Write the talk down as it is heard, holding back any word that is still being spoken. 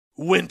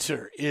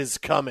winter is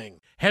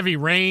coming. Heavy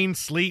rain,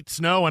 sleet,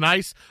 snow, and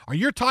ice. Are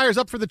your tires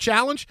up for the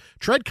challenge?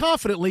 Tread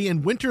confidently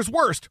in winter's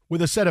worst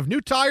with a set of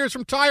new tires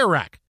from Tire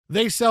Rack.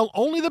 They sell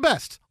only the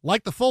best,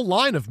 like the full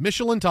line of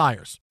Michelin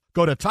tires.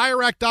 Go to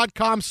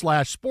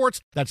TireRack.com/sports.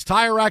 That's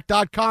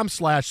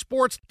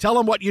TireRack.com/sports. Tell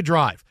them what you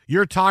drive.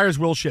 Your tires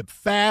will ship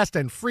fast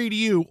and free to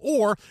you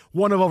or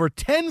one of over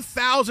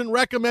 10,000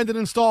 recommended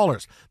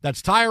installers.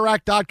 That's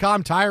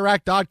TireRack.com,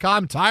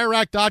 TireRack.com,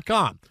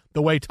 TireRack.com.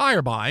 The way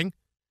tire buying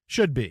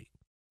should be.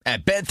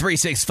 At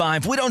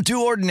Bet365, we don't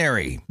do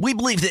ordinary. We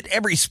believe that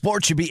every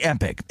sport should be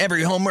epic.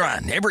 Every home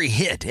run, every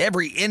hit,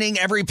 every inning,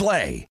 every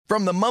play.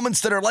 From the moments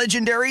that are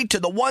legendary to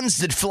the ones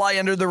that fly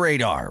under the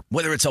radar.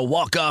 Whether it's a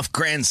walk-off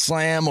grand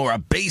slam or a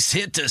base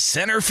hit to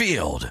center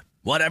field.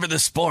 Whatever the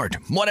sport,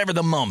 whatever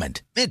the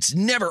moment. It's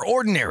never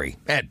ordinary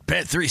at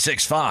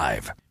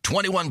Bet365.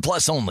 21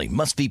 plus only.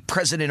 Must be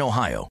present in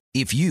Ohio.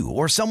 If you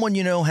or someone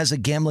you know has a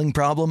gambling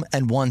problem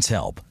and wants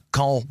help,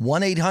 call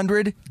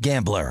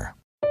 1-800-GAMBLER.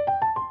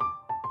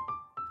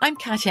 I'm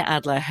Katya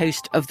Adler,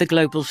 host of The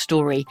Global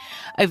Story.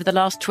 Over the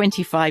last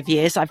 25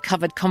 years, I've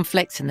covered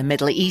conflicts in the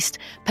Middle East,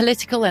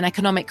 political and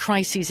economic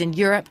crises in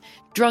Europe,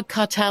 drug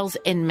cartels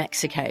in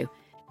Mexico.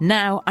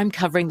 Now I'm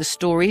covering the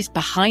stories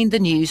behind the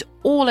news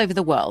all over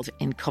the world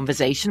in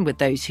conversation with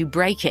those who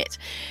break it.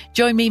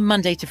 Join me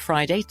Monday to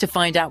Friday to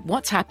find out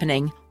what's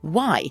happening,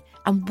 why,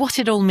 and what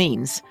it all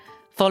means.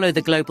 Follow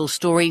The Global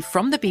Story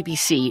from the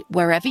BBC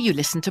wherever you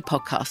listen to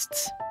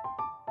podcasts.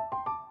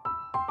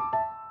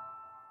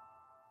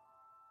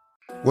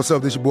 What's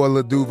up, this your boy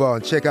Lil Duval,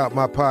 and check out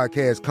my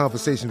podcast,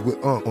 Conversations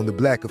with Unc, on the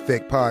Black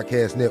Effect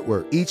Podcast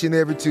Network. Each and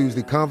every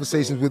Tuesday,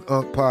 Conversations with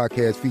Unc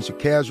podcast feature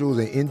casuals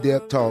and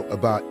in-depth talk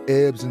about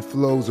ebbs and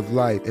flows of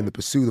life and the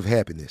pursuit of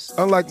happiness.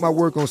 Unlike my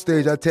work on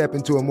stage, I tap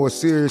into a more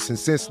serious and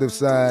sensitive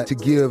side to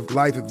give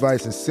life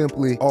advice and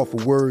simply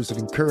offer words of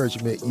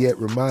encouragement, yet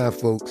remind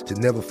folks to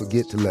never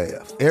forget to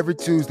laugh. Every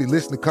Tuesday,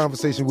 listen to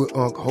Conversations with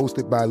Unc,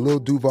 hosted by Lil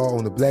Duval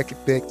on the Black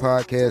Effect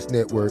Podcast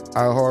Network,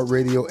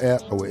 iHeartRadio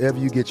app, or wherever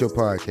you get your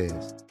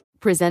podcasts.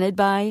 Presented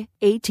by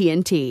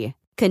AT&T.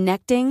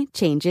 Connecting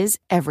changes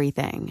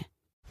everything.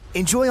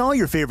 Enjoy all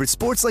your favorite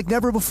sports like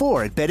never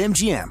before at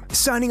BetMGM.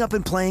 Signing up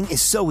and playing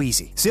is so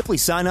easy. Simply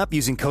sign up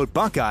using code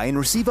Buckeye and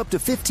receive up to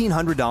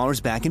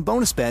 $1,500 back in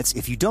bonus bets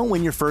if you don't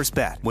win your first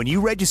bet. When you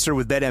register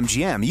with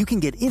BetMGM, you can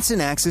get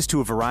instant access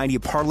to a variety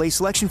of parlay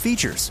selection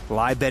features,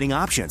 live betting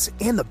options,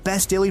 and the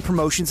best daily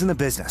promotions in the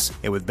business.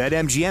 And with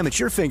BetMGM at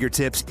your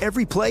fingertips,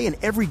 every play and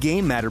every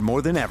game matter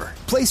more than ever.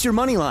 Place your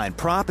moneyline,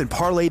 prop, and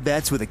parlay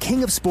bets with the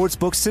king of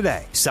sportsbooks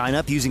today. Sign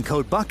up using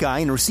code Buckeye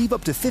and receive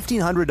up to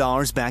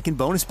 $1,500 back in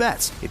bonus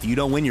bets if you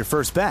don't win your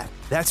first bet.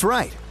 That's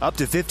right, up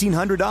to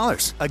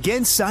 $1,500.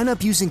 Again, sign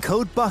up using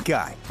code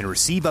Buckeye and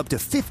receive up to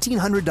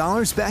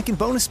 $1,500 back in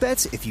bonus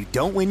bets if you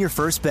don't win your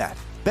first bet.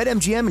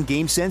 BetMGM and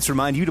GameSense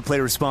remind you to play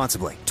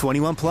responsibly.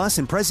 21 plus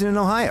and present in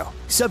Ohio.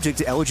 Subject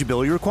to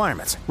eligibility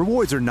requirements.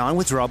 Rewards are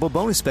non-withdrawable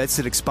bonus bets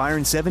that expire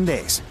in 7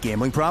 days.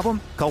 Gambling problem?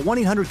 Call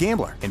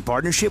 1-800-GAMBLER in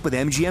partnership with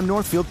MGM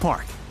Northfield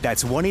Park.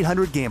 That's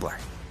 1-800-GAMBLER.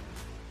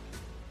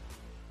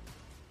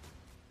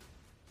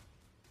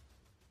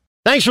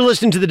 Thanks for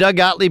listening to the Doug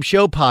Gottlieb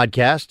Show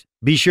podcast.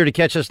 Be sure to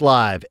catch us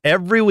live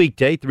every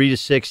weekday, 3 to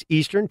 6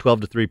 Eastern,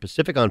 12 to 3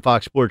 Pacific on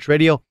Fox Sports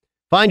Radio.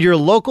 Find your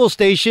local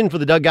station for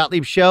the Doug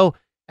Gottlieb Show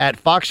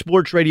at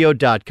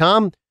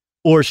foxsportsradio.com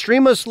or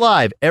stream us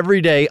live every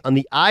day on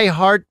the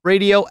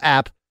iHeartRadio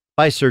app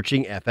by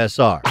searching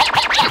FSR.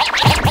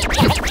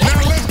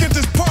 Now let's get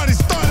this party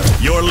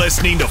started. You're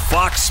listening to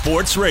Fox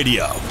Sports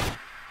Radio.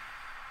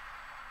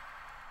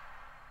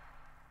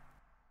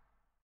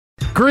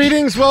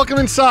 Greetings, welcome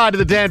inside to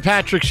the Dan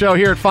Patrick Show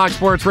here at Fox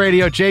Sports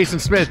Radio. Jason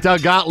Smith,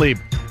 Doug Gottlieb,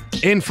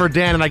 in for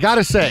Dan. And I got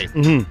to say,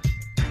 you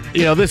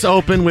know, this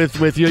opened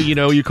with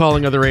you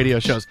calling other radio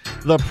shows.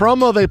 The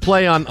promo they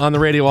play on the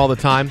radio all the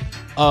time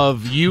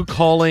of you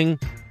calling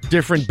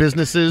different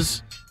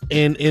businesses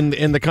in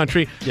the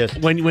country. Yes.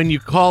 When you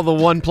call the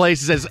one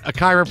place, it says a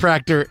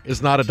chiropractor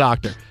is not a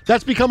doctor.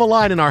 That's become a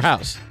line in our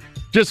house.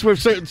 Just for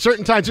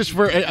certain times, just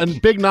for a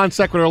big non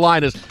sequitur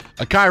line is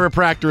a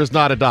chiropractor is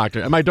not a doctor.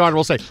 And my daughter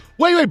will say,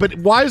 wait, but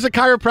why is a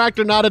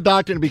chiropractor not a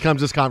doctor? And it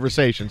becomes this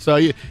conversation. So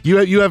you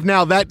have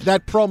now, that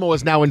promo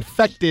has now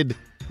infected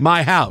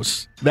my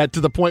house, that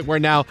to the point where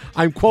now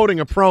I'm quoting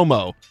a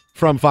promo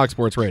from Fox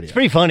Sports Radio. It's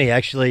pretty funny,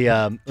 actually,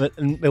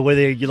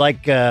 whether you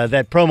like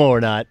that promo or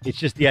not. It's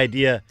just the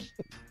idea.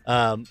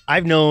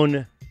 I've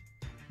known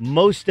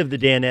most of the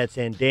Danettes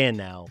and Dan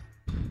now.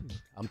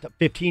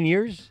 15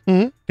 years?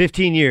 Mm-hmm.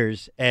 15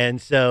 years.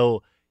 And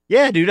so,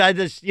 yeah, dude, I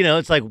just,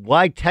 it's like,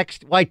 why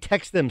text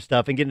them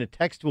stuff and get into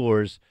text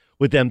wars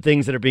with them,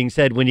 things that are being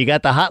said? When you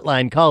got the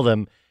hotline, call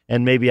them.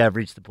 And maybe I've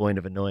reached the point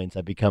of annoyance.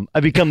 I become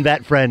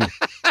that friend.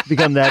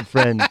 Become that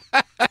friend.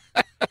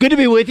 Good to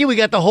be with you. We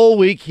got the whole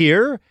week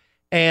here.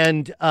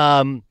 And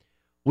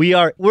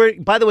we're,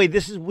 by the way,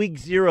 this is week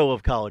 0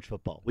 of college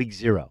football. Week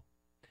 0.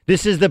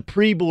 This is the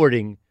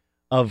pre-boarding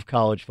of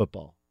college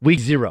football. Week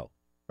 0,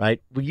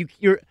 right?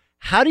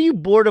 How do you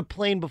board a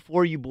plane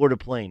before you board a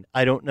plane?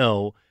 I don't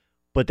know.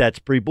 but that's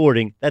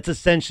pre-boarding. That's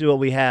essentially what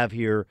we have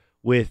here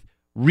with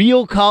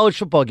real college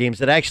football games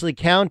that actually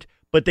count,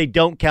 but they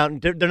don't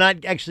count. They're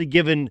not actually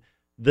given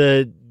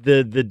the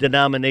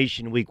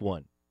denomination week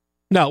 1.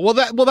 No,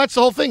 that's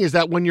the whole thing, is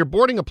that when you're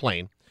boarding a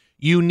plane,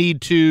 you need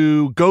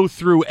to go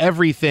through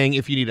everything.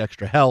 If you need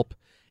extra help,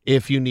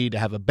 if you need to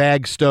have a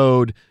bag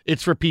stowed,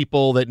 it's for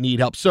people that need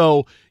help.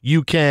 So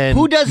you can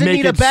Who doesn't make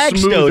need a it bag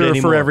stowed smoother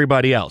anymore? for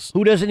everybody else.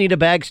 Who doesn't need a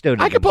bag stowed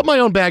I can put my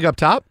own bag up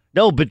top.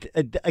 No, but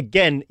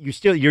again,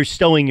 you're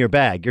stowing your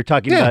bag. You're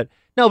talking about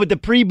but the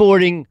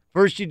pre-boarding,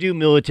 first you do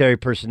military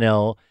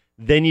personnel,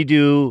 then you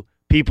do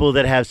people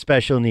that have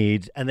special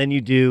needs, and then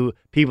you do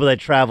people that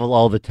travel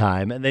all the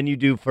time, and then you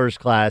do first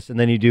class, and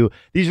then you do,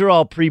 these are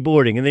all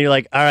pre-boarding, and then you're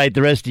like, all right,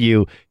 the rest of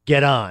you,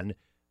 get on.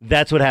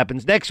 That's what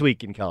happens next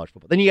week in college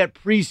football. Then you got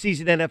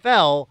preseason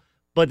NFL,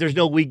 but there's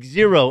no week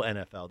 0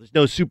 NFL. There's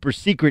no super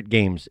secret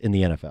games in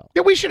the NFL.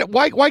 Yeah, we should.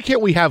 Why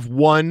can't we have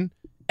one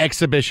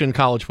exhibition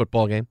college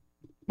football game?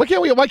 Why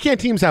can't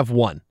teams have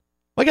one?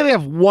 Why can't they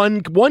have one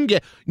game?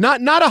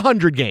 Not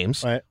 100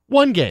 games. Right.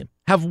 One game.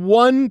 Have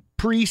one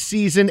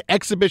preseason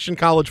exhibition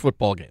college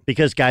football game.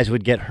 Because guys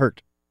would get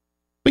hurt.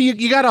 But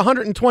you got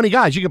 120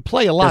 guys. You can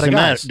play a lot of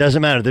guys.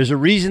 Doesn't matter. There's a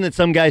reason that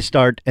some guys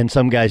start and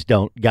some guys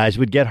don't. Guys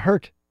would get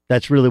hurt.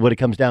 That's really what it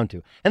comes down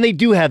to. And they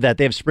do have that.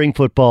 They have spring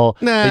football.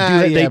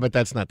 But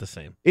that's not the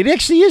same. It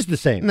actually is the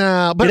same.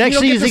 No, but it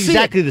actually is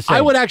exactly the same.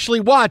 I would actually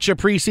watch a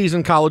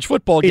preseason college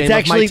football game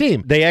with my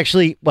team. They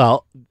actually,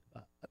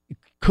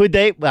 could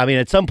they? I mean,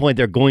 at some point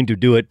they're going to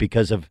do it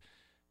because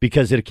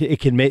they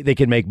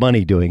can make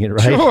money doing it,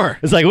 right? Sure.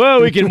 It's like,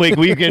 well, we can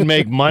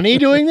make money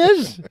doing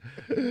this.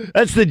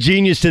 That's the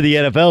genius to the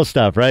NFL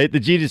stuff, right? The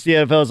genius to the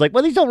NFL is like,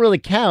 well, these don't really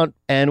count,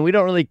 and we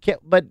don't really care,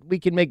 but we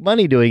can make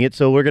money doing it.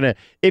 So we're gonna.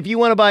 If you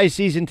want to buy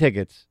season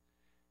tickets,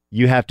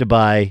 you have to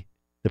buy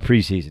the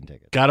preseason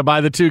tickets. Got to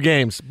buy the 2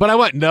 games. But I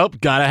went,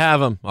 nope, got to have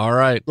them. All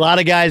right. A lot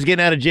of guys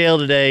getting out of jail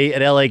today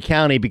at L.A.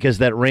 County because of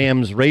that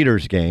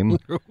Rams-Raiders game.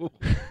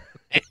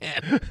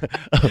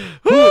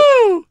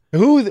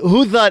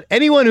 Who thought,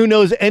 anyone who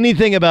knows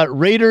anything about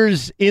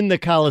Raiders in the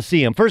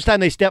Coliseum, first time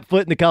they stepped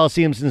foot in the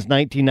Coliseum since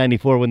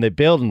 1994 when they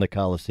built in the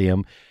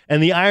Coliseum.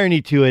 And the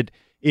irony to it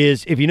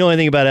is, if you know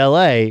anything about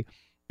LA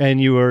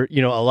and you were,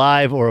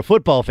 alive or a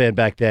football fan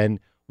back then,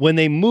 when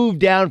they moved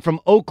down from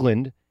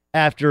Oakland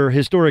after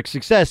historic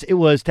success, it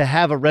was to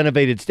have a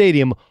renovated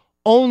stadium.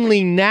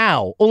 Only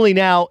now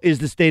is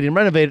the stadium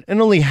renovated, and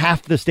only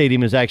half the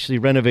stadium is actually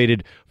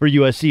renovated for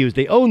USC, as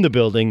they own the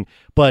building.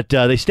 But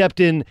they stepped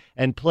in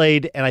and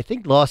played, and I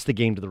think lost the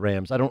game to the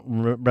Rams. I don't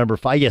remember.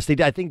 Yes, they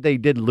did. I think they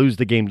did lose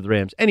the game to the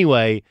Rams.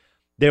 Anyway,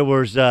 there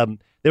was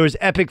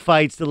epic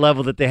fights to the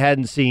level that they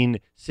hadn't seen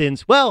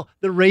since,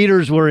 the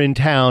Raiders were in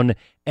town,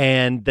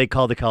 and they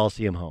called the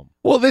Coliseum home.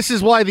 Well, this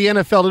is why the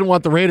NFL didn't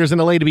want the Raiders in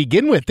LA to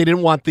begin with. They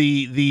didn't want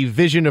the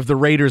vision of the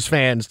Raiders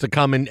fans to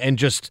come and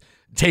just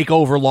take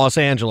over Los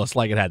Angeles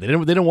like it had. They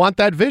didn't want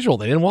that visual.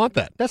 They didn't want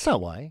that. That's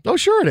not why. Oh,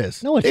 sure it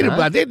is. No, it's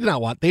not. They did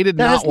not want. They did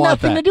that not want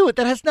that. That has nothing to do with.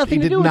 That has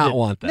nothing to do with it. They did not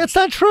want that. That's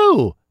not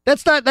true.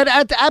 That's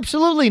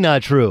absolutely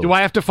not true. Do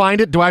I have to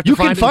find it? You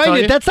can find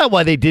it. That's not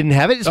why they didn't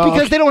have it. It's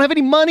because they don't have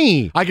any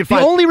money. The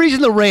only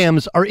reason the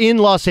Rams are in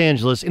Los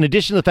Angeles, in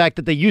addition to the fact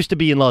that they used to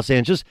be in Los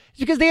Angeles, is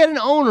because they had an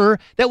owner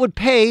that would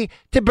pay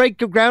to break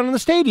the ground in the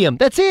stadium.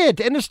 That's it.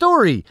 End of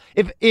story.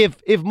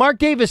 If Mark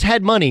Davis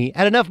had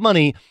enough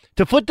money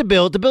to foot the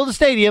bill to build a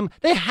stadium,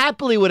 they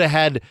happily would have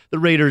had the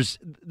Raiders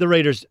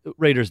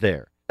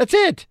there. That's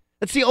it.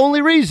 That's the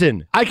only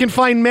reason. I can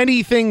find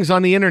many things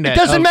on the internet. It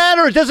doesn't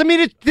matter. It doesn't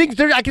mean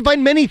I can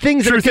find many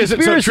things that are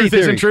conspiracy truth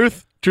isn't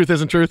truth. Truth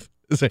isn't truth.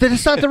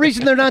 That's not the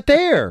reason they're not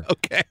there.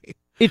 Okay.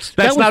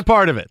 That's not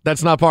part of it.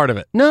 That's not part of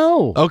it.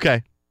 No.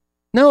 Okay.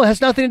 No, it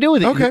has nothing to do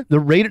with it. Okay.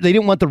 They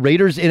didn't want the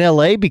Raiders in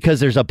L.A. because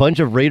there's a bunch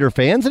of Raider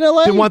fans in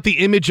L.A.? They want the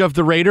image of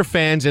the Raider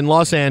fans in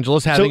Los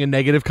Angeles having a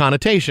negative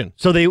connotation.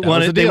 So they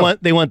want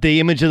the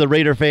image of the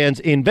Raider fans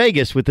in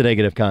Vegas with the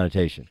negative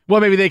connotation.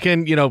 Well, maybe they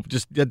can,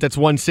 that's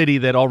one city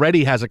that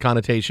already has a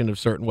connotation of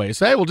certain ways.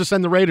 Say, hey, we'll just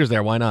send the Raiders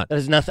there. Why not? That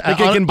is nothing. They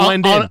can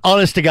blend in.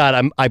 Honest to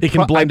God, they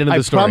can blend into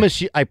the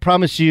story. I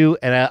promise you,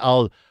 and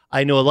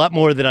I know a lot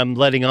more than I'm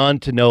letting on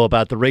to know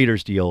about the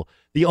Raiders deal.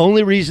 The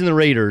only reason the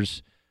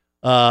Raiders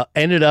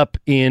ended up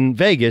in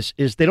Vegas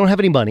is they don't have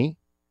any money.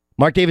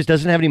 Mark Davis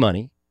doesn't have any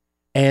money,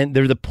 and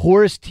they're the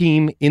poorest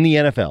team in the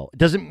NFL. It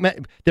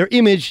doesn't their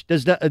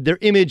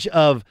image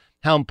of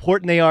how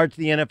important they are to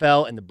the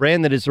NFL and the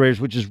brand that is the Raiders,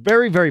 which is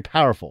very, very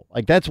powerful.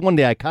 Like, that's one of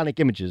the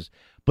iconic images.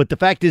 But the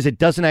fact is, it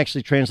doesn't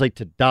actually translate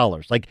to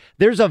dollars. Like,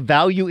 there's a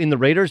value in the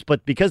Raiders,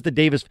 but because the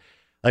Davis,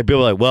 people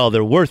are like, well,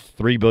 they're worth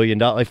 $3 billion.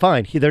 Like,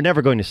 fine, they're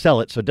never going to sell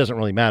it, so it doesn't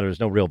really matter. There's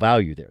no real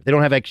value there. They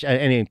don't have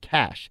any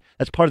cash.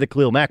 That's part of the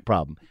Khalil Mack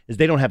problem, is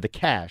they don't have the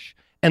cash,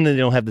 and then they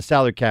don't have the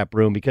salary cap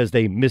room because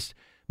they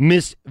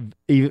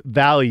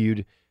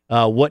misvalued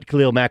what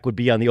Khalil Mack would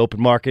be on the open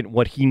market,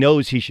 what he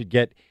knows he should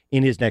get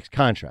in his next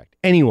contract.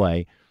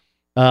 Anyway,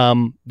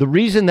 The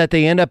reason that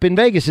they end up in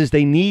Vegas is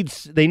they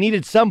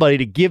needed somebody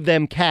to give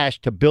them cash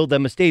to build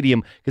them a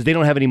stadium because they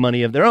don't have any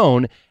money of their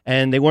own,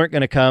 and they weren't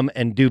going to come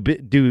and do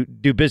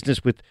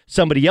business with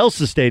somebody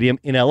else's stadium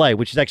in L.A.,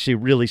 which is actually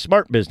really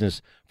smart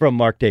business from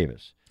Mark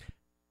Davis.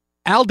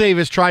 Al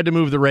Davis tried to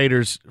move the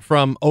Raiders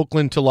from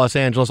Oakland to Los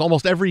Angeles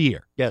almost every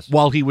year. Yes.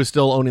 While he was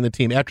still owning the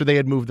team after they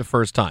had moved the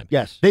first time.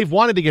 Yes. They've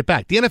wanted to get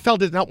back. The NFL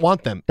did not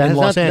want them in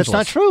Los Angeles. That's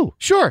not true.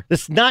 Sure.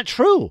 That's not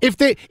true. If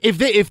they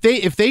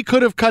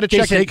could have cut a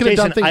check, they could have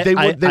done things, they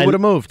would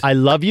have moved. I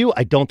love you.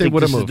 I don't think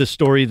this is moved. the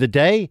story of the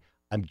day.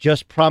 I'm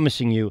just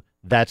promising you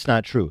that's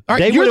not true. All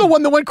right, you're the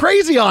one that went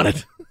crazy on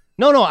it.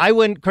 No, I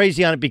went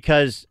crazy on it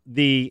because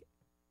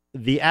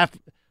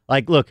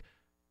look,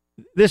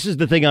 this is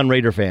the thing on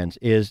Raider fans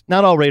is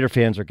not all Raider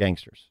fans are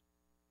gangsters,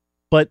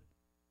 but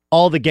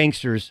all the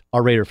gangsters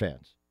are Raider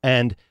fans.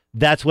 And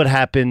that's what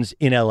happens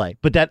in LA.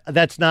 But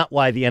that's not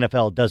why the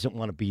NFL doesn't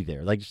want to be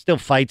there. Like, still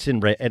fights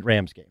at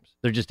Rams games.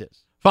 There just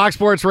is. Fox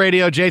Sports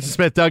Radio, Jason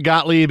Smith, Doug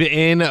Gottlieb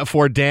in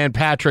for Dan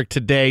Patrick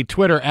today.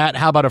 Twitter at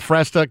How About a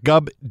Fresca.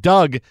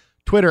 Doug,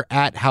 Twitter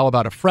at How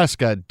About a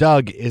Fresca.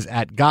 Doug is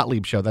at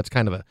Gottlieb Show. That's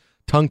kind of a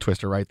tongue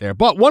twister right there.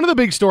 But one of the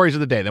big stories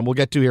of the day, then we'll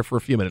get to here for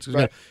a few minutes, because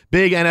we've got a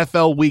big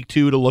NFL Week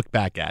 2 to look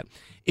back at,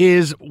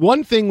 is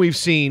one thing we've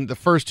seen the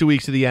first 2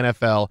 weeks of the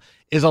NFL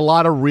is a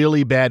lot of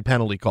really bad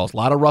penalty calls, a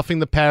lot of roughing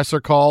the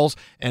passer calls,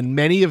 and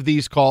many of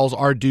these calls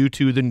are due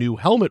to the new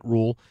helmet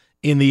rule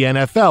in the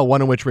NFL,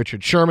 one in which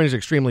Richard Sherman is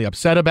extremely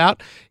upset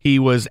about. He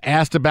was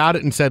asked about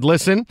it and said,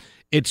 listen,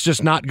 it's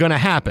just not going to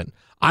happen.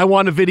 I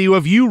want a video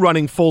of you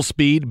running full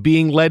speed,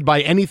 being led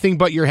by anything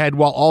but your head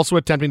while also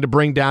attempting to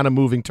bring down a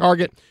moving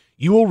target.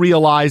 You will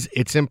realize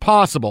it's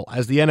impossible,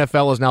 as the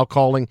NFL is now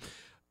calling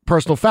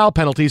personal foul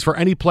penalties for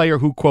any player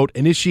who, quote,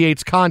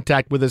 initiates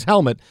contact with his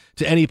helmet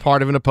to any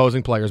part of an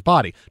opposing player's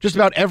body. Just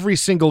about every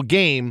single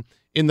game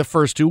in the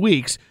first 2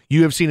 weeks,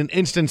 you have seen an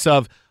instance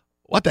of,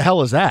 what the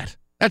hell is that?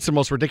 That's the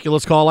most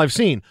ridiculous call I've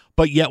seen.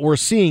 But yet we're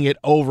seeing it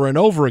over and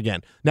over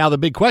again. Now, the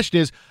big question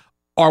is,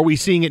 are we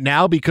seeing it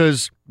now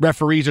because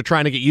referees are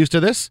trying to get used to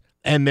this?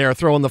 And they're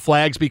throwing the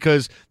flags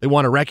because they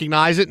want to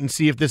recognize it and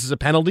see if this is a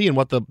penalty and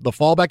what the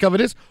fallback of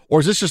it is?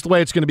 Or is this just the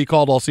way it's going to be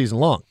called all season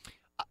long?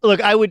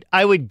 Look, I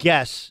would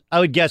guess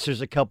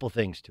there's a couple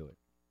things to it.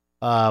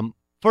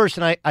 First,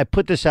 and I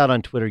put this out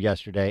on Twitter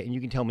yesterday, and you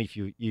can tell me if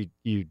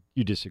you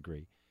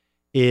disagree,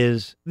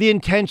 is the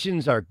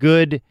intentions are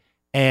good,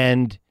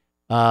 and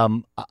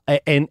look,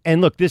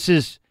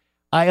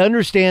 I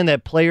understand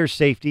that player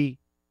safety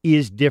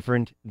is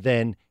different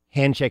than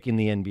hand checking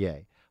the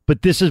NBA.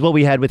 But this is what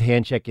we had with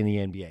hand check in the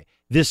NBA.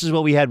 This is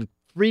what we had with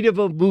freedom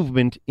of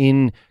movement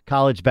in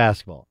college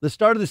basketball. The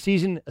start of the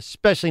season,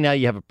 especially now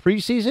you have a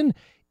preseason,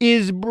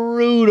 is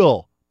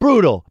brutal.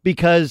 Brutal,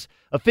 because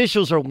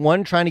officials are,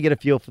 one, trying to get a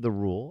feel for the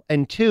rule,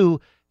 and two,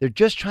 they're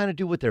just trying to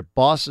do what their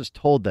bosses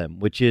told them,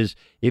 which is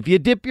if you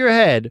dip your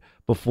head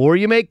before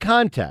you make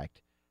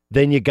contact,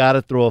 then you got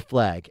to throw a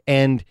flag.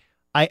 And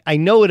I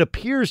know it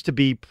appears to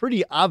be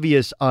pretty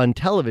obvious on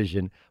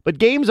television, but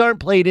games aren't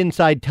played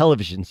inside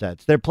television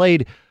sets. They're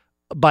played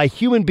by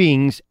human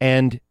beings,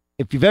 and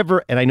if you've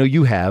ever, and I know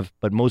you have,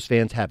 but most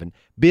fans haven't,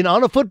 been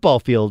on a football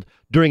field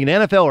during an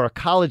NFL or a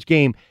college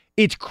game,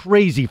 it's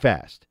crazy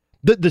fast.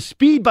 The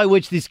speed by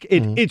which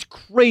it's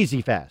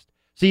crazy fast.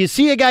 So you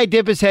see a guy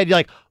dip his head, you're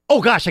like,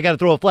 oh gosh, I got to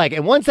throw a flag.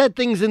 And once that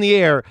thing's in the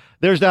air,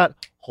 there's not,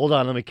 hold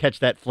on, let me catch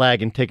that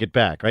flag and take it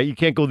back, right? You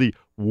can't go wait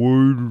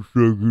a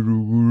second,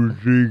 I'm going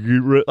to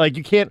take it. Like,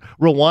 you can't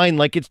rewind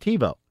like it's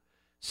TiVo.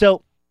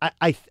 So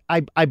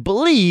I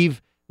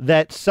believe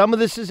that some of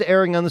this is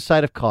erring on the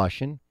side of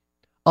caution.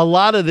 A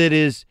lot of it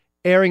is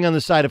erring on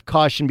the side of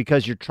caution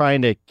because you're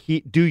trying to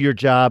do your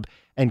job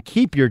and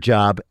keep your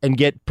job and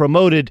get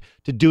promoted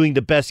to doing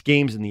the best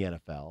games in the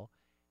NFL.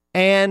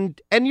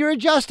 And you're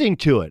adjusting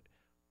to it.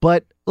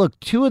 But look,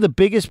 two of the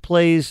biggest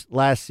plays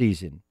last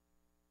season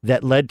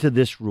that led to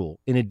this rule,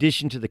 in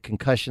addition to the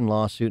concussion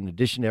lawsuit, in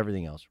addition to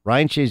everything else,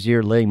 Ryan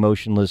Shazier laying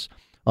motionless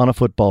on a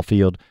football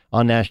field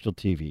on national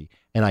TV,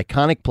 an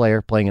iconic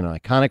player playing in an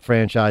iconic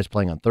franchise,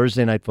 playing on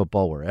Thursday Night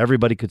Football where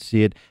everybody could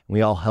see it, and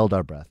we all held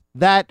our breath.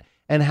 That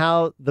and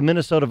how the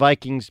Minnesota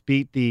Vikings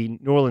beat the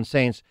New Orleans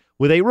Saints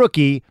with a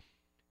rookie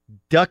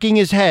ducking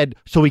his head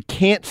so he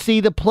can't see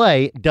the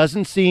play,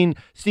 doesn't see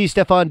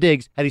Stephon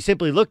Diggs. Had he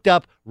simply looked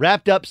up,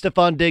 wrapped up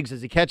Stephon Diggs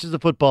as he catches the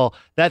football,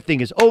 that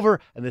thing is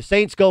over, and the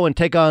Saints go and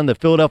take on the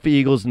Philadelphia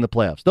Eagles in the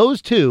playoffs.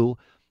 Those two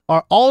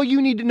are all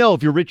you need to know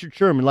if you're Richard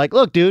Sherman. Like,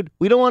 look, dude,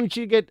 we don't want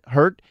you to get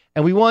hurt,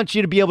 and we want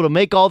you to be able to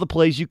make all the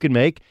plays you can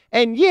make.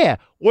 And yeah,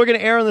 we're going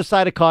to err on the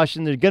side of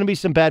caution. There's going to be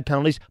some bad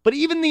penalties. But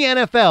even the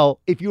NFL,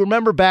 if you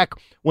remember back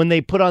when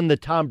they put on the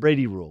Tom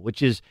Brady rule,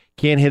 which is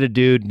can't hit a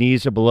dude,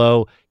 knees are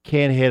below,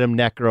 can't hit him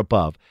neck or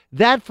above.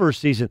 That first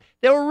season,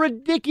 there were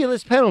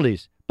ridiculous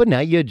penalties. But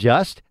now you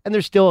adjust, and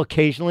there's still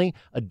occasionally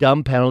a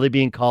dumb penalty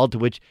being called to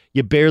which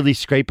you barely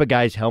scrape a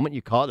guy's helmet.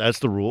 You call it, that's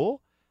the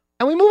rule.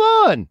 And we move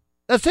on.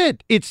 That's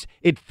it.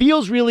 It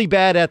feels really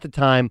bad at the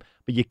time,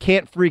 but you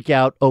can't freak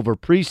out over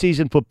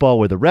preseason football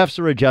where the refs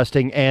are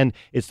adjusting, and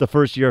it's the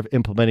first year of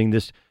implementing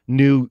this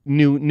new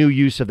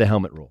use of the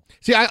helmet rule.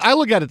 See, I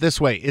look at it this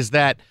way, is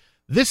that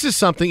this is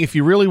something, if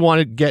you really want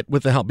to get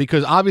with the helmet,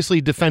 because obviously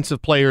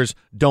defensive players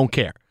don't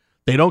care.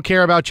 They don't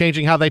care about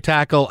changing how they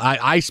tackle.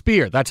 I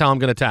spear. That's how I'm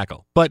going to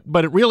tackle. But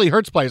it really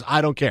hurts players. I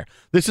don't care.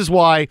 This is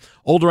why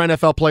older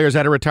NFL players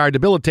that are retired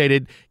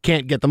debilitated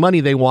can't get the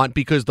money they want,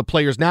 because the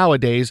players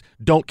nowadays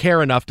don't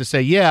care enough to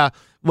say, yeah,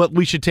 well,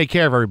 we should take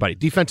care of everybody.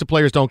 Defensive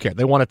players don't care.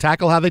 They want to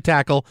tackle how they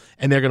tackle,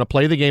 and they're going to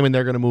play the game, and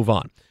they're going to move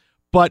on.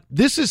 But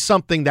this is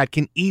something that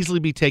can easily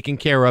be taken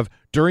care of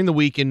during the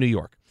week in New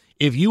York.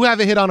 If you have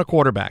a hit on a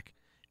quarterback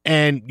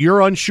and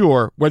you're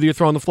unsure whether you're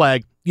throwing the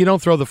flag, you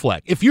don't throw the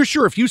flag. If you're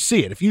sure, if you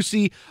see it, if you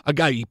see a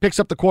guy, he picks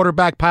up the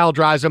quarterback, pile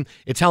drives him,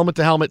 it's helmet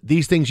to helmet,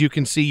 these things you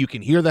can see, you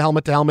can hear the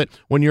helmet to helmet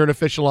when you're an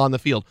official on the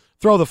field,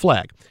 throw the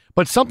flag.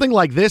 But something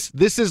like this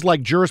is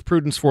like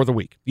jurisprudence for the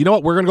week. You know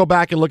what? We're going to go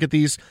back and look at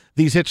these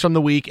hits from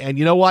the week, and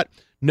you know what?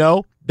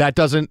 No, that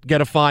doesn't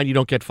get a fine. You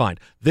don't get fined.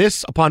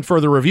 This, upon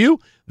further review,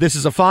 this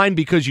is a fine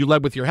because you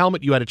led with your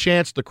helmet. You had a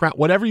chance. The crowd,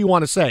 whatever you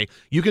want to say,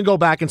 you can go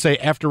back and say,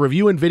 after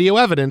review and video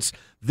evidence,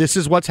 this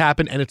is what's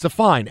happened, and it's a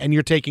fine. And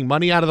you're taking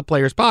money out of the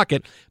player's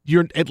pocket.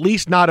 You're at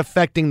least not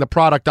affecting the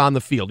product on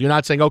the field. You're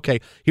not saying, okay,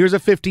 here's a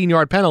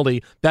 15-yard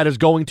penalty that is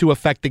going to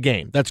affect the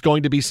game. That's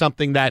going to be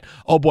something that,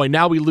 oh boy,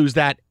 now we lose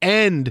that,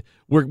 and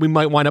we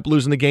might wind up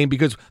losing the game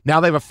because now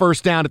they have a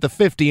first down at the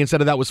 50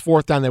 instead of that was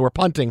fourth down. They were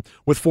punting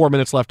with 4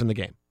 minutes left in the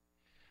game.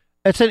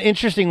 It's an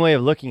interesting way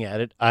of looking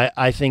at it.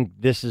 I think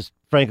this is,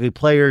 frankly,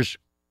 players,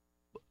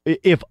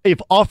 if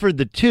offered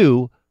the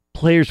two,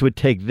 players would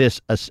take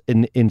this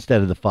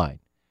instead of the fine,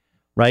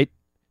 right?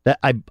 That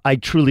I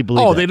truly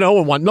believe that. No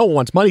one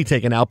wants money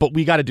taken out, but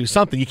we got to do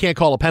something. You can't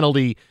call a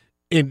penalty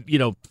in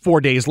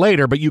 4 days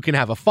later, but you can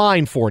have a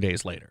fine 4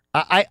 days later.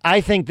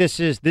 I think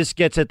this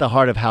gets at the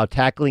heart of how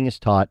tackling is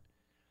taught,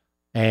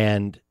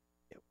 and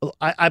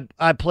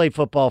I played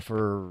football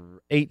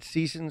for 8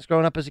 seasons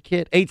growing up as a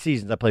kid. 8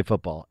 seasons I played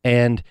football,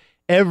 and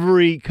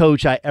every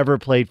coach I ever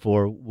played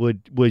for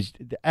was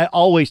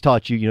always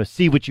taught you,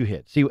 see what you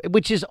hit,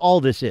 which is all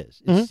this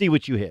is. It's see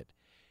what you hit,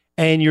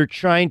 and you're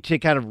trying to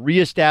kind of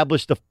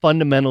reestablish the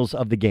fundamentals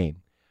of the game.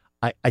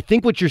 I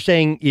think what you're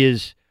saying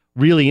is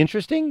really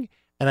interesting,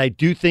 and I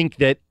do think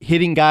that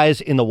hitting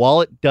guys in the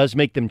wallet does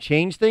make them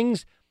change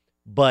things,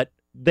 but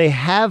they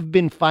have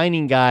been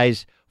fining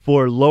guys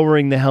for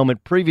lowering the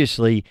helmet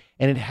previously,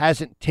 and it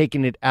hasn't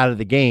taken it out of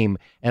the game.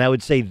 And I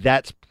would say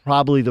that's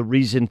probably the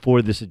reason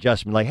for this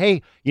adjustment. Like,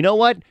 hey, you know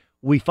what?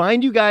 We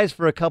fined you guys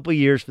for a couple of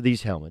years for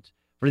these helmets,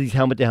 for these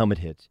helmet-to-helmet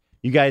hits.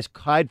 You guys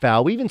cried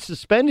foul. We even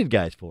suspended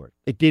guys for it.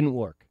 It didn't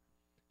work.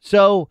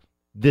 So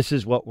this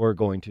is what we're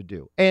going to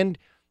do. And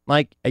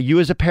like you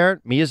as a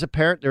parent, me as a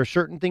parent, there are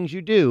certain things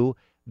you do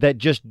that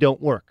just don't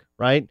work,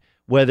 right?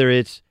 Whether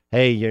it's,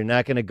 hey, you're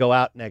not going to go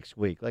out next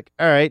week. Like,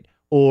 all right,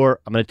 or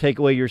I'm going to take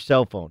away your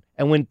cell phone.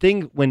 And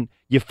when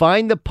you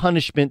find the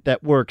punishment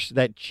that works,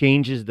 that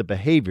changes the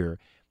behavior.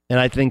 And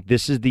I think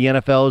this is the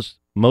NFL's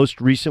most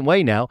recent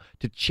way now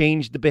to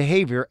change the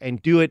behavior and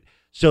do it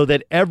so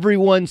that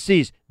everyone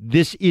sees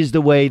this is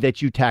the way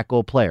that you tackle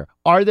a player.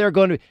 Are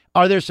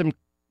there some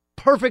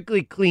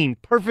perfectly clean,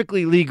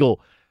 perfectly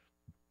legal,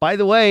 by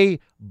the way,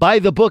 by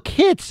the book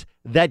hits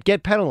that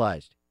get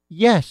penalized?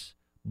 Yes.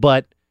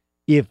 But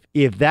if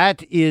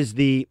that's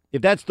the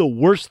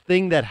worst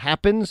thing that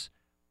happens,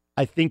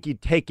 I think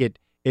you'd take it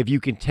if you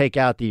can take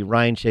out the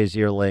Ryan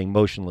Shazier laying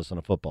motionless on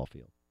a football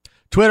field.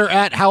 Twitter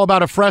at How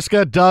About a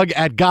Fresca, Doug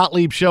at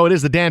Gottlieb Show. It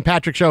is the Dan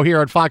Patrick Show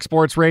here at Fox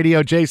Sports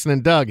Radio. Jason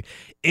and Doug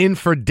in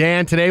for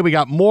Dan today. We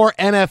got more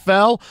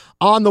NFL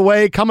on the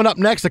way. Coming up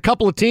next, a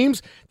couple of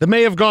teams that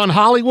may have gone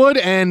Hollywood,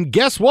 and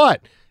guess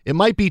what? It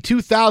might be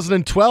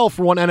 2012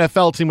 for one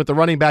NFL team with the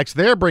running backs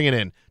they're bringing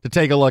in to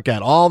take a look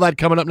at. All that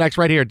coming up next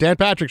right here. Dan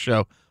Patrick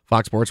Show,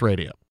 Fox Sports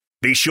Radio.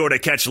 Be sure to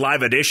catch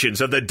live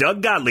editions of the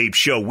Doug Gottlieb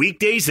Show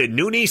weekdays at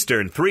noon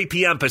Eastern, 3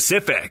 p.m.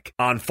 Pacific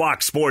on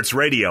Fox Sports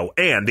Radio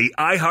and the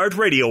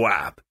iHeartRadio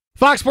app.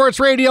 Fox Sports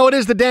Radio, it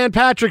is the Dan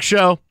Patrick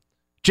Show.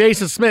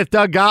 Jason Smith,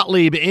 Doug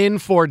Gottlieb in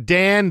for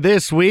Dan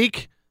this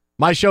week.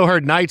 My show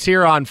heard nights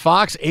here on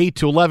Fox, 8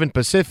 to 11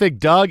 Pacific.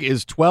 Doug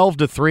is 12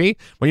 to 3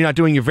 when you're not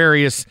doing your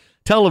various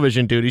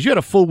television duties. You had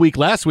a full week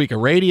last week of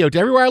radio.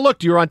 Everywhere I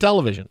looked, you were on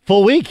televiing.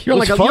 Full week. You're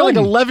like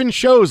 11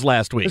 shows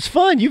last week. It's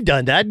fun. You've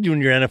done that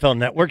doing your NFL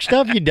Network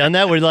stuff. You've done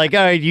that. We're like,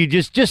 all right, you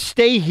just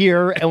stay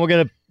here, and we're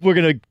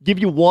gonna give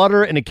you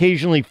water and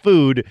occasionally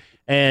food,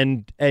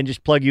 and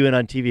just plug you in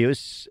on TV.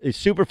 It's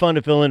super fun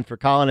to fill in for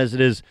Colin as it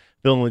is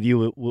filling with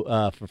you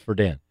for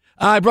Dan.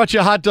 I brought you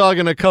a hot dog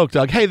and a Coke,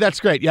 Doug. Hey, that's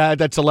great. Yeah,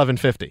 that's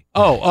 $11.50.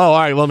 Oh, all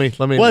right. Let me.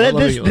 Well,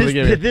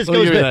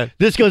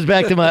 this goes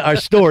back to our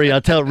story.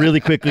 I'll tell it really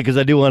quickly because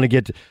I do want to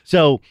get to.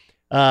 So,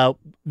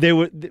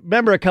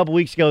 remember a couple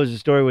weeks ago was a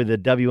story where the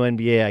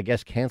WNBA, I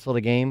guess, canceled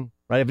a game.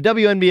 Right? If a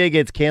WNBA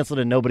gets canceled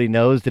and nobody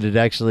knows, did it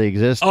actually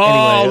exist? Oh,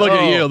 anyway, look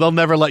at you. They'll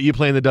never let you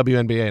play in the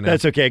WNBA now.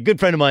 That's okay. A good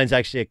friend of mine is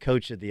actually a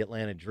coach at the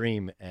Atlanta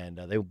Dream, and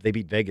they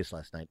beat Vegas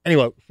last night.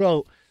 Anyway,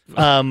 so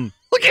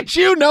Look at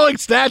you knowing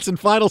stats and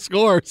final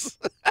scores.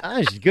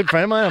 She's a good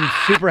friend of mine. I'm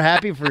super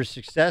happy for her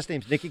success.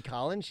 Name's Nikki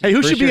Collins. She's Hey,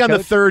 who should be on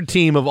the third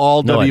team of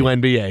all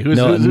WNBA? Who's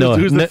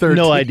the third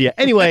team? No idea.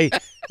 Anyway,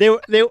 they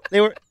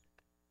were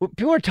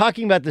people were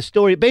talking about the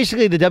story.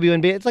 Basically, the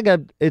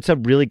WNBA, it's a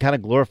really kind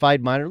of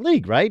glorified minor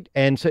league, right?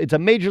 And so it's a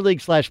major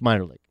league /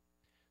 minor league.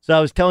 So I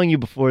was telling you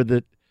before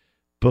the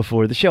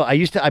show,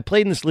 I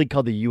played in this league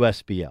called the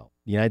USBL,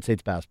 the United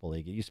States Basketball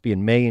League. It used to be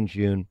in May and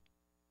June,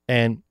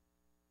 and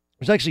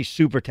there's actually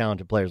super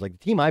talented players. Like the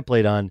team I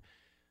played on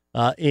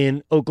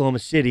in Oklahoma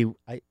City,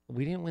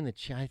 we didn't win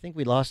I think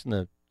we lost in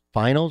the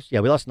finals.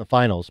 Yeah, we lost in the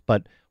finals,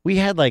 but we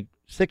had like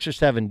 6 or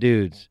 7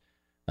 dudes.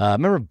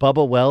 Remember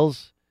Bubba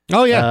Wells?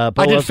 Oh, yeah.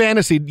 I did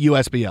fantasy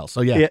USBL, so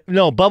yeah.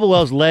 No, Bubba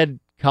Wells led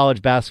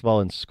college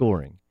basketball in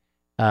scoring.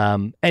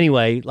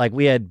 Anyway, like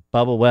we had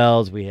Bubba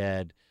Wells, we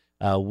had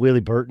Willie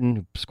Burton,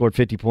 who scored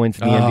 50 points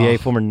in the NBA,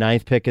 former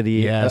 9th pick of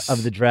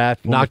the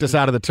draft. Knocked us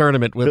out of the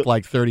tournament with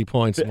like 30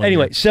 points.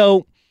 Anyway,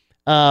 so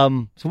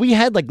we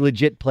had like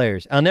legit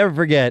players. I'll never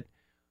forget,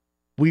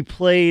 we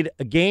played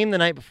a game the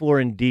night before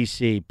in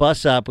D.C.,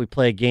 bus up, we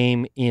play a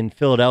game in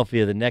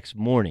Philadelphia the next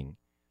morning,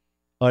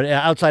 or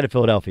outside of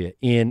Philadelphia,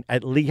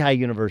 at Lehigh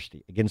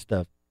University against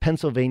the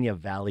Pennsylvania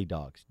Valley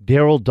Dogs.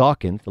 Daryl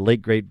Dawkins, the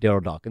late great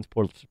Daryl Dawkins,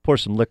 pour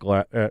some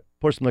liquor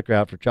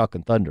out for Chalk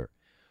and Thunder,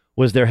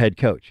 was their head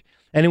coach.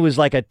 And it was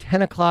like a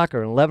 10 o'clock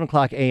or 11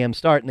 o'clock a.m.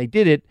 start, and they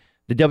did it.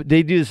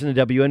 They do this in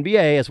the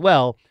WNBA as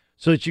well,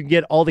 so that you can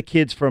get all the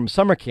kids from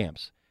summer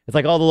camps. It's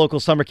like all the local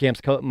summer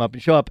camps come up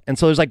and show up. And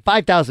so there's like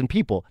 5,000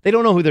 people. They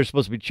don't know who they're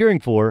supposed to be cheering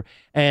for.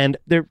 And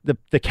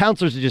the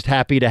counselors are just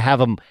happy to have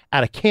them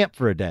at a camp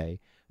for a day.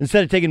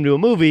 Instead of taking them to a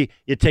movie,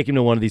 you take them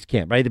to one of these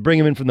camps, right? They bring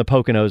them in from the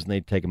Poconos and they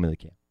take them to the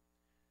camp.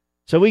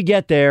 So we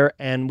get there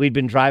and we'd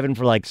been driving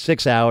for like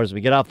 6 hours.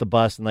 We get off the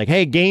bus and like,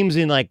 hey, game's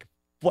in like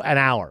an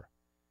hour.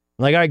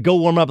 I'm like, all right, go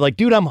warm up. Like,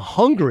 dude, I'm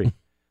hungry.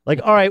 Like,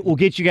 all right, we'll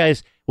get you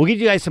guys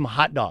some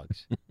hot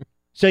dogs.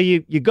 So you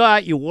go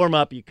out, you warm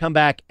up, you come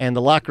back, and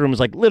the locker room is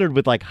like littered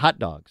with like hot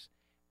dogs.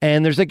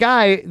 And there's a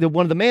guy,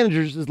 one of the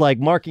managers is like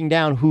marking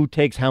down who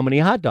takes how many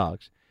hot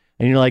dogs.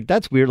 And you're like,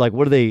 that's weird. Like,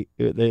 what do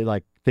they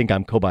like think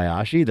I'm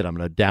Kobayashi, that I'm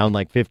going to down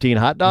like 15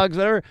 hot dogs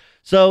there?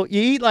 So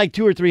you eat like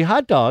 2 or 3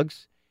 hot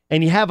dogs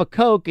and you have a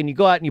Coke and you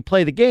go out and you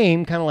play the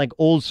game, kind of like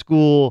old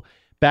school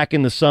back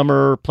in the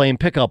summer playing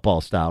pickup ball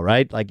style,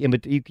 right? Like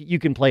you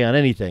can play on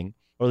anything,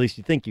 or at least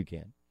you think you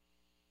can.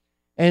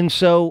 And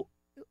so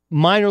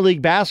minor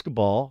league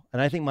basketball,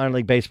 and I think minor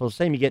league baseball is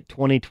the same, you get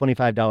 $20,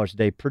 $25 a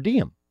day per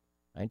diem,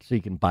 right? So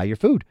you can buy your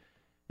food.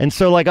 And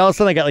so like all of a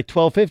sudden I got like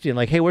 $12.50 and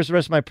like, hey, where's the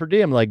rest of my per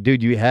diem? I'm like,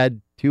 dude, you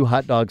had 2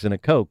 hot dogs and a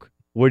Coke.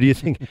 What do you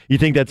think? You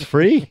think that's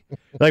free?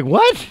 Like,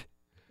 what?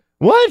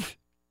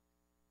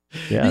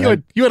 Yeah, you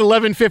had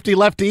 $11.50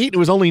 left to eat. It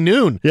was only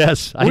noon.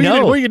 Yes, I What know. are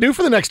you going to do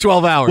for the next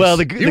 12 hours?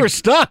 Well, you were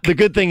stuck. The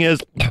good thing is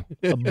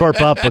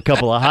burp up a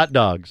couple of hot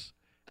dogs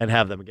and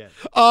have them again.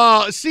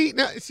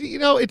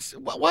 It's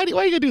why are you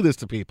going to do this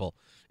to people?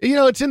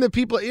 It's in the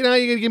people. You're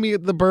going to give me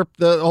the burp,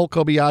 the whole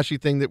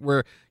Kobayashi thing that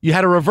where you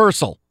had a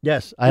reversal.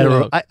 Yes, I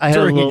had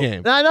during a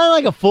game. Not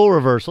like a full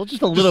reversal,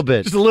 just a little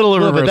bit. Just a little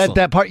reversal.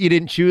 That part you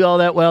didn't chew all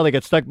that well. They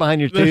got stuck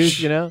behind your tooth,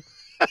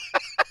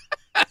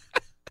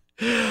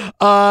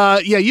 Yeah,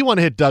 you want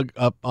to hit Doug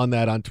up on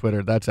that on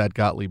Twitter. That's at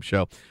Gottlieb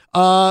Show.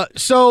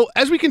 So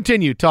as we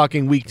continue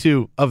talking week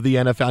 2 of the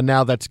NFL,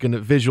 now that's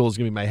visual is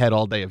going to be my head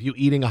all day of you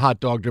eating a hot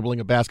dog, dribbling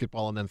a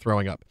basketball, and then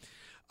throwing up.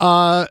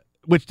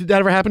 Which, did that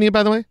ever happen to you,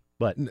 by the way?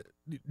 What?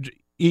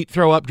 Eat,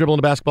 throw up, dribble in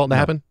a basketball, and that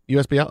happen?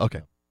 USBL?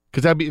 Okay.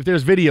 Because if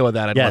there's video of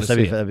that, I'd want to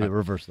see it. That'd be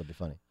reverse. That'd be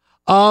funny.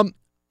 I'm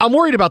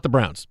worried about the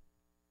Browns.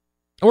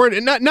 Or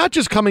not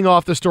just coming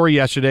off the story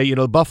yesterday.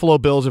 The Buffalo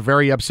Bills are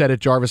very upset at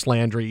Jarvis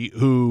Landry,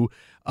 who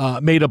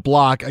made a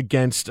block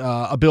against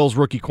a Bills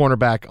rookie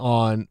cornerback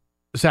on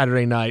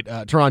Saturday night,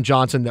 Teron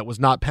Johnson, that was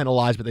not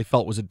penalized, but they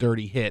felt was a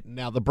dirty hit.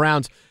 Now the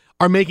Browns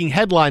are making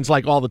headlines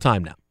like all the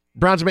time now.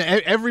 Browns,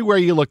 everywhere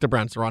you look, the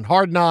Browns are on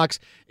Hard Knocks.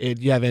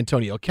 You have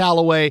Antonio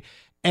Callaway,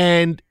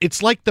 and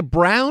it's like the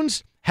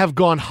Browns have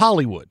gone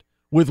Hollywood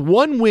with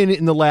one win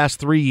in the last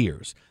 3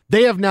 years.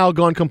 They have now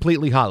gone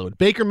completely Hollywood.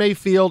 Baker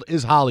Mayfield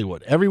is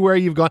Hollywood. Everywhere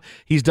you've gone,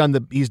 he's done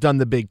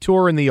the big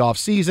tour in the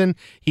offseason.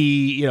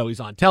 He's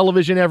on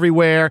television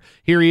everywhere.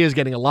 Here he is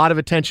getting a lot of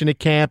attention at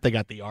camp. They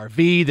got the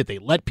RV that they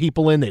let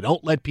people in. They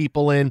don't let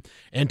people in.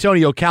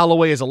 Antonio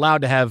Callaway is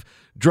allowed to have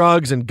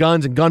drugs and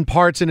guns and gun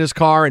parts in his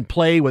car and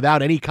play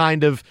without any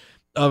kind of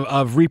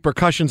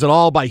repercussions at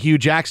all by Hugh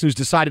Jackson, who's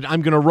decided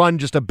I'm going to run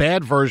just a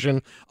bad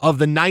version of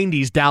the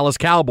 90s Dallas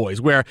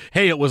Cowboys where,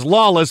 hey, it was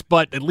lawless,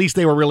 but at least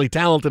they were really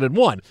talented and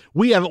won.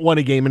 We haven't won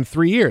a game in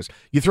 3 years.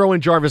 You throw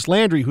in Jarvis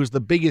Landry, who's the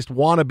biggest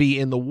wannabe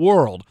in the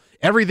world.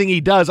 Everything he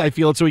does, I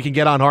feel, it's so he can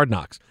get on Hard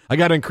Knocks. I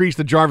got to increase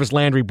the Jarvis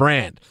Landry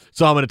brand.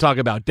 So I'm going to talk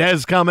about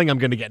Dez coming. I'm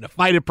going to get in a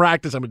fight at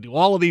practice. I'm going to do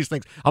all of these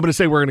things. I'm going to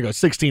say we're going to go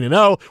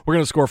 16-0. We're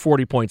going to score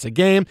 40 points a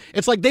game.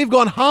 It's like they've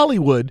gone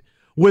Hollywood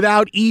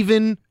without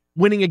even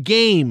winning a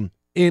game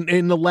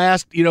in the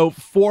last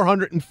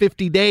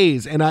 450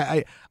 days, and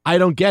I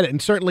don't get it.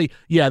 And certainly,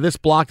 yeah, this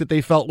block that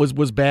they felt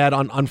was bad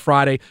on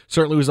Friday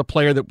certainly was a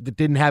player that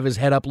didn't have his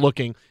head up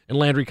looking, and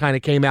Landry kind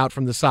of came out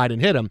from the side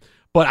and hit him.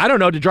 But I don't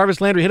know, did Jarvis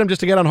Landry hit him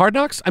just to get on Hard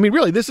Knocks? I mean,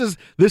 really, this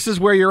is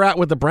where you're at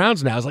with the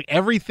Browns now. It's like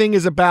everything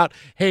is about,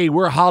 hey,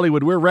 we're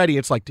Hollywood, we're ready.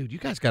 It's like, dude, you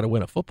guys got to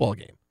win a football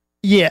game.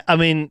 Yeah, I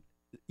mean,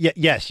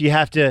 yes, you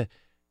have to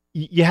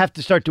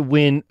start to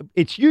win.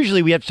 It's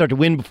usually we have to start to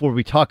win before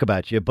we talk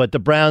about you, but the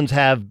Browns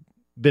have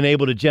been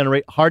able to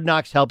generate. Hard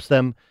Knocks helps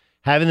them.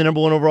 Having the number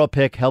 1 overall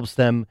pick helps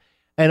them,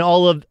 and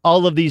all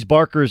of these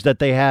Barkers that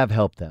they have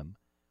help them.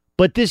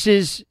 But this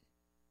is,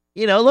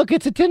 look,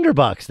 it's a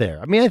tinderbox there.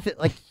 I mean,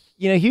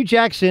 Hugh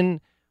Jackson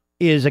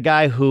is a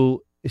guy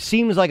who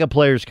seems like a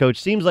player's coach,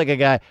 seems like a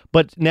guy,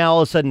 but now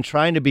all of a sudden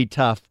trying to be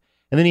tough.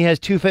 And then he has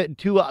two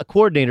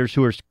coordinators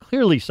who are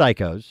clearly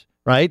psychos,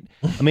 right?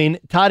 I mean,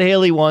 Todd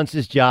Haley wants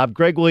his job.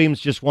 Greg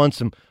Williams just wants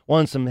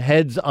some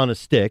heads on a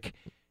stick.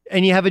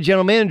 And you have a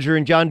general manager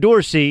in John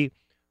Dorsey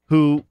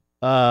who,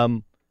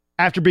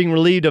 after being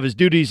relieved of his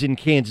duties in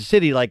Kansas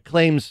City,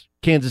 claims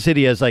Kansas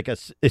City as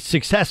a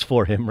success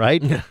for him,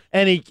 right? Yeah.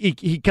 And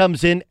he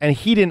comes in and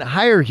he didn't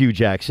hire Hugh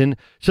Jackson,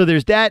 so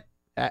there's that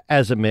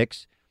as a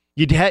mix.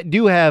 You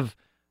do have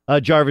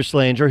Jarvis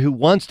Landry, who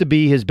wants to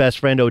be his best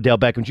friend Odell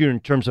Beckham Jr. in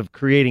terms of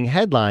creating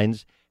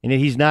headlines, and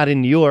he's not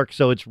in New York,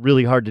 so it's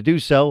really hard to do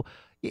so.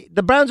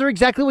 The Browns are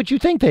exactly what you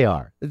think they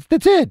are.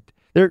 That's it.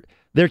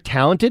 They're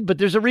talented, but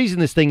there's a reason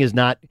this thing is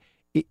not.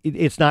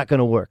 It's not going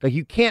to work.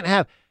 You can't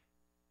have.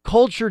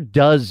 Culture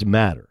does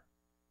matter.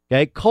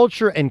 Okay,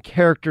 culture and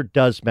character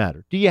does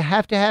matter. Do you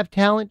have to have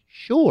talent?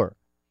 Sure.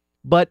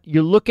 But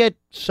you look at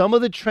some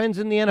of the trends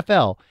in the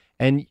NFL,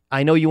 and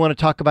I know you want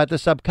to talk about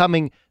this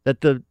upcoming,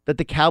 that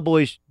the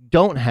Cowboys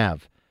don't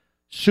have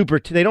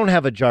they don't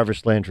have a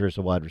Jarvis Landry as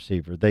a wide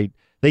receiver.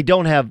 They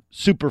don't have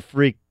super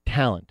freak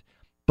talent.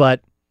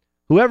 But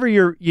whoever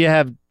you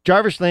have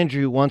Jarvis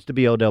Landry, who wants to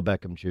be Odell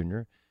Beckham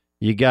Jr.,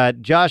 you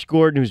got Josh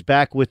Gordon, who's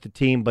back with the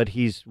team, but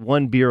he's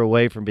one beer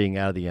away from being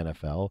out of the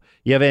NFL.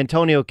 You have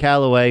Antonio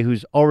Callaway,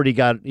 who's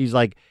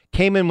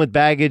came in with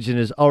baggage and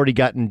has already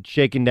gotten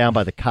shaken down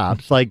by the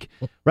cops.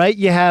 Right?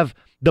 You have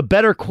the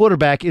better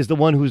quarterback is the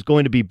one who's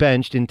going to be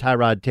benched in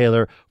Tyrod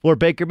Taylor for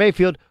Baker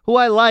Mayfield, who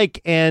I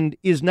like and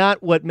is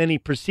not what many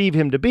perceive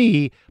him to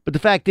be. But the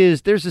fact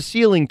is, there's a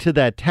ceiling to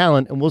that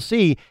talent, and we'll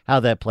see how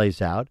that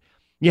plays out.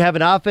 You have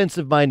an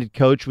offensive-minded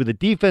coach with a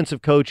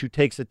defensive coach who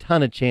takes a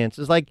ton of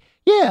chances. Look,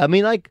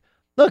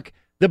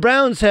 the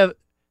Browns have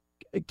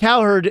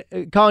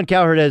Colin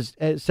Cowherd has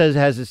this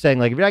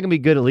saying, if you're not going to be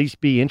good, at least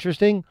be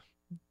interesting.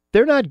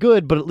 They're not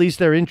good, but at least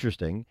they're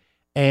interesting.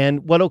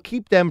 And what'll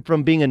keep them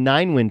from being a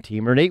 9-win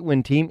team or an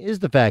 8-win team is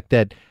the fact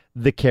that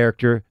the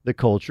character, the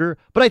culture.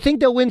 But I think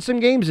they'll win some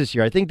games this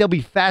year. I think they'll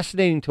be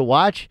fascinating to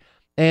watch.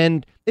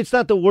 And it's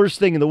not the worst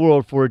thing in the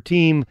world for a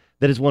team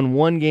that has won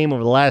one game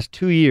over the last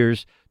 2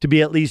 years to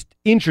be at least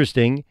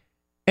interesting,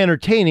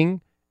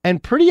 entertaining,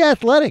 and pretty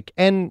athletic,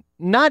 and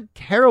not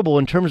terrible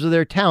in terms of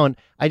their talent.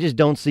 I just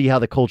don't see how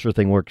the culture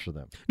thing works for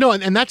them. No,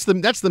 and that's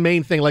the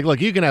main thing. Look,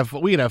 we can have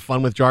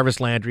fun with Jarvis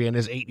Landry and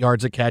his 8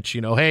 yards a catch.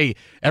 Hey,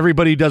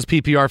 everybody who does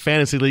PPR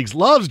fantasy leagues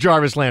loves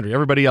Jarvis Landry.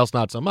 Everybody else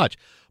not so much.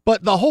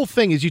 But the whole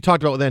thing is, you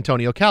talked about with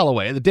Antonio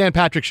Callaway, the Dan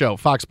Patrick Show,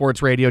 Fox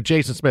Sports Radio,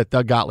 Jason Smith,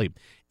 Doug Gottlieb,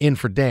 in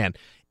for Dan,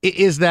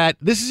 is that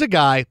this is a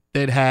guy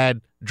that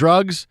had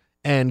drugs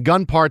and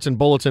gun parts and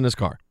bullets in his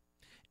car.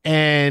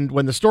 And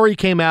when the story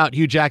came out,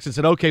 Hugh Jackson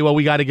said, okay, well,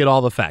 we got to get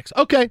all the facts.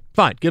 Okay,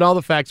 fine. Get all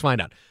the facts,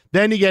 find out.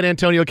 Then you get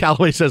Antonio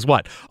Callaway says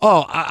what?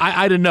 Oh,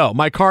 I didn't know.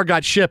 My car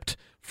got shipped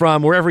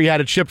from wherever he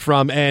had it shipped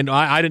from, and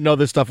I didn't know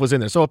this stuff was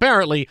in there. So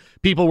apparently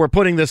people were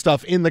putting this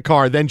stuff in the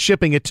car, then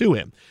shipping it to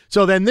him.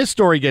 So then this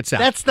story gets out.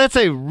 That's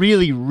a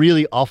really,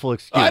 really awful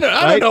excuse. I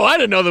don't know. I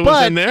didn't know that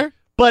was in there.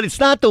 But it's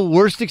not the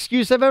worst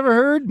excuse I've ever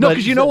heard. No,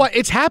 because you know what?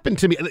 It's happened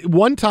to me.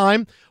 One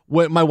time,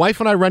 when my wife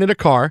and I rented a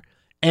car,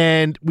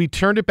 and we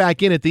turned it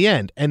back in at the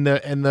end, and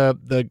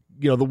the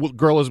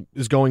girl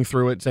is going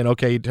through it, saying,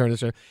 "Okay, you turn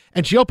this,"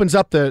 and she opens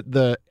up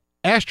the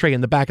ashtray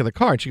in the back of the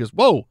car, and she goes,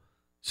 "Whoa,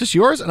 is this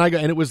yours?" And I go,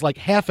 and it was like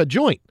half a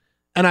joint,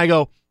 and I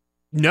go,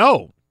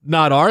 "No,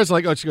 not ours."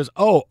 She goes,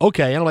 "Oh,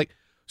 okay," and I'm like,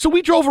 "So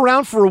we drove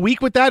around for a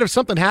week with that. If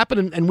something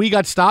happened and we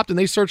got stopped and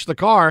they searched the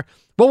car,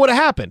 what would have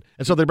happened?"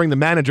 And so they bring the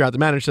manager out. The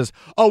manager says,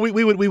 "Oh, we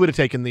would have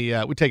taken the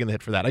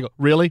hit for that." I go,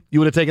 "Really? You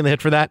would have taken the hit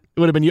for that? It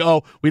would have been you.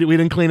 Oh, we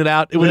didn't clean it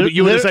out. You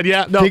would have said,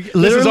 yeah, no,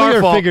 this is our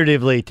fault."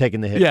 Figuratively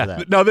taking the hit for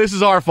that. No, this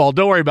is our fault.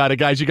 Don't worry about it,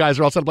 guys. You guys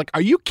are all set. I'm like,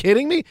 are you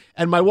kidding me?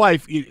 And my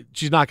wife,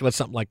 she's not gonna let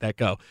something like that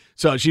go.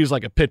 So she was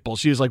like a pit bull.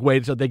 She was like,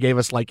 wait, so they gave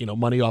us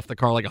money off the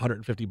car, like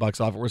 $150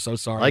 off it. We're so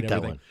sorry. Like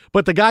that one.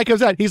 But the guy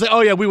comes out. He's like,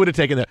 "Oh yeah, we would have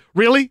taken that."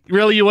 Really?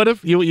 You would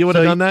have? You would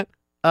have done that?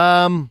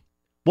 Well,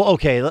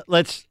 okay.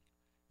 Let's.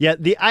 Yeah.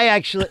 I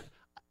actually.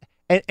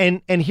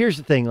 And here's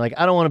the thing,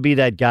 I don't want to be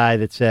that guy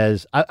that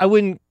says, I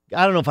don't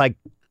know if I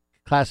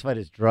classify it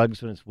as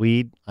drugs when it's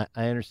weed.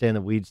 I understand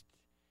the weed's,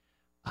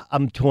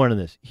 I'm torn on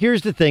this.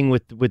 Here's the thing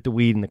with the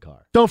weed in the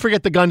car. Don't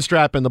forget the gun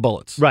strap and the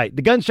bullets. Right.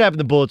 The gun strap and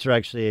the bullets are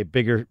actually a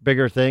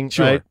bigger thing.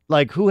 Sure.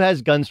 Right? Who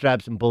has gun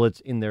straps and bullets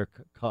in their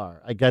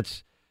car?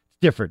 That's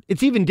different.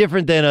 It's even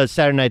different than a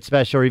Saturday night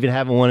special or even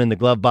having one in the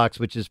glove box,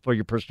 which is for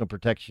your personal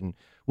protection,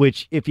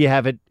 which if you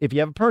have a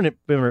permanent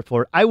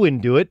for it, I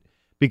wouldn't do it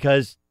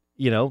because,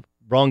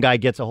 wrong guy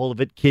gets a hold of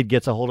it, kid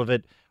gets a hold of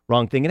it,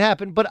 wrong thing can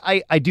happen. But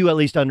I do at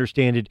least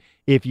understand it.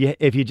 If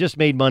you just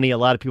made money, a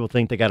lot of people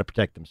think they got to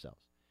protect themselves.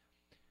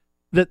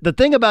 The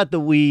thing about the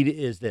weed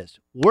is this.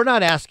 We're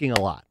not asking a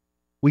lot.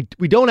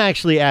 We don't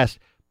actually ask.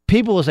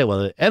 People will say,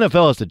 well, the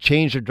NFL has to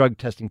change their drug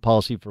testing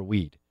policy for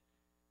weed.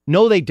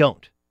 No, they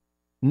don't.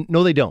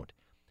 No, they don't.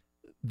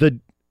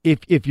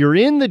 If you're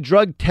in the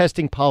drug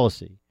testing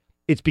policy,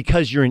 it's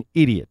because you're an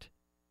idiot.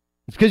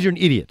 It's because you're an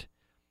idiot.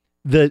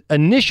 The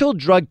initial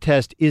drug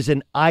test is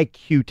an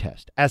IQ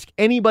test. Ask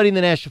anybody in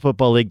the National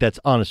Football League that's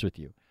honest with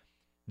you.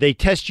 They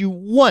test you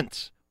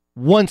once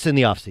in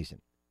the offseason.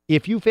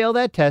 If you fail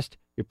that test,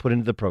 you're put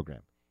into the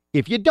program.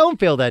 If you don't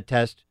fail that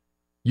test,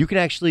 you can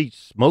actually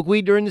smoke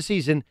weed during the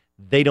season.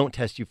 They don't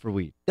test you for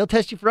weed. They'll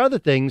test you for other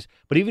things,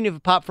 but even if you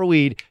pop for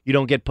weed, you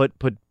don't get put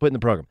in the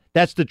program.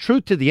 That's the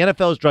truth to the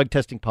NFL's drug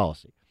testing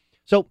policy.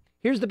 So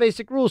here's the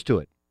basic rules to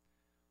it.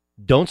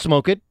 Don't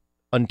smoke it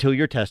until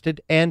you're tested,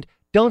 and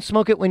don't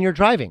smoke it when you're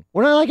driving.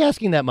 We're not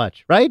asking that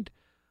much, right?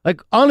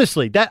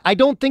 Honestly, I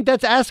don't think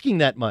that's asking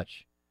that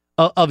much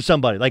of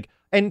somebody.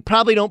 And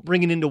probably don't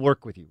bring it into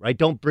work with you, right?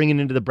 Don't bring it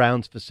into the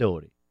Browns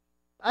facility.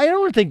 I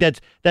don't think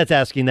that's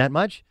asking that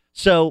much.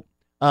 So,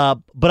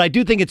 but I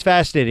do think it's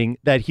fascinating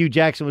that Hugh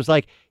Jackson was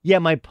like, yeah,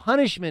 my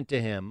punishment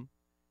to him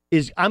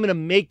is I'm going to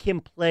make him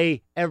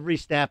play every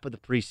snap of the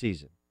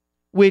preseason,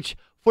 which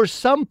for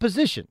some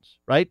positions,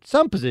 right?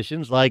 Some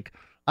positions like,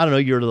 I don't know,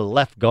 you're the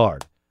left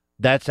guard.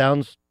 That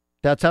sounds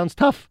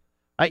tough,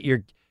 right?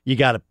 You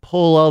got to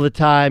pull all the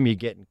time. You're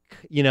getting,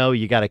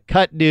 you got to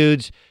cut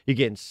dudes. You're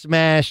getting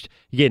smashed.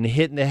 You're getting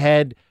hit in the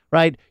head,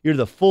 right? You're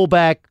the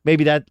fullback,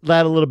 maybe that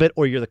a little bit,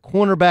 or you're the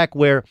cornerback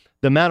where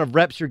the amount of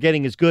reps you're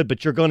getting is good,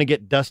 but you're going to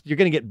get dust. You're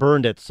going to get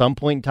burned at some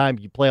point in time.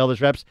 You play all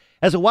those reps.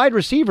 As a wide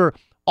receiver,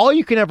 all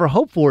you can ever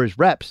hope for is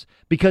reps,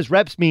 because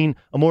reps mean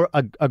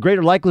a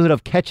greater likelihood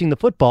of catching the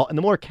football. And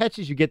the more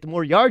catches you get, the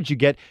more yards you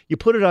get. You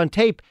put it on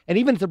tape, and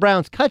even if the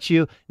Browns cut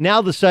you, now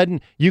all of a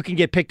sudden you can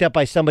get picked up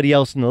by somebody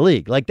else in the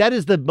league. That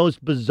is the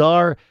most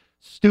bizarre,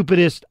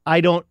 stupidest,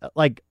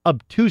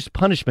 obtuse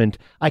punishment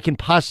I can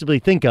possibly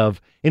think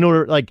of. In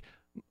order,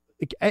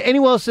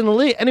 anyone else in the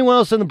league, anyone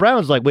else in the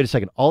Browns, wait a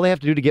second, all they have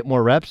to do to get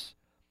more reps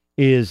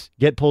is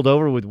get pulled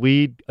over with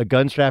weed, a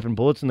gun strap, and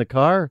bullets in the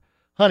car.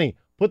 Honey,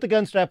 put the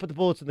gun strap, put the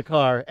bullets in the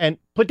car, and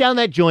put down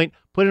that joint,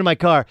 put it in my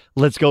car.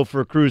 Let's go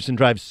for a cruise and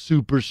drive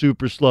super,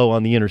 super slow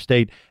on the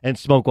interstate and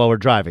smoke while we're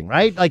driving,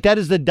 right? That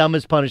is the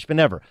dumbest punishment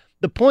ever.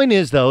 The point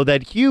is, though,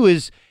 that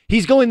he's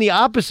going the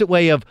opposite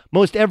way of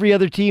most every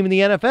other team in the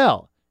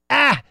NFL.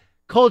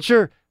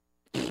 Culture,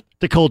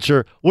 the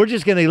culture. We're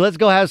just let's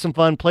go have some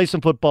fun, play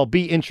some football,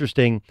 be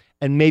interesting,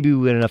 and maybe we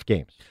win enough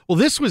games. Well,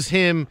 this was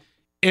him,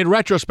 in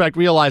retrospect,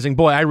 realizing,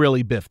 boy, I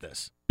really biffed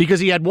this. Because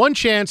he had one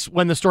chance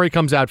when the story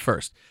comes out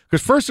first.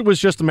 Because first it was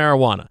just the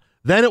marijuana.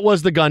 Then it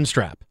was the gun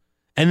strap.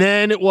 And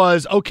then it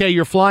was, okay,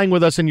 you're flying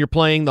with us and you're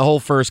playing the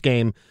whole first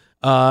game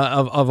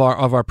of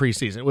our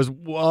preseason. It was,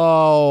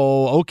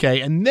 whoa,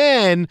 okay. And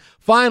then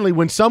finally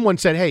when someone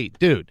said, hey,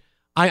 dude,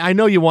 I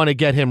know you want to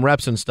get him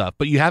reps and stuff,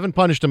 but you haven't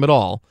punished him at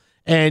all.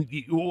 And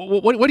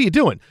what are you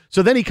doing?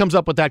 So then he comes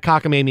up with that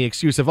cockamamie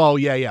excuse of, well,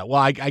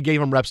 I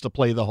gave him reps to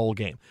play the whole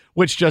game,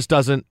 which just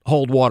doesn't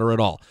hold water at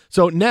all.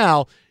 So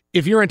now,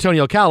 if you're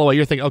Antonio Callaway,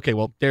 you're thinking, okay,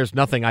 well, there's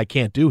nothing I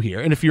can't do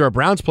here. And if you're a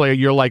Browns player,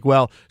 you're like,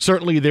 well,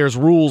 certainly there's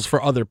rules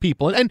for other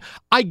people. And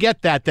I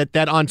get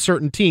that on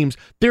certain teams,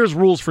 there's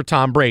rules for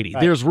Tom Brady.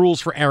 Right. There's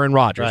rules for Aaron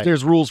Rodgers. Right.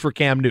 There's rules for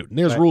Cam Newton.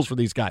 There's rules for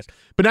these guys.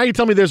 But now you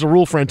tell me there's a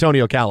rule for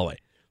Antonio Callaway.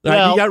 You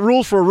got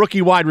rules for a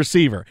rookie wide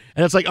receiver.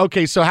 And it's like,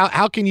 okay, so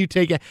how can you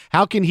take it?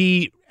 How can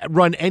he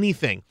run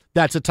anything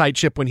that's a tight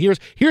ship when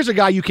here's a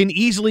guy you can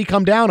easily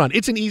come down on?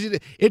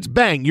 It's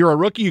bang. You're a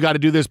rookie. You got to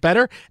do this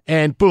better.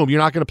 And boom,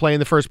 you're not going to play in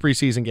the first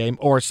preseason game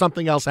or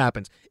something else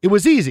happens. It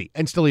was easy,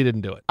 and still he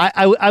didn't do it.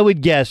 I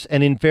would guess,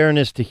 and in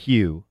fairness to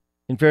you,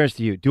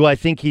 do I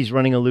think he's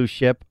running a loose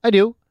ship? I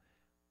do.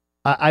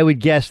 I would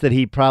guess that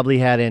he probably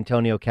had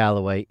Antonio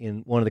Callaway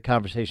in one of the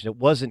conversations that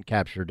wasn't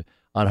captured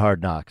on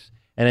Hard Knocks.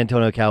 And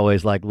Antonio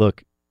Callaway's like,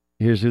 look,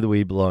 here's who the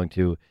weed belonged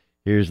to.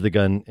 Here's the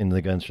gun and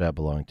the gun strap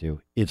belonged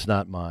to. It's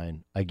not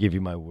mine. I give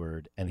you my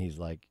word. And he's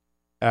like,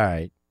 all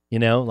right,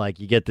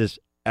 you get this.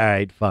 All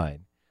right,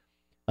 fine.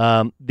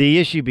 The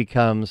issue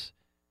becomes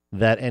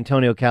that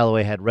Antonio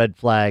Callaway had red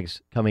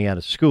flags coming out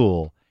of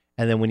school.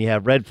 And then when you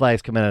have red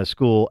flags coming out of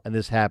school, and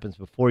this happens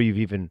before you've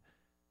even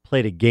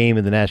played a game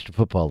in the National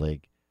Football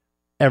League,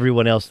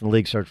 everyone else in the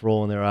league starts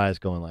rolling their eyes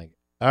going like,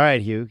 all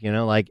right, Hugh,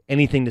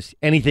 anything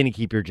to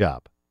keep your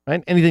job,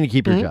 right? Anything to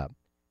keep your job.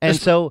 And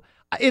so,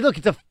 look,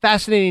 it's a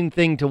fascinating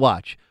thing to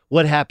watch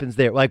what happens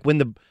there. Like when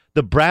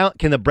the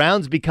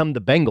Browns become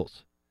the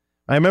Bengals?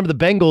 I remember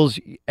the Bengals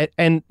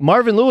and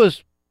Marvin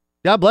Lewis,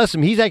 God bless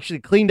him, he's actually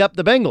cleaned up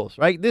the Bengals,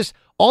 right?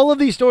 All of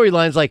these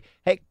storylines, like,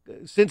 hey,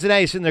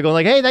 Cincinnati sitting there going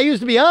like, hey, that used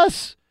to be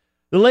us.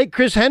 The late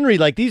Chris Henry,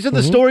 like these are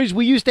the stories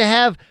we used to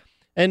have.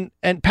 And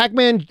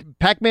Pac-Man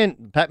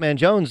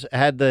Jones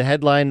had the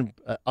headline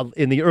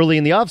in the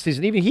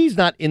offseason. Even he's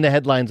not in the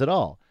headlines at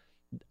all.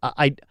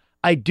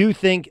 I do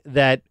think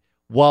that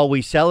while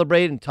we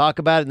celebrate and talk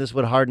about it, and this is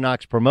what Hard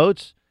Knocks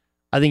promotes,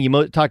 I think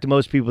you talk to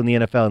most people in the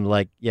NFL and they're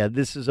like, yeah,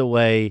 this is a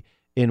way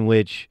in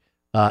which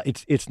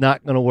it's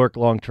not going to work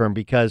long term,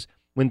 because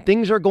when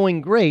things are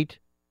going great,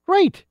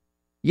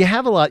 you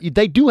have a lot.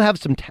 They do have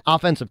some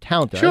offensive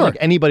talent there. Sure. I don't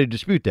think anybody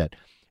dispute that.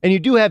 And you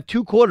do have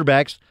two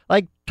quarterbacks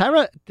like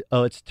Tyrod.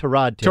 Oh, it's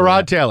Tyrod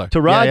Taylor.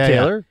 Tyrod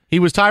Taylor. Yeah. He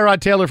was Tyrod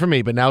Taylor for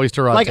me, but now he's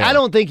Tyrod Taylor. I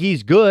don't think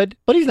he's good,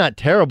 but he's not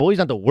terrible. He's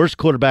not the worst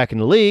quarterback in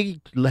the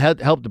league. He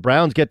helped the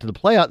Browns get to the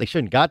playoffs. They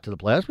shouldn't got to the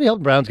playoffs, but he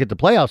helped the Browns get to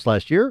the playoffs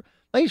last year.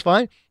 He's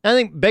fine. I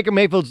think Baker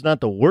Mayfield's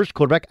not the worst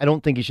quarterback. I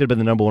don't think he should have been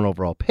the number one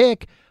overall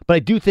pick, but I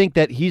do think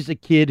that he's a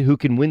kid who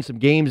can win some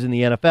games in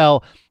the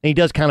NFL, and he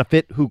does kind of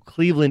fit who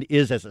Cleveland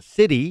is as a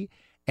city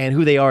and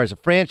who they are as a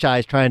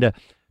franchise, trying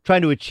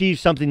to achieve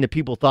something that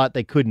people thought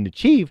they couldn't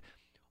achieve.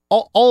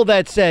 All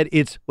that said,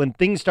 it's when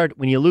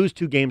you lose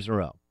 2 games in a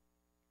row,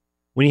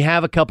 when you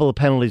have a couple of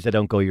penalties that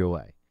don't go your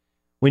way,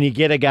 when you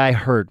get a guy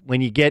hurt,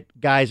 when you get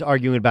guys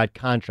arguing about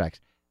contracts,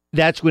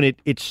 that's when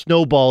it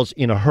snowballs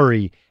in a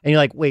hurry. And you're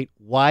like, wait,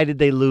 why did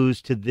they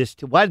lose to this?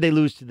 Why did they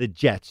lose to the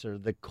Jets or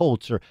the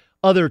Colts or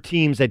other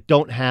teams that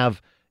don't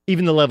have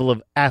even the level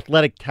of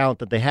athletic talent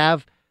that they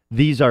have?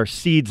 These are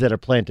seeds that are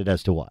planted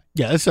as to why.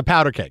 Yeah, it's a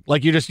powder keg.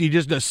 Like you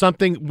just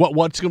something.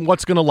 What's going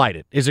to light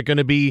it? Is it going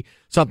to be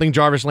something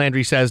Jarvis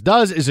Landry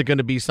does? Is it going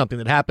to be something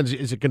that happens?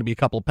 Is it going to be a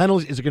couple of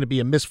penalties? Is it going to be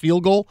a missed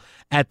field goal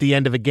at the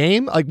end of a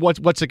game? Like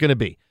what's it going to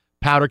be?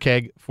 Powder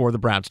keg for the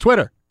Browns.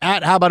 Twitter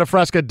at How About a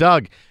Fresca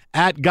Doug.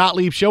 At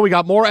Gottlieb Show. We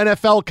got more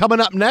NFL coming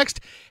up next.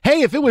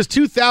 Hey, if it was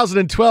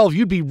 2012,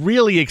 you'd be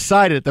really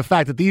excited at the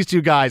fact that these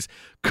two guys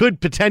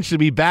could potentially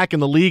be back in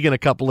the league in a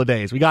couple of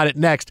days. We got it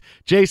next.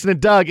 Jason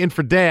and Doug in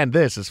for Dan.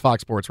 This is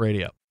Fox Sports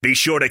Radio. Be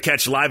sure to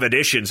catch live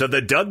editions of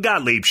the Doug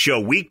Gottlieb Show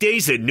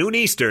weekdays at noon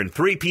Eastern,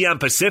 3 p.m.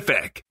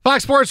 Pacific.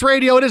 Fox Sports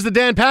Radio, it is the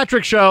Dan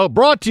Patrick Show,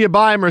 brought to you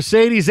by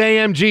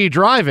Mercedes-AMG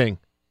Driving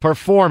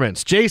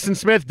Performance. Jason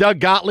Smith, Doug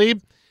Gottlieb.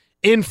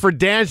 In for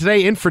Dan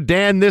today, in for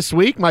Dan this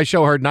week. My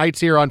show heard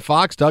nights here on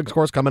Fox. Doug's, of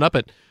course, coming up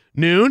at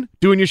noon.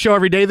 Doing your show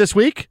every day this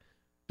week?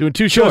 Doing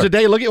 2 shows a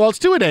day? It's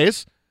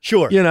 2-a-days.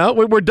 Sure. You know,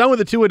 we're done with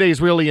the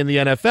 2-a-days really in the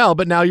NFL,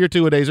 but now your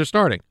 2-a-days are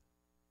starting.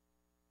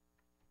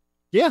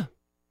 Yeah.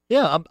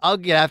 Yeah, I'll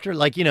get after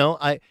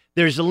it.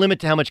 There's a limit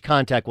to how much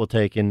contact we'll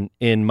take in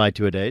my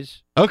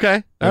 2-a-days.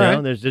 Okay. All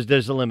right.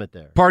 There's a limit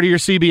there. Part of your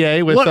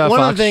CBA with Fox,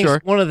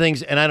 one of the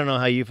things, and I don't know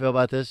how you feel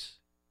about this,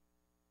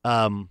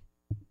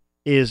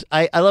 is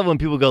I love when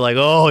people go like,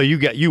 oh,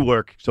 you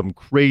work some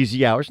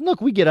crazy hours. And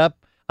look, we get up.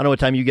 I don't know what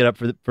time you get up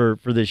for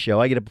this show.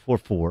 I get up before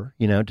 4,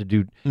 to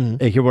do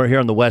we're here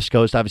on the West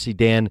Coast. Obviously,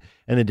 Dan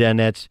and the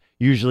Danettes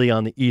usually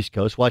on the East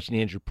Coast, watching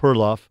Andrew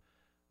Perloff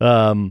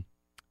on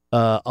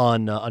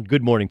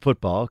Good Morning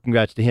Football.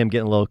 Congrats to him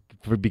getting a little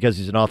because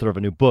he's an author of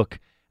a new book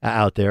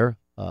out there.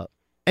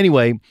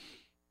 Anyway,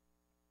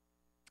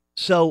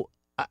 so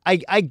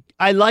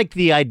I like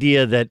the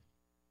idea that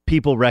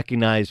people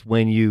recognize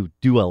when you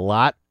do a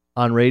lot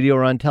on radio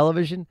or on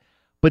television,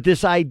 but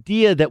this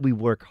idea that we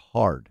work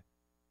hard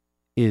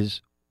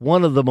is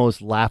one of the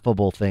most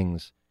laughable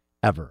things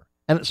ever.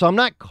 And so I'm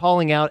not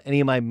calling out any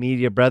of my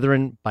media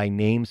brethren by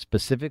name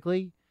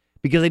specifically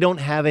because I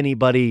don't have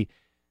anybody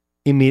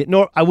immediate,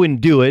 nor I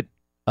wouldn't do it,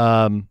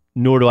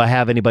 nor do I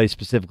have anybody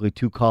specifically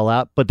to call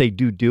out, but they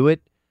do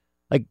it.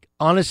 Like,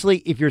 honestly,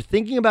 if you're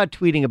thinking about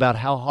tweeting about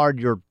how hard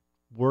your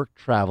work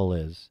travel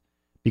is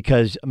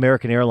because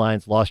American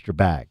Airlines lost your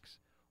bags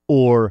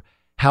or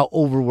how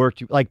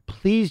overworked you,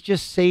 please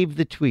just save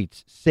the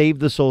tweets, save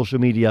the social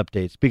media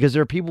updates, because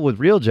there are people with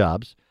real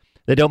jobs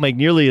that don't make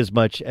nearly as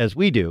much as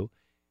we do,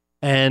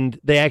 and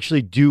they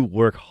actually do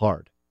work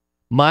hard.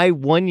 My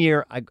 1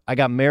 year, I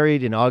got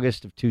married in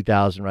August of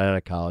 2000, right out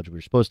of college. We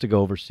were supposed to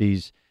go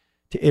overseas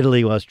to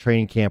Italy while I was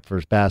training camp for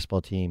his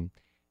basketball team,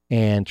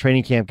 and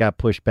training camp got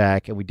pushed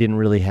back, and we didn't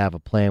really have a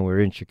plan. We were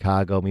in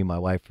Chicago, me and my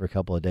wife, for a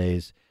couple of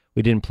days.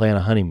 We didn't plan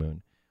a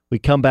honeymoon. We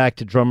come back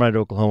to Drumrider,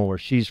 Oklahoma, where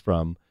she's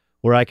from,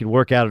 where I could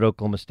work out at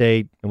Oklahoma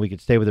State and we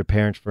could stay with her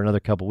parents for another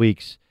couple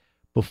weeks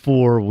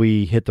before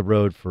we hit the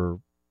road for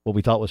what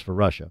we thought was for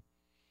Russia.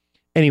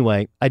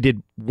 Anyway, I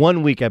did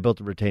 1 week, I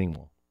built a retaining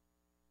wall.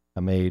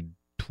 I made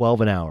 $12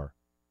 an hour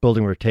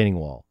building a retaining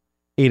wall,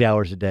 8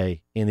 hours a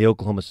day in the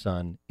Oklahoma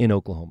sun in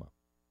Oklahoma.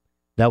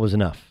 That was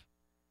enough.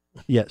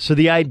 Yeah, so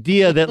the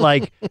idea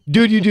that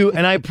dude, you do,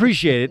 and I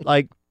appreciate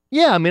it,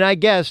 yeah, I mean, I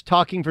guess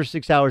talking for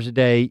 6 hours a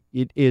day,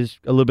 it is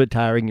a little bit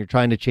tiring. You're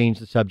trying to change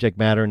the subject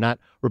matter, not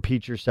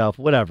repeat yourself,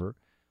 whatever.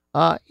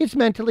 It's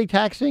mentally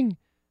taxing,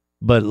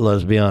 but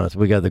let's be honest,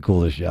 we got the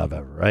coolest job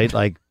ever, right?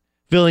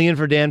 Filling in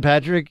for Dan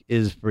Patrick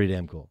is pretty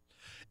damn cool.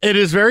 It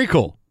is very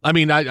cool. I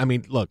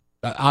mean, look,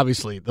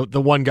 obviously,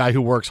 the one guy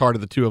who works hard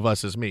of the two of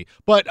us is me.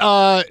 But,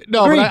 no,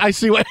 but I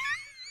see what...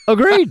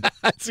 Agreed.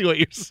 I see what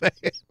you're saying.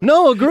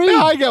 No, agreed.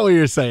 No, I get what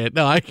you're saying.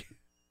 No, I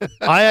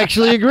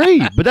actually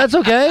agree, but that's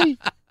okay.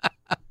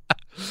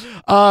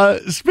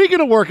 Speaking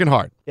of working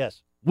hard.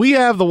 Yes. we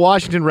have the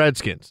Washington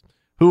Redskins,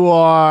 who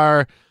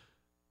are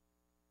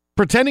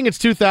pretending it's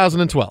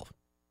 2012.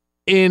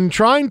 In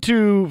trying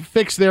to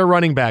fix their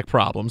running back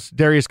problems,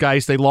 Darius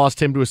Geis, they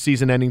lost him to a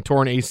season-ending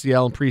torn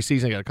ACL in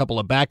preseason. They got a couple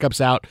of backups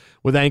out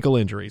with ankle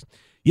injuries.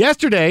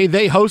 Yesterday,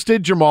 they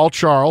hosted Jamal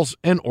Charles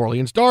and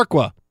Orleans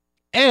Darkwa,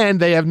 and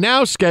they have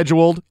now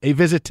scheduled a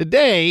visit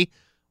today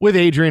with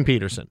Adrian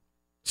Peterson.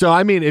 So,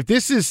 I mean, if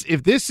this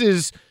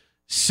is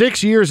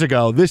 6 years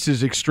ago, this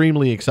is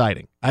extremely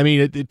exciting. I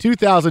mean,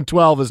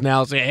 2012 is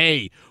now saying,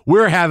 hey,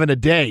 we're having a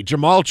day.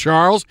 Jamal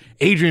Charles,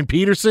 Adrian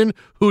Peterson,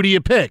 who do you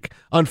pick?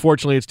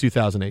 Unfortunately, it's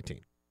 2018.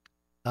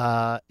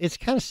 It's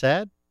kind of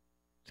sad.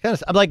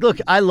 I'm like, look,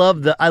 I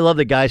love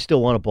the guys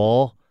still want a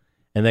ball,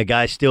 and that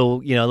guy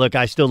still, look,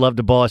 I still love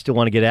the ball. I still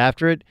want to get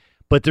after it.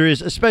 But there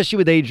is, especially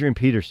with Adrian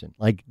Peterson,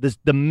 like this,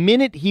 the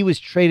minute he was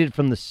traded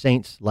from the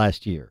Saints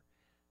last year,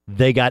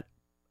 they got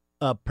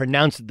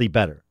pronouncedly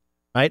better.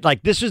 Right?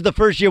 Like, this was the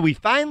first year we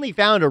finally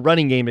found a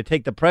running game to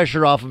take the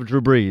pressure off of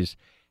Drew Brees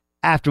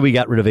after we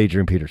got rid of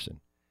Adrian Peterson.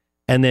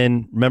 And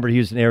then, remember, he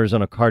was an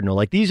Arizona Cardinal.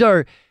 Like, these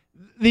are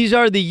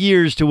the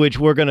years to which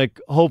we're going to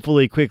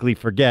hopefully quickly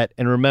forget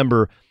and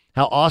remember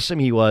how awesome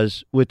he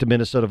was with the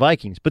Minnesota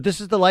Vikings. But this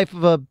is the life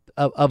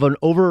of an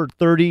over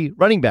 30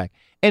 running back.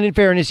 And in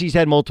fairness, he's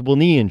had multiple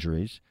knee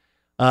injuries.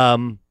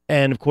 And,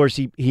 of course,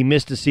 he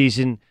missed a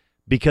season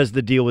because of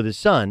the deal with his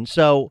son.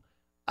 So,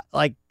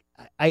 like,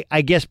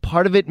 I guess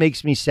part of it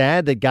makes me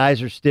sad that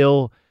guys are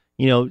still,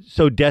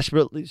 so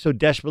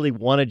desperately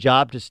want a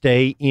job to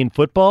stay in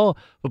football.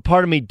 But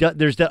part of me,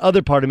 there's that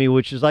other part of me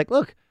which is like,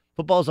 look,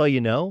 football's all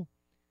you know.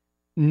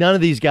 None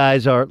of these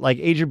guys are, like,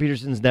 Adrian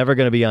Peterson's never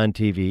going to be on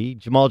TV.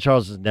 Jamal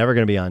Charles is never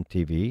going to be on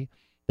TV.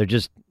 They're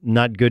just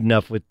not good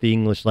enough with the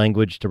English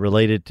language to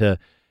relate it to,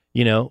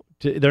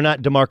 they're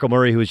not DeMarco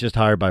Murray, who was just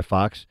hired by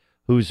Fox,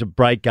 who's a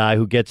bright guy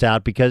who gets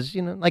out because,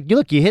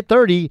 look, you hit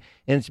 30,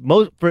 and it's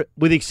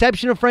with the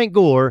exception of Frank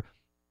Gore,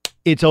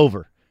 it's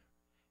over.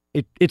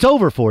 It's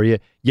over for you.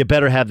 You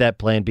better have that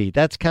plan B.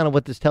 That's kind of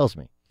what this tells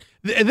me.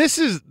 This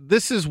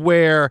is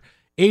where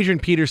Adrian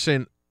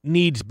Peterson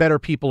needs better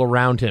people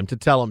around him to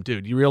tell him,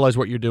 dude, you realize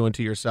what you're doing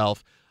to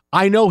yourself.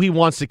 I know he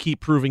wants to keep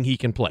proving he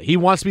can play. He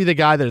wants to be the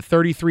guy that at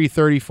 33,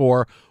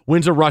 34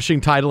 wins a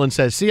rushing title and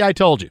says, see, I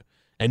told you.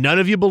 And none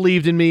of you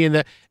believed in me,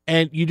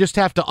 and you just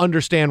have to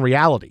understand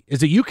reality,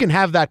 is that you can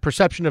have that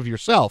perception of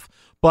yourself,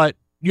 but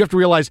you have to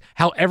realize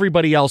how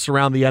everybody else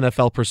around the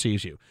NFL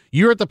perceives you.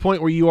 You're at the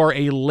point where you are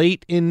a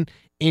late in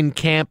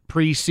camp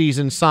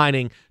preseason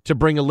signing to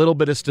bring a little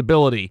bit of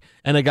stability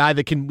and a guy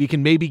that we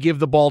can maybe give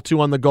the ball to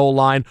on the goal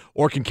line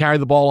or can carry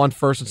the ball on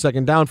first and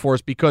second down for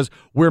us because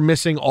we're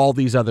missing all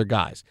these other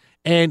guys.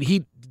 And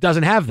he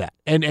doesn't have that.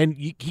 And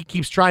he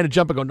keeps trying to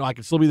jump and go, no, I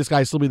can still be this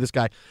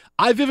guy,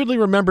 I vividly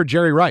remember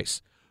Jerry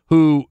Rice,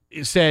 who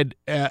said,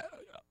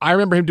 I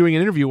remember him doing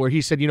an interview where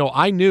he said,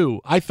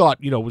 I thought,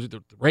 was it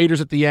the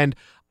Raiders at the end?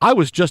 I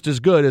was just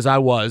as good as I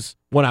was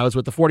when I was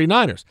with the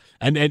 49ers.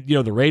 And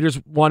the Raiders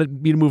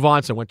wanted me to move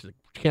on, so I went to the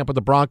camp with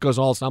the Broncos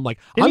and all this. And I'm like,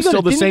 I'm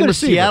still the same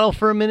receiver. Seattle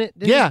for a minute?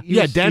 Yeah,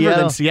 Denver,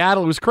 then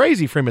Seattle. It was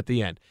crazy for him at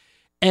the end.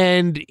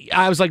 And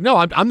I was like, no,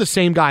 I'm the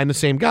same guy. I'm the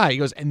same guy. He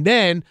goes, and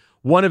then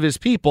one of his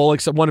people,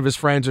 except one of his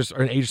friends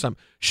or an agent or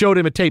something, showed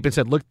him a tape and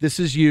said, look, this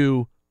is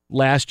you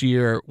last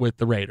year with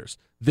the Raiders.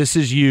 This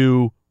is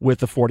you with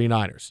the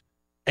 49ers.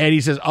 And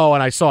he says, oh,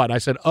 and I saw it. And I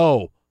said,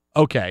 oh,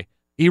 okay.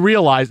 He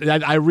realized,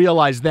 I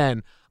realized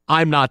then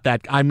I'm not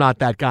that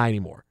guy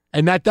anymore.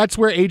 And that's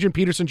where Adrian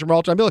Peterson,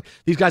 Jamal Charles, look,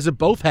 these guys have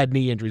both had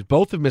knee injuries.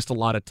 Both have missed a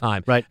lot of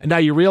time. Right. And now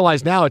you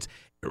realize now it's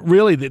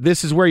really,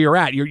 this is where you're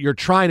at. You're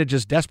trying to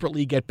just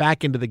desperately get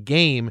back into the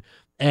game,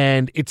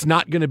 and it's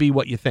not going to be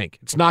what you think.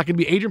 It's not going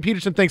to be. Adrian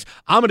Peterson thinks,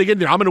 I'm going to get in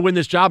there, I'm going to win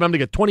this job, and I'm going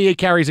to get 28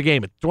 carries a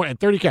game,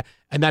 30 carries,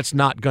 and that's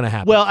not going to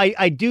happen. Well,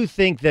 I do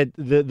think that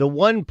the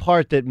one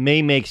part that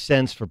may make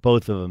sense for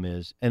both of them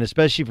is, and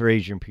especially for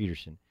Adrian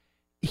Peterson,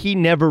 he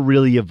never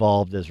really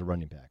evolved as a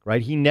running back,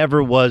 right? He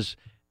never was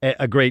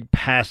a great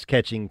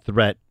pass-catching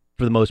threat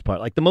for the most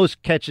part. Like, the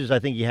most catches I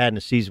think he had in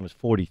a season was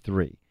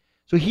 43.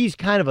 So he's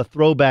kind of a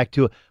throwback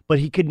to it, but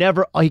he could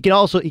never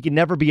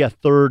be a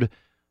third.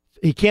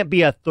 He can't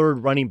be a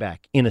third running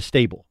back in a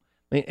stable.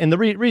 And the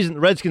reason the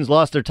Redskins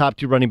lost their top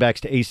two running backs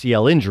to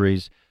ACL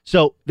injuries,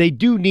 so they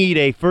do need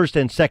a first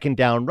and second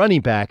down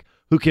running back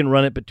who can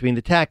run it between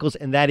the tackles,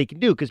 and that he can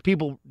do, because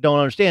people don't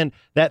understand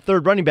that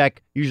third running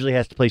back usually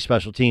has to play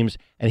special teams,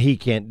 and he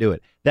can't do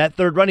it. That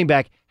third running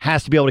back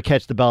has to be able to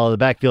catch the ball out of the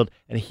backfield,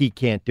 and he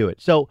can't do it.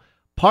 So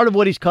part of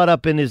what he's caught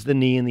up in is the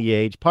knee and the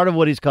age. Part of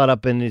what he's caught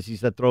up in is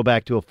he's a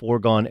throwback to a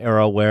foregone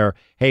era where,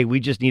 hey, we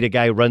just need a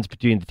guy who runs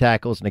between the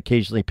tackles and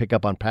occasionally pick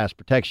up on pass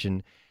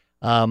protection.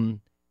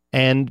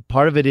 And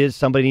part of it is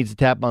somebody needs to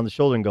tap him on the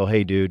shoulder and go,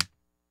 hey, dude.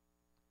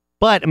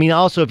 But, I mean,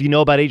 also, if you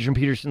know about Adrian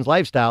Peterson's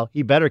lifestyle,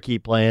 he better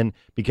keep playing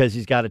because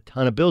he's got a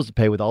ton of bills to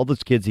pay with all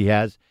those kids he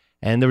has.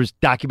 And there was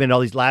documented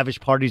all these lavish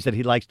parties that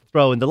he likes to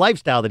throw and the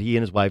lifestyle that he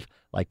and his wife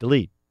like to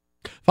lead.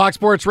 Fox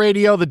Sports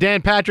Radio, The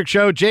Dan Patrick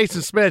Show,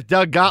 Jason Smith,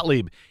 Doug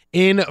Gottlieb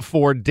in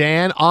for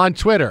Dan on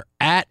Twitter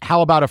at How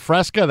About a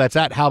Fresca? That's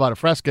at How About a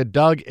Fresca.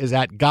 Doug is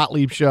at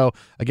Gottlieb Show.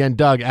 Again,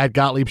 Doug at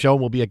Gottlieb Show,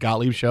 and we'll be at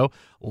Gottlieb Show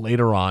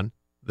later on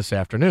this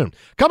afternoon.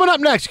 Coming up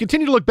next,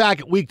 continue to look back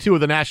at Week 2 of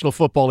the National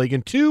Football League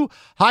and two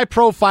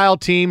high-profile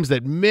teams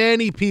that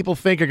many people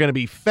think are going to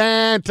be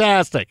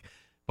fantastic.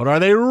 But are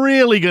they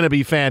really going to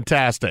be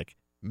fantastic?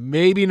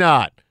 Maybe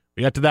not.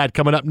 We get to that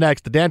coming up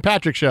next. The Dan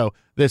Patrick Show.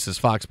 This is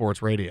Fox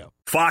Sports Radio.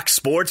 Fox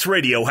Sports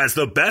Radio has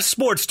the best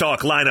sports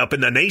talk lineup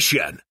in the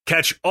nation.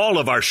 Catch all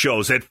of our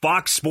shows at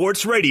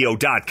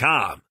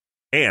foxsportsradio.com.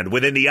 And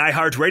within the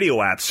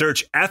iHeartRadio app,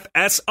 search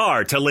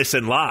FSR to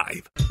listen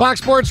live. Fox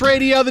Sports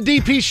Radio, the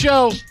DP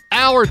Show,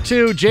 Hour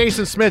 2.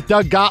 Jason Smith,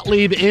 Doug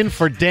Gottlieb in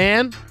for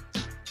Dan.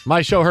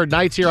 My show heard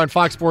nights here on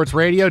Fox Sports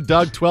Radio.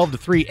 Doug, 12 to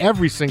 3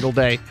 every single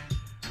day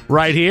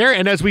right here.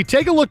 And as we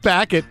take a look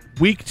back at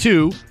Week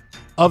 2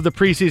 of the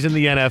preseason in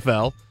the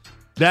NFL,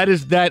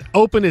 that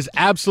open is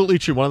absolutely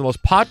true. One of the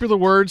most popular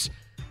words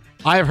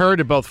I have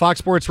heard at both Fox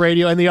Sports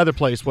Radio and the other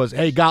place was,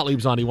 hey,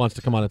 Gottlieb's on. He wants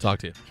to come on and talk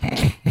to you.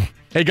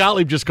 Hey,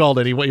 Gottlieb just called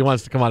in. He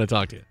wants to come on and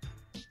talk to you.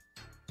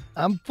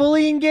 I'm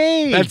fully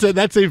engaged.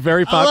 That's a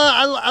very popular.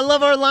 I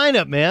love our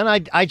lineup, man.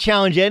 I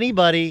challenge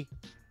anybody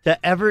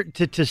to ever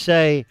to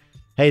say,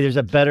 hey, there's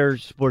a better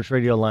sports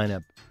radio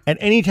lineup at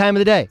any time of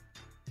the day.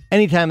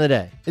 Any time of the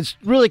day. It's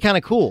really kind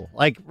of cool.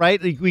 Like,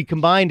 right? Like we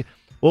combined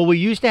what we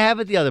used to have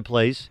at the other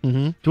place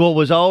to what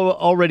was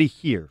already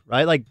here,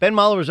 right? Like Ben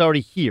Mahler was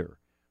already here,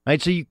 right?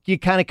 So you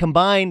kind of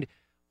combined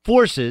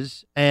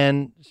forces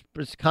and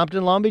it's Compton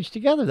and Long Beach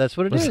together. That's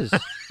what it is.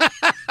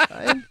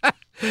 Right?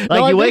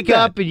 Like you wake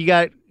up and you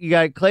got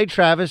Clay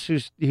Travis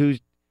who's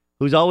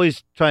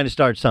always trying to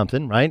start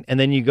something, right? And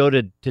then you go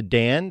to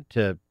Dan,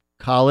 to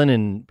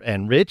Colin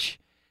and Rich,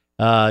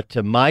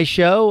 to my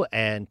show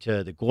and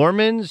to the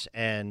Gormans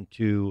and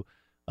to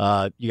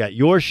you got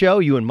your show,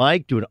 you and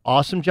Mike do an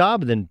awesome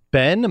job, and then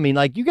Ben. I mean,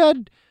 like you got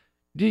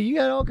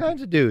all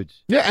kinds of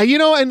dudes. Yeah,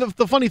 and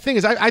the funny thing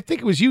is, I think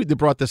it was you that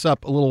brought this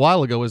up a little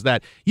while ago, is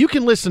that you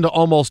can listen to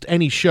almost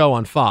any show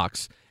on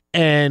Fox,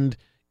 and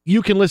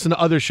you can listen to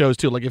other shows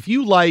too. Like if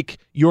you like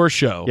your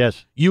show,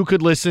 yes, you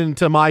could listen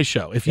to my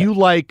show. If you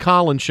like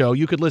Colin's show,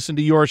 you could listen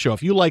to your show.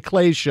 If you like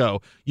Clay's show,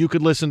 you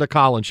could listen to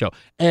Colin's show.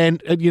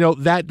 And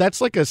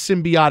that's like a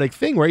symbiotic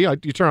thing where you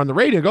turn on the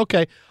radio and go,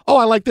 okay, oh,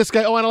 I like this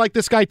guy. Oh, and I like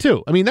this guy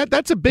too. I mean,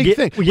 that's a big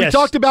thing. Yes. We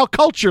talked about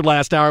culture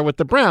last hour with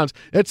the Browns.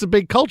 It's a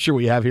big culture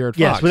we have here at Fox.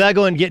 Yes, without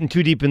getting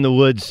too deep in the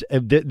woods,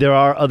 there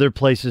are other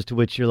places to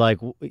which you're like,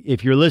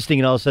 if you're listening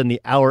and all of a sudden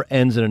the hour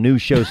ends and a new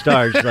show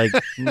starts, like,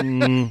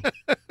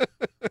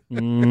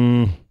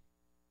 nope,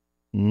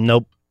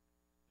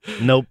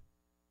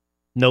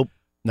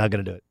 not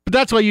gonna do it. But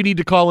that's why you need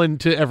to call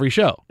into every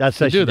show. That's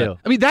what you do.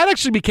 I mean, that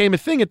actually became a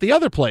thing at the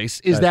other place.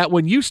 Is right. That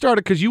when you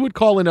started, because you would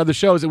call in other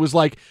shows, it was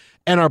like,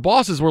 and our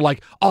bosses were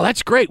like, "Oh,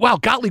 that's great! Wow,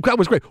 Gottlieb, that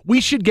was great.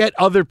 We should get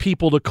other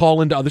people to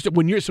call into other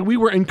shows." So we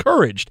were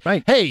encouraged.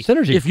 Right? Hey,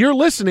 synergy. If you're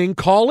listening,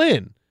 call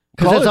in.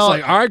 All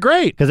right,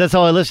 great. Because that's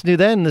how I listened to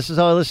then. And this is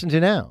how I listen to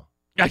now.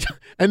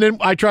 And then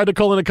I tried to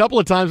call in a couple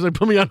of times and they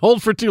put me on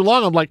hold for too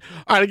long. I'm like,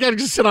 all right, I got to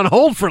just sit on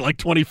hold for like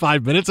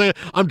 25 minutes.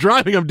 I'm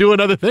driving. I'm doing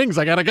other things.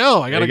 I got to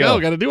go. I got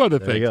to do other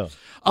things.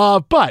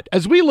 But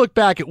as we look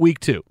back at Week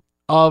 2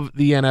 of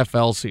the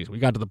NFL season, we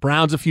got to the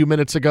Browns a few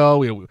minutes ago.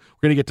 We're going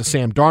to get to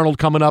Sam Darnold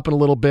coming up in a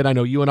little bit. I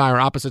know you and I are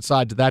opposite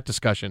sides of that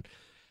discussion.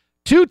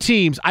 Two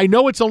teams, I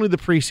know it's only the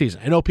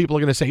preseason. I know people are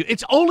going to say,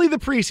 it's only the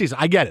preseason.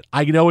 I get it.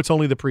 I know it's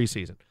only the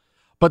preseason.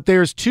 But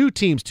there's two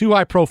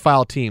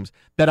high-profile teams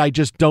that I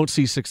just don't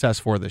see success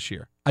for this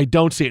year. I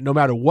don't see it, no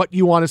matter what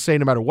you want to say,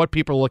 no matter what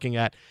people are looking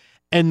at.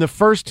 And the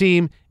first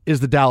team is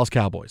the Dallas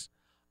Cowboys.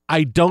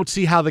 I don't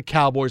see how the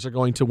Cowboys are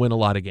going to win a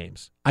lot of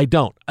games. I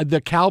don't.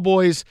 The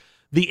Cowboys,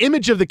 the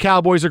image of the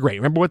Cowboys are great.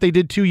 Remember what they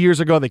did 2 years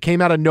ago? They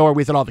came out of nowhere.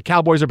 We thought, oh, the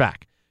Cowboys are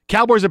back.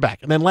 Cowboys are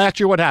back. And then last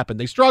year, what happened?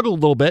 They struggled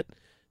a little bit.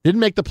 Didn't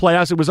make the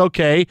playoffs. It was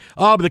okay.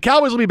 Oh, but the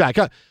Cowboys will be back.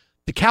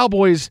 The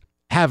Cowboys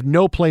have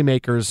no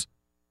playmakers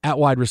at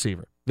wide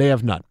receiver. They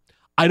have none.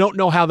 I don't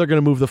know how they're going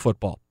to move the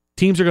football.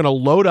 Teams are going to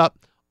load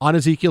up on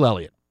Ezekiel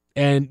Elliott.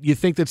 And you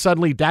think that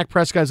suddenly Dak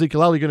Prescott,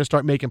 Ezekiel Elliott are going to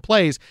start making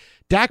plays.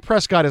 Dak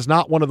Prescott is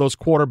not one of those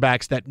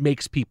quarterbacks that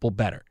makes people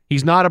better.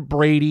 He's not a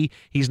Brady.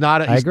 He's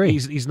not a, I agree.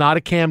 He's not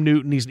a Cam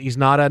Newton. He's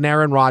not an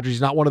Aaron Rodgers.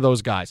 He's not one of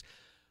those guys.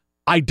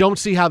 I don't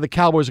see how the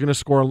Cowboys are going to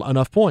score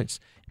enough points.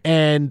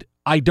 And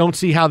I don't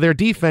see how their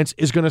defense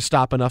is going to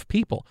stop enough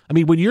people. I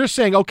mean, when you're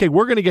saying, okay,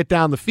 we're going to get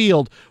down the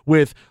field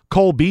with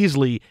Cole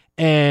Beasley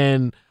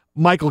and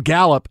Michael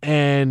Gallup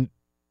and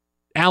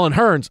Allen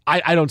Hurns,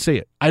 I don't see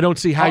it. I don't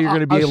see how you're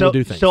going to be able to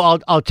do things. So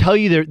I'll tell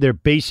you their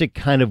basic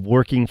kind of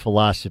working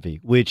philosophy,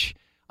 which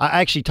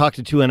I actually talked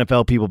to two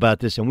NFL people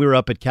about this, and we were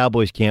up at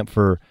Cowboys camp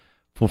for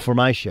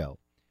my show.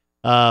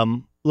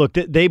 Look,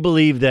 they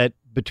believe that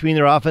between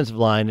their offensive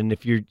line, and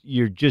if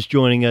you're just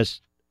joining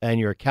us and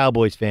you're a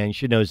Cowboys fan, you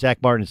should know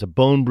Zach Martin is a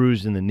bone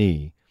bruise in the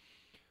knee.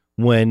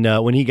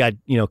 When he got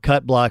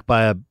cut blocked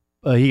by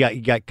he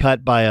got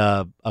cut by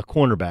a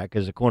cornerback,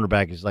 because a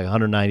cornerback is like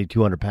 190,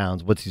 200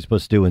 pounds. What's he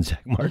supposed to do when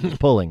Zach Martin's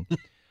pulling?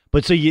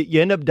 But so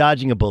you end up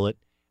dodging a bullet.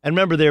 And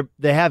remember,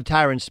 they have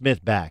Tyron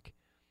Smith back.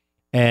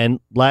 And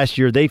last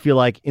year, they feel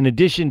like in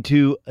addition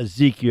to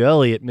Ezekiel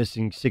Elliott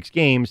missing 6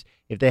 games,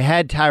 if they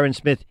had Tyron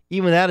Smith,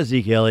 even without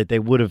Ezekiel Elliott, they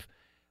would have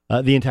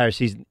the entire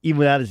season. Even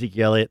without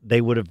Ezekiel Elliott,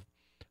 they would have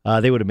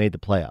made the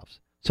playoffs.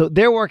 So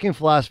their working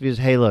philosophy is,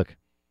 hey, look,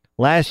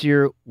 last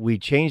year we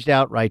changed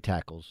out right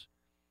tackles,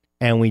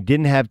 and we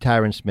didn't have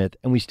Tyron Smith,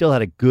 and we still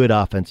had a good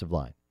offensive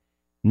line.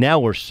 Now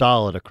we're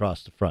solid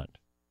across the front,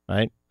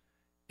 right?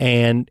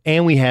 And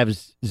we have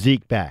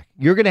Zeke back.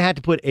 You're going to have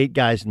to put 8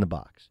 guys in the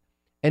box.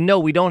 And no,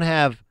 we don't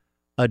have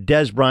a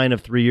Des Bryant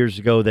of 3 years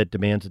ago that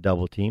demands a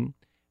double team.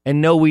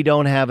 And no, we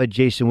don't have a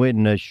Jason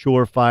Witten, a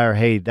surefire,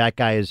 hey, that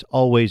guy is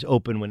always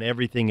open when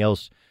everything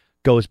else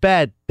goes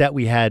bad that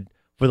we had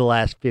for the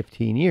last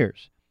 15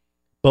 years.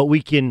 But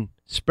we can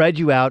spread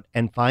you out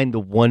and find the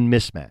one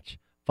mismatch,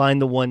 find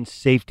the one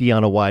safety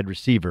on a wide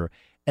receiver,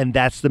 and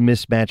that's the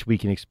mismatch we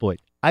can exploit.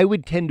 I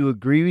would tend to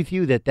agree with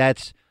you that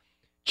that's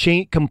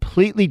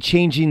completely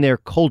changing their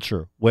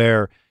culture,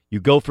 where you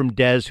go from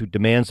Dez, who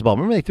demands the ball.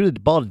 Remember, they threw the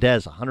ball to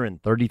Dez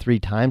 133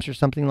 times or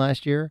something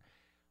last year?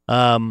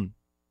 And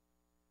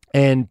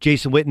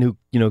Jason Witten, who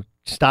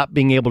stopped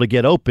being able to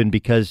get open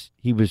because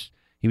he was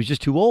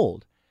just too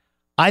old.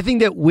 I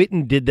think that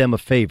Witten did them a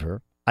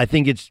favor.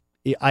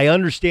 I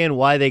understand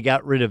why they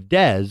got rid of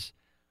Dez,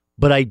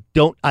 but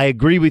I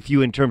agree with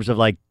you in terms of,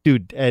 like,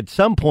 dude, at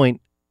some point,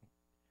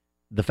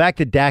 the fact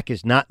that Dak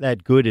is not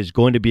that good is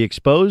going to be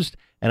exposed,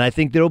 and I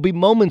think there will be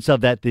moments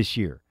of that this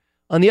year.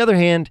 On the other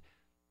hand,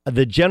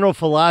 the general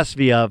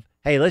philosophy of,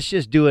 hey, let's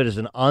just do it as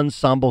an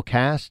ensemble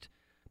cast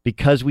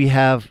because we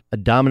have a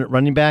dominant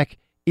running back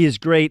is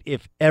great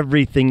if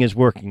everything is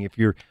working. If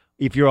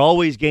you're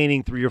always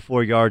gaining 3 or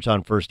 4 yards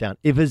on first down,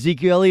 if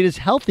Ezekiel Elliott is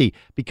healthy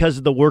because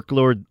of the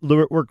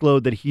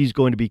workload that he's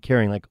going to be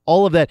carrying, like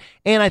all of that.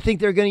 And I think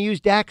they're going to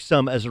use Dak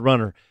some as a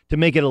runner to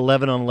make it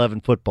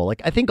 11-on-11 football.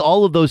 Like, I think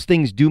all of those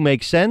things do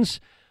make sense,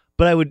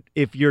 but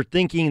if you're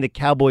thinking the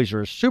Cowboys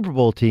are a Super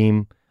Bowl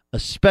team,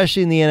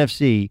 especially in the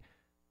NFC,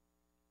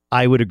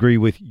 I would agree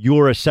with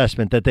your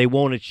assessment that they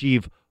won't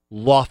achieve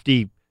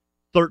lofty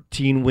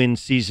 13-win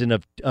season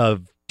of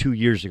 2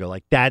 years ago.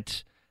 Like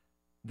that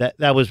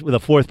was with a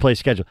 4th place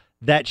schedule.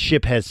 That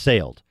ship has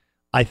sailed.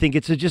 I think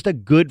it's just a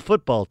good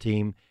football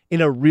team in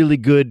a really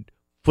good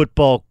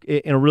football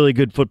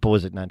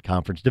is it not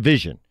conference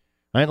division,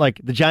 right?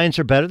 Like, the Giants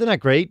are better. They're not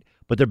great,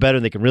 but they're better.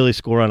 And they can really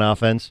score on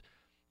offense.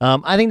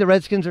 I think the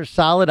Redskins are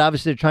solid.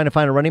 Obviously, they're trying to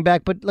find a running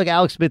back, but look,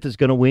 Alex Smith is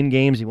going to win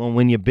games. He won't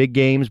win you big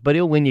games, but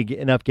he'll win you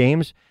enough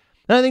games.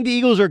 And I think the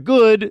Eagles are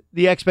good.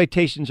 The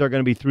expectations are going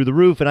to be through the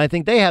roof, and I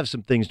think they have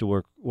some things to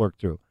work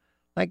through.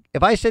 Like,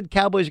 if I said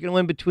Cowboys are going to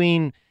win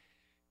between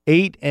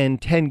 8 and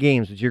 10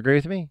 games, would you agree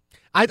with me?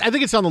 I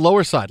think it's on the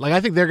lower side. Like, I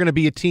think they're going to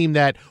be a team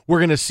that we're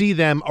going to see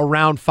them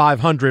around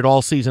 500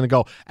 all season and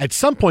go. At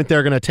some point,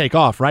 they're going to take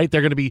off, right?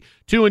 They're going to be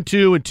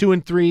 2-2 and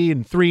 2-3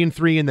 and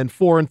 3-3 and then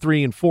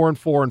 4-3 and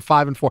 4-4 and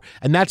 5-4,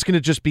 and that's going to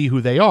just be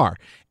who they are.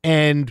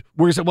 And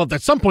we're going to say, well,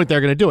 at some point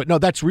they're going to do it. No,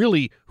 that's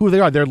really who they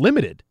are. They're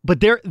limited. But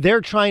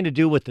they're trying to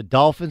do what the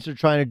Dolphins are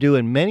trying to do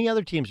and many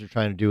other teams are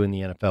trying to do in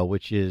the NFL,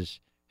 which is,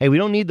 hey, we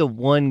don't need the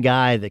one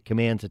guy that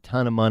commands a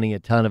ton of money, a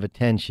ton of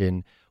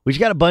attention. We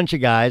just got a bunch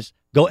of guys.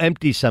 Go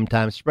empty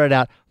sometimes, spread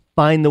out,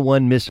 find the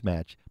one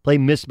mismatch, play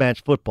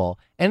mismatch football,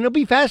 and it'll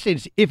be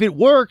fascinating. If it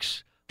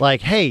works, like,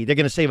 hey, they're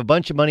going to save a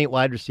bunch of money at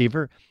wide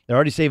receiver. They're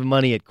already saving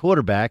money at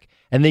quarterback,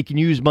 and they can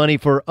use money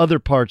for other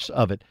parts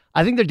of it.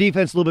 I think their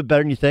defense is a little bit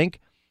better than you think,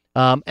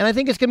 and I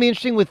think it's going to be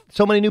interesting with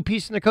so many new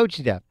pieces in the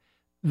coaching staff.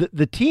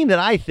 The team that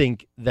I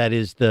think that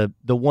is the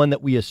one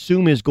that we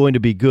assume is going to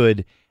be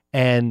good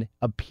and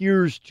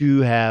appears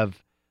to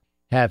have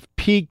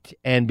peaked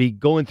and be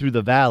going through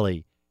the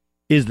valley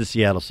is the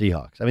Seattle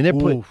Seahawks. I mean,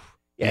 they're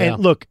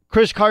and look,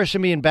 Chris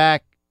Carson being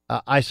back,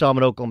 I saw him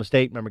at Oklahoma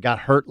State. Remember, got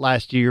hurt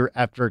last year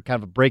after kind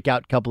of a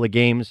breakout couple of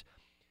games.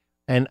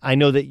 And I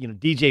know that,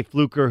 DJ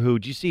Fluker, who,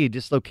 did you see he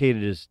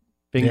dislocated his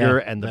finger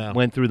and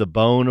went through the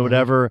bone or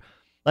whatever?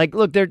 Like,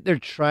 look, they're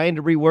trying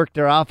to rework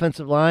their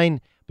offensive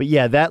line. But,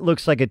 yeah, that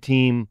looks like a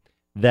team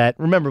that,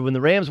 remember, when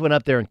the Rams went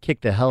up there and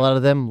kicked the hell out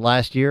of them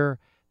last year,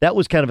 that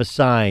was kind of a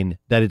sign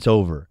that it's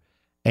over.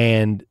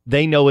 And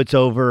they know it's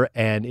over,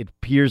 and it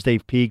appears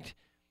they've peaked.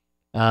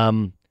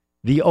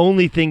 The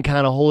only thing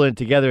kind of holding it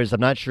together is I'm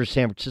not sure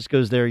San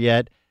Francisco's there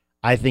yet.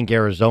 I think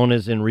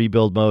Arizona's in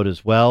rebuild mode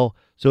as well.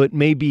 So it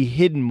may be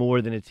hidden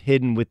more than it's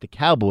hidden with the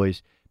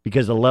Cowboys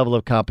because the level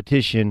of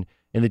competition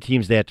and the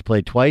teams they have to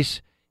play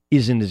twice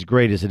isn't as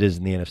great as it is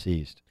in the NFC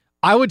East.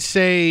 I would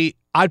say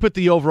I'd put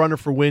the over-under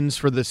for wins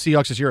for the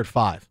Seahawks this year at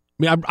 5.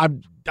 I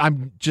mean,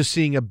 I'm just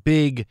seeing a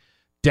big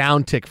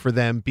downtick for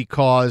them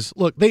because,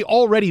 look, they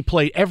already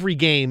play every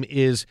game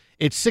it's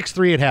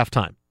 6-3 at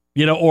halftime.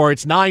 Or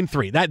it's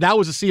 9-3. That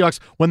was the Seahawks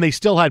when they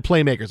still had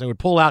playmakers. They would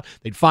pull out,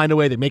 they'd find a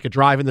way, they'd make a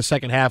drive in the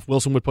second half.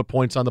 Wilson would put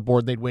points on the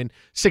board, and they'd win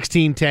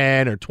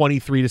 16-10 or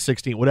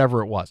 23-16,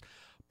 whatever it was.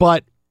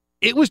 But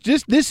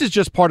this is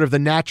just part of the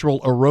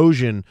natural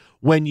erosion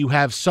when you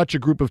have such a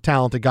group of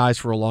talented guys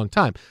for a long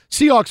time.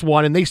 Seahawks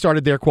won, and they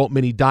started their, quote,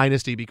 mini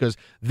dynasty because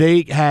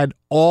they had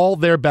all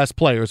their best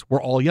players were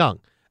all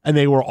young. and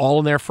they were all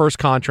in their first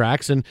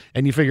contracts, and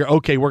you figure,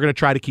 okay, we're going to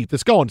try to keep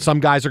this going. Some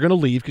guys are going to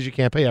leave because you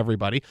can't pay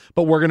everybody,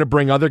 but we're going to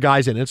bring other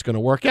guys in, and it's going to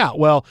work out.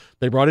 Well,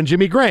 they brought in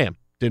Jimmy Graham.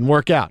 Didn't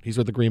work out. He's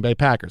with the Green Bay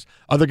Packers.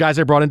 Other guys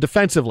they brought in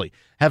defensively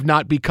have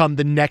not become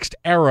the next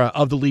era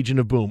of the Legion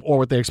of Boom or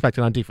what they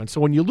expected on defense. So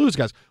when you lose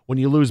guys, when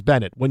you lose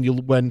Bennett,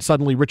 when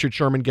suddenly Richard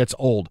Sherman gets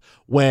old,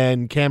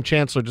 when Cam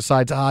Chancellor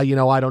decides, I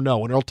don't know,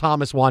 when Earl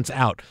Thomas wants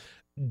out,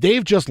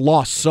 they've just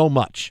lost so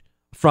much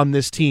from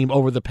this team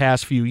over the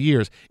past few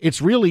years.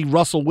 It's really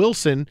Russell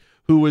Wilson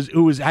who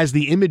has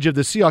the image of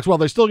the Seahawks. Well,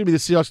 they're still going to be the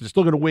Seahawks. They're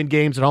still going to win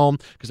games at home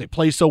because they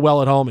play so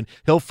well at home, and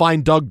he'll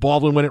find Doug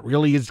Baldwin when it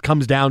really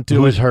comes down to it.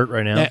 Who is hurt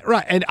right now.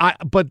 Right,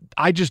 but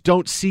I just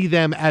don't see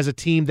them as a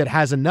team that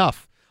has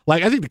enough.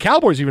 Like, I think the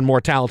Cowboys are even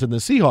more talented than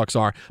the Seahawks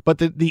are, but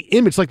the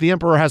image, like the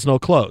emperor has no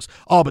clothes.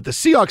 Oh, but the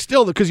Seahawks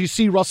still, because you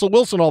see Russell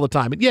Wilson all the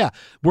time. And yeah,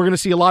 we're going to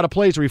see a lot of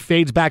plays where he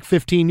fades back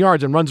 15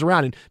 yards and runs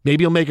around, and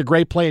maybe he'll make a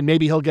great play and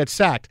maybe he'll get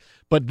sacked.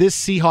 But this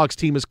Seahawks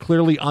team is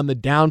clearly on the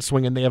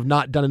downswing, and they have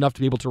not done enough to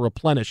be able to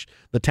replenish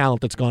the talent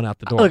that's gone out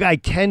the door. Look, I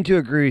tend to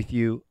agree with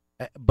you,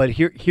 but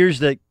here's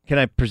can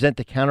I present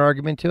the counter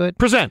argument to it?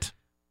 Present.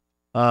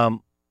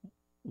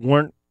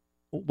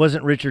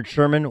 Wasn't Richard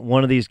Sherman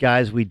one of these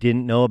guys we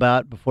didn't know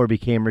about before he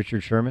became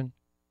Richard Sherman?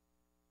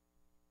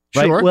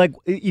 Right? Sure. Like,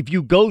 if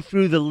you go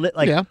through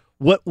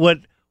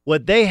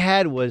what they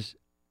had was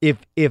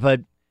if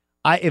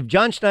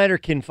John Schneider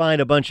can find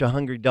a bunch of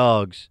hungry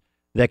dogs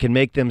that can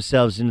make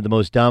themselves into the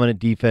most dominant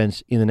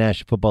defense in the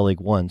National Football League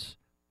once,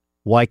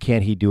 why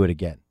can't he do it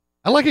again?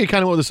 I like how you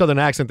kind of went with a southern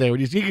accent there.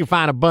 You can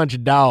find a bunch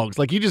of dogs.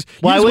 Like you just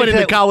went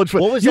into college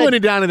football. You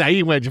went down in there.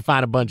 You went to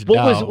find a bunch of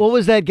dogs. What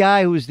was that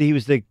guy who was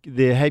the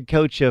head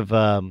coach of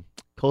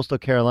Coastal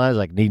Carolina?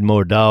 Like, need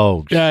more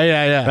dogs.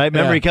 Yeah. Right?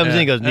 Remember, he comes in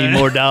and goes, need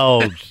more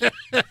dogs.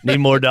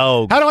 Need more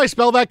dogs. How do I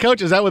spell that,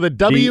 Coach? Is that with a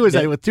W? Is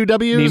that with two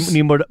W's?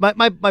 Need more.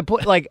 My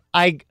point, like,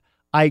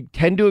 I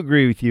tend to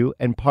agree with you,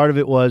 and part of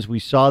it was we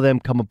saw them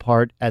come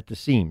apart at the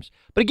seams.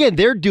 But again,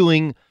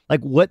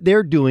 what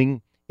they're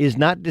doing is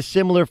not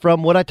dissimilar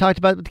from what I talked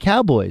about with the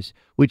Cowboys,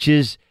 which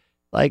is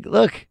like,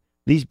 look,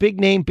 these big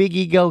name, big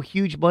ego,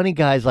 huge money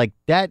guys like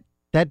that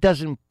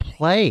doesn't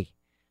play.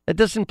 That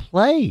doesn't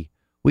play.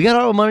 We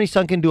got our money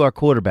sunk into our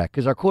quarterback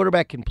because our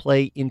quarterback can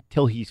play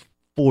until he's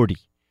 40.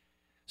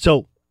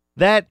 So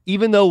that,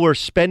 even though we're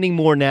spending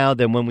more now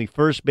than when we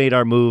first made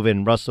our move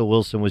and Russell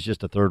Wilson was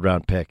just a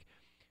third-round pick,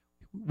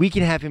 we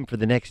can have him for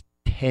the next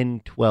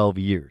 10, 12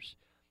 years.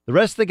 The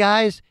rest of the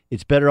guys,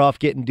 it's better off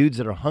getting dudes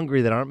that are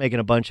hungry, that aren't making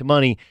a bunch of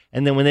money,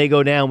 and then when they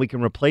go down, we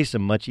can replace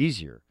them much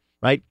easier,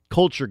 right?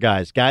 Culture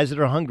guys that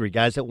are hungry,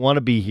 guys that want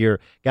to be here,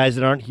 guys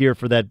that aren't here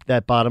for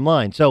that bottom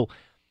line. So,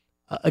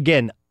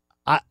 again,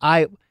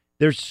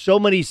 there's so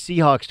many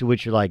Seahawks to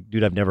which you're like,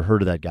 dude, I've never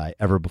heard of that guy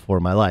ever before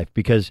in my life,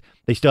 because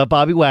they still have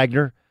Bobby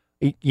Wagner,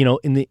 as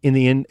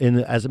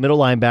a middle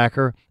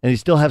linebacker, and they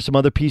still have some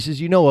other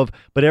pieces of,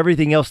 but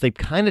everything else they've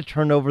kind of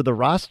turned over the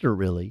roster,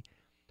 really.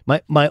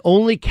 My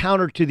only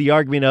counter to the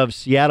argument of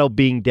Seattle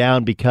being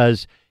down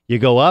because you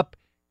go up,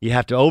 you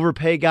have to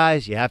overpay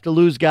guys, you have to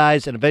lose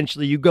guys, and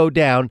eventually you go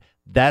down.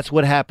 That's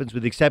what happens,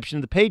 with the exception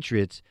of the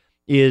Patriots,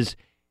 is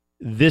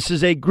this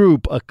is a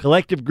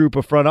collective group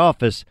of front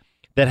office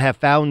that have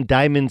found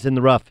diamonds in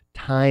the rough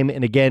time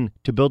and again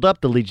to build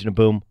up the Legion of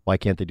Boom. Why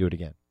can't they do it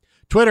again?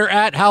 Twitter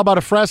at How About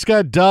a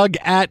Fresca, Doug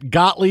at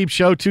Gottlieb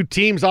Show. Two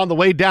teams on the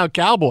way down,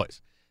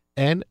 Cowboys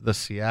and the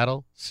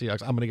Seattle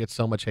Seahawks. I'm going to get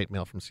so much hate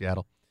mail from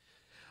Seattle.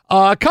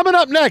 Coming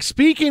up next,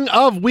 speaking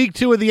of week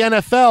 2 of the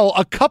NFL,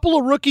 a couple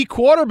of rookie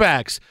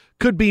quarterbacks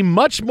could be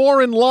much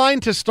more in line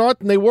to start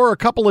than they were a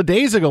couple of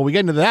days ago. We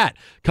get into that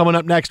coming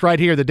up next right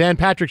here. The Dan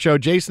Patrick Show,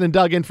 Jason and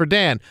Doug in for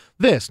Dan.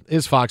 This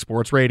is Fox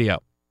Sports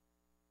Radio.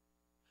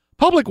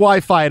 Public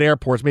Wi-Fi at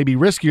airports may be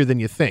riskier than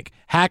you think.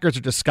 Hackers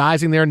are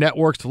disguising their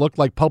networks to look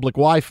like public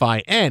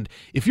Wi-Fi. And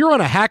if you're on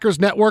a hacker's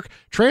network,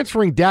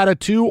 transferring data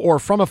to or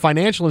from a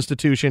financial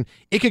institution,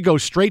 it could go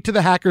straight to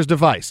the hacker's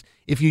device.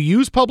 If you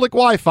use public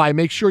Wi-Fi,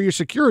 make sure your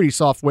security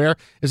software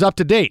is up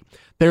to date.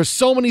 There's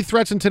so many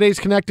threats in today's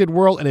connected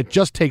world, and it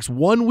just takes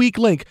one weak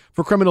link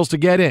for criminals to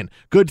get in.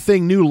 Good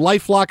thing new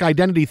LifeLock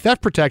identity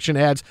theft protection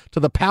adds to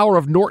the power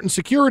of Norton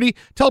Security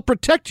to help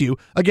protect you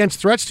against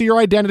threats to your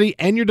identity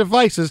and your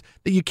devices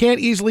that you can't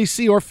easily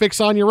see or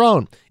fix on your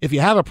own. If you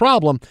have a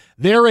problem,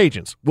 their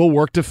agents will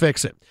work to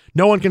fix it.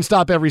 No one can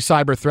stop every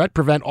cyber threat,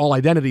 prevent all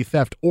identity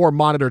theft, or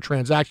monitor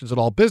transactions at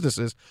all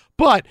businesses,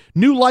 but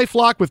new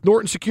LifeLock with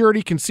Norton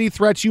Security can see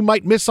threats you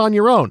might miss on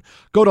your own.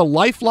 Go to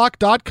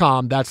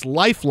LifeLock.com, that's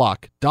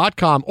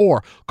LifeLock.com,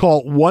 or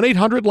call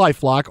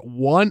 1-800-LifeLock,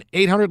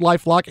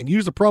 1-800-LifeLock, and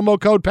use the promo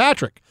code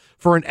Patrick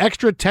for an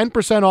extra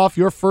 10% off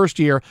your first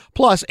year,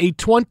 plus a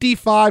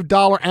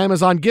 $25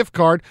 Amazon gift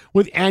card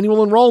with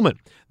annual enrollment.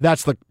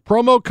 That's the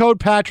promo code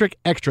Patrick,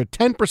 extra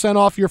 10%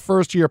 off your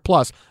first year,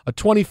 plus a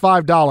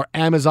 $25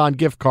 Amazon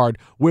gift card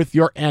with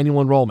your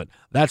annual enrollment.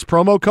 That's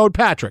promo code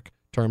Patrick.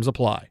 Terms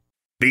apply.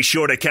 Be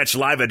sure to catch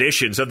live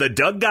editions of the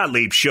Doug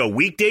Gottlieb Show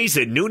weekdays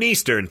at noon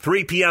Eastern,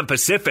 3 p.m.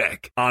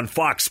 Pacific on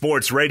Fox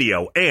Sports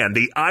Radio and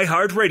the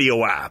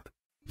iHeartRadio app.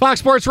 Fox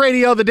Sports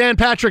Radio, the Dan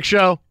Patrick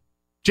Show.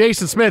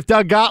 Jason Smith,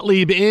 Doug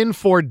Gottlieb in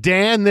for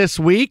Dan this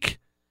week.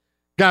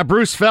 Got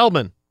Bruce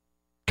Feldman,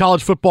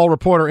 college football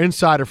reporter,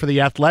 insider for The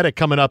Athletic,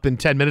 coming up in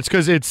 10 minutes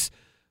because it's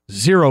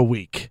 0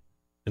 week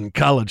in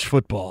college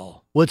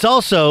football. Well, it's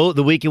also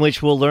the week in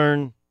which we'll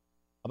learn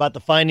about the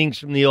findings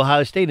from the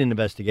Ohio State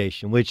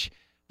investigation, which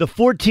the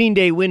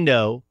 14-day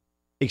window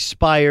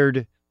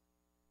expired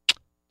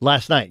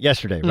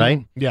yesterday,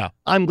 right? Yeah.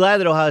 I'm glad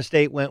that Ohio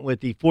State went with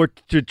the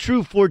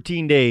true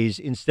 14 days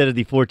instead of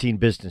the 14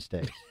 business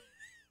days.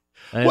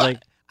 Well,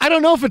 I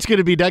don't know if it's going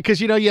to be done because,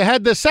 you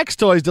had the sex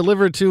toys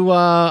delivered to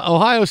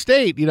Ohio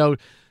State,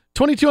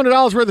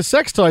 $2,200 worth of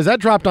sex toys. That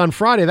dropped on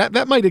Friday.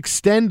 That might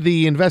extend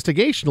the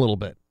investigation a little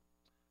bit.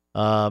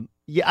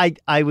 Yeah,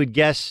 I would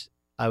guess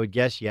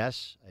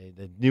yes.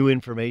 The new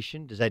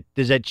information, does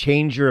that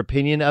change your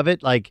opinion of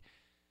it?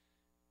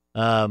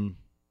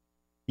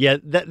 Yeah,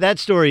 that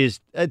story is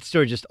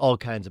just all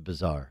kinds of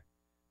bizarre.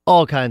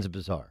 All kinds of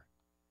bizarre.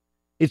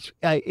 It's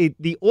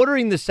the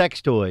ordering the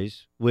sex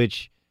toys,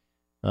 which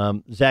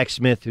Zach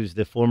Smith, who's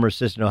the former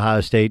assistant at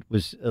Ohio State,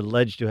 was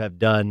alleged to have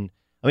done.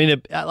 I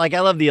mean, I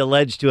love the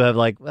alleged to have,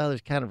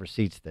 there's kind of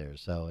receipts there.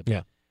 So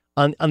yeah.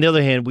 On the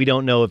other hand, we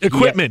don't know if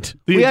equipment.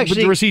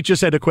 The receipt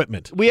just said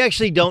equipment. We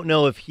actually don't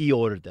know if he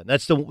ordered them.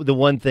 That's the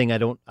one thing I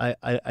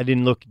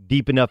didn't look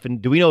deep enough.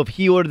 And do we know if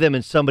he ordered them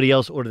and somebody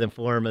else ordered them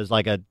for him as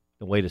like a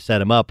way to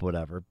set him up, or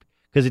whatever?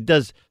 Because it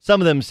does. Some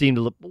of them seem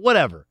to look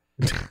whatever.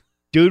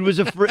 Dude was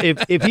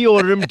if he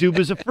ordered him, dude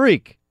was a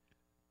freak.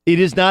 It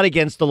is not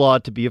against the law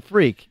to be a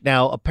freak.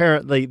 Now,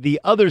 apparently, the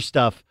other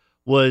stuff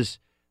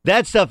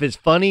that stuff is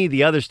funny.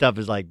 The other stuff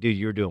is like, dude,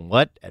 you're doing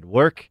what at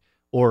work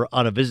or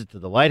on a visit to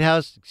the White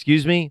House?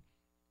 Excuse me.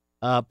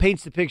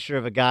 Paints the picture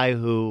of a guy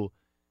who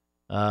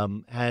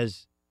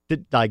just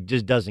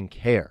doesn't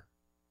care,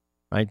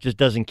 right? Just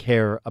doesn't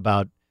care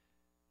about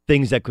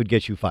things that could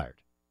get you fired.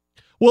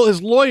 Well,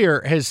 his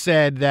lawyer has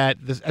said that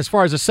as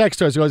far as the sex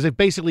toys goes, they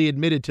basically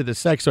admitted to the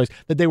sex toys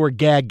that they were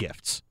gag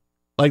gifts.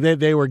 Like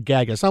they were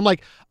gag gifts. I'm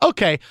like,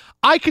 okay,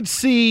 I could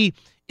see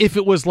if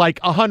it was like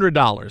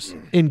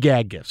 $100 in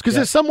gag gifts, because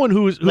there's someone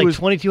who is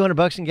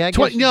 $2,200 in gag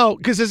gifts. No,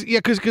 because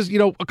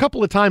a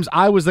couple of times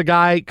I was the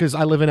guy, because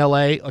I live in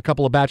LA. A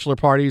couple of bachelor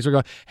parties are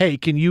going, hey,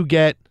 can you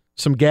get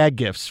some gag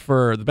gifts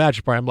for the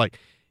bachelor party? I'm like,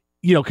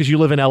 because you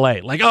live in LA.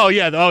 Like, oh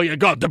yeah,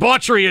 go.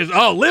 Debauchery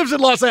lives in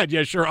Los Angeles.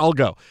 Yeah, sure, I'll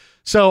go.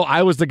 So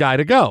I was the guy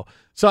to go.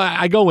 So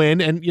I go in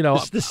and,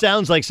 This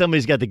sounds like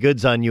somebody's got the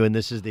goods on you and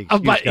this is the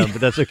excuse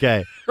but that's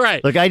okay.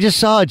 Right. Look, I just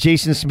saw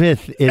Jason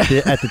Smith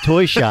at the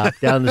toy shop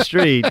down the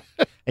street,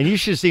 and you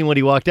should have seen when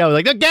he walked out.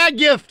 Like, a gag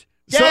gift.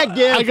 Gag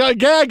gift. I go,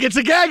 gag. It's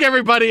a gag,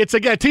 everybody. It's a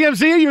gag.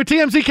 TMZ, are you a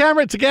TMZ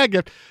camera? It's a gag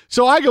gift.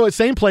 So I go at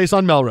same place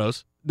on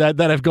Melrose that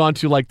I've gone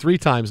to like 3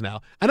 times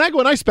now. And I go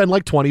and I spend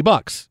like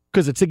 $20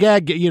 because it's a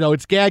gag,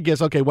 it's gag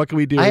gifts. Okay, what can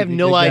we do? I have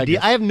no idea.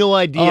 I have no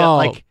idea.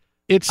 Oh.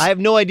 I have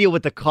no idea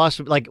what the cost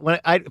would, like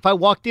if I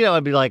walked in,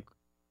 I'd be like,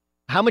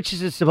 how much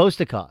is it supposed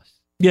to cost?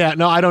 Yeah,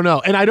 no, I don't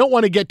know. And I don't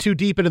want to get too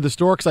deep into the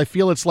store because I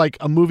feel it's like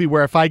a movie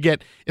where if I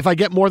get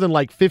more than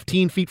like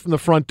 15 feet from the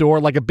front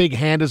door, like a big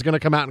hand is going to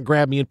come out and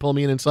grab me and pull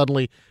me in, and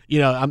suddenly,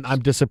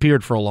 I'm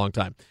disappeared for a long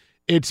time.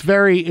 You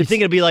think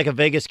it'd be like a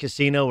Vegas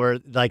casino where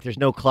like there's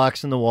no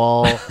clocks in the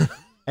wall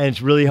and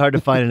it's really hard to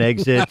find an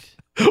exit.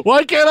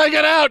 Why can't I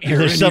get out?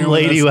 There's some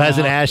lady who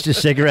hasn't ashed a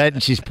cigarette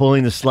and she's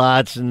pulling the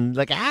slots and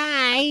like,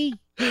 hi.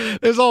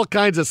 There's all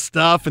kinds of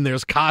stuff and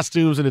there's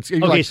costumes and it's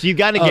okay. So you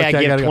got a gag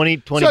gift,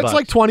 $20. So it's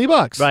like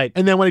 $20, right?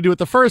 And then when I do it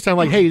the first time, I'm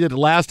like, hey, you did it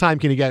last time.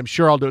 Can you get? I'm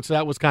sure I'll do it. So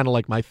that was kind of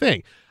like my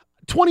thing.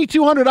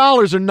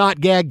 $2,200 are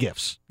not gag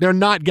gifts. They're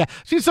not gag.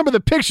 See some of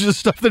the pictures of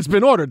stuff that's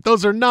been ordered.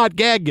 Those are not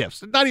gag gifts.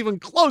 They're not even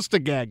close to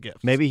gag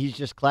gifts. Maybe he's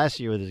just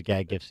classier with his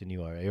gag gifts than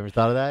you are. You ever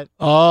thought of that?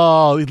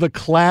 Oh, the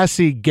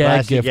classy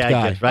gag gift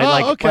guy. Gifts,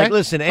 right? Oh, okay.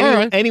 Listen,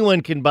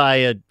 anyone can buy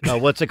a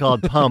what's it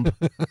called, pump,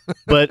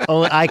 but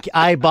only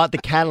I bought the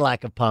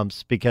Cadillac of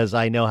pumps because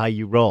I know how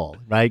you roll,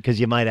 right? Because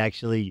you might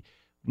actually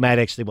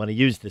want to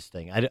use this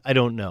thing. I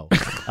don't know.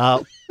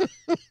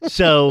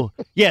 So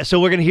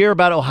we're gonna hear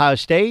about Ohio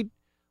State.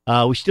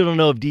 We still don't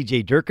know if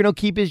DJ Durkin will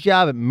keep his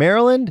job at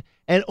Maryland.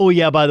 And,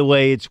 by the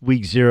way, it's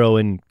week 0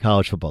 in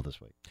college football this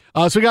week.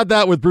 So we got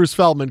that with Bruce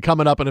Feldman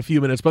coming up in a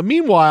few minutes. But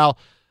meanwhile,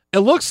 it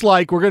looks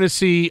like we're going to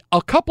see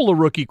a couple of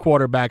rookie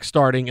quarterbacks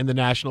starting in the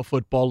National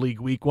Football League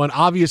week 1.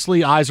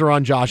 Obviously, eyes are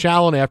on Josh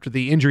Allen after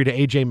the injury to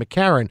A.J.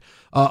 McCarron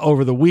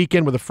over the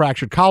weekend with a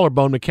fractured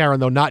collarbone. McCarron,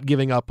 though, not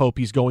giving up hope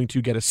he's going to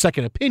get a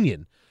second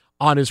opinion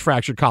on his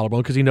fractured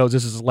collarbone because he knows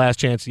this is his last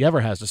chance he ever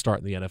has to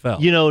start in the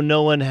NFL.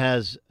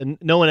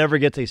 No one ever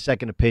gets a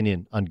second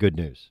opinion on good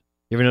news.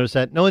 You ever notice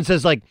that? No one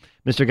says, like,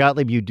 Mr.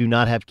 Gottlieb, you do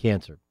not have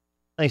cancer.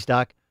 Thanks,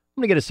 Doc.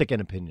 I'm going to get a second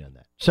opinion on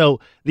that.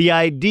 So the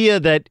idea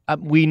that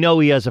we know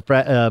he has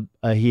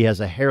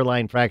a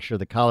hairline fracture of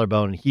the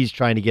collarbone and he's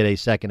trying to get a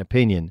second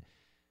opinion,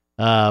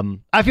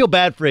 I feel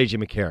bad for A.J.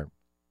 McCarron.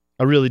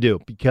 I really do,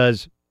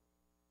 because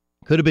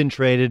could have been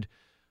traded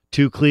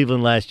to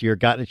Cleveland last year,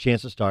 gotten a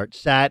chance to start,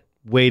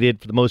 waited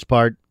for the most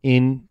part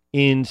in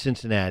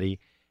Cincinnati,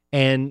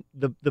 and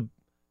the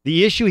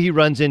the issue he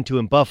runs into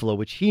in Buffalo,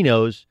 which he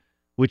knows,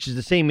 which is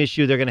the same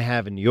issue they're going to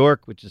have in New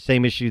York, which is the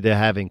same issue they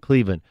have in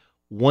Cleveland.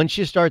 Once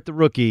you start the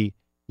rookie,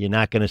 you're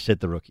not going to sit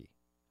the rookie.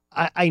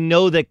 I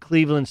know that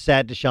Cleveland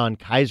sat Deshaun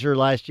Kaiser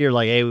last year,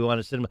 like, hey, we want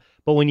to sit him.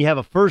 But when you have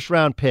a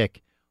first-round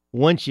pick,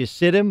 once you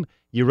sit him,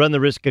 you run the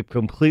risk of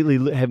completely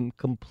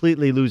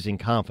losing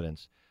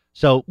confidence.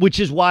 So, which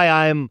is why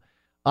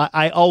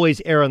I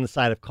always err on the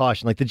side of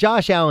caution. Like the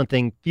Josh Allen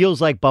thing feels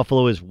like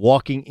Buffalo is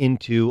walking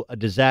into a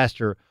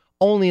disaster,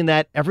 only in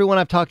that everyone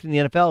I've talked to in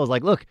the NFL is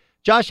like, look,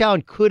 Josh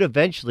Allen could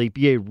eventually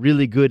be a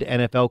really good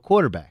NFL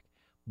quarterback,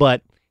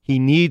 but he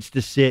needs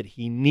to sit,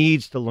 he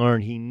needs to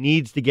learn, he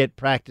needs to get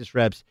practice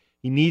reps,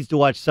 he needs to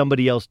watch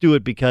somebody else do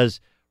it because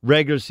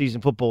regular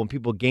season football, when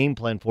people game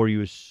plan for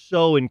you, is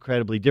so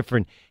incredibly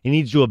different. He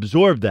needs to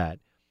absorb that.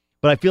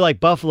 But I feel like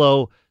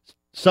Buffalo,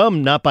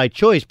 some not by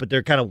choice, but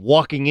they're kind of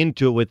walking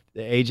into it with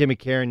A.J.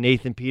 McCarron,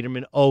 Nathan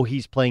Peterman. Oh,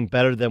 he's playing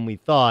better than we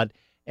thought.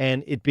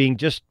 And it being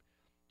just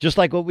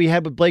like what we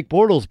had with Blake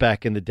Bortles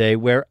back in the day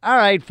where, all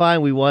right,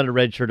 fine, we want a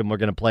redshirt and we're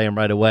going to play him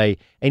right away.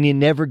 And you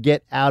never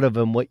get out of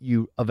him what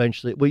you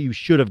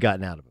should have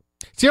gotten out of him.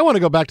 See, I want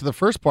to go back to the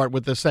first part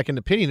with the second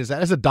opinion. Is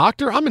that as a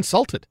doctor, I'm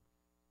insulted.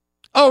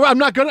 Oh, I'm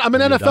not good. I'm an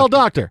NFL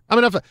doctor.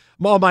 I'm an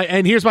NFL.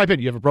 And here's my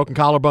opinion. You have a broken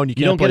collarbone. You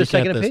don't get a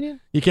second opinion?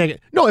 You can't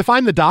get. No, if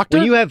I'm the doctor.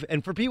 When you have,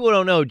 and for people who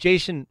don't know,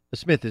 Jason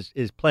Smith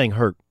is playing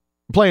hurt.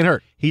 Playing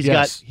hurt. He's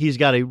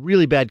got a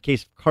really bad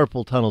case of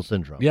carpal tunnel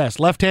syndrome. Yes,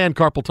 left hand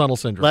carpal tunnel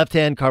syndrome. Left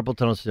hand carpal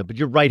tunnel syndrome. But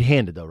you're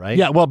right-handed though, right?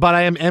 Yeah, well, but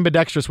I am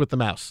ambidextrous with the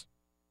mouse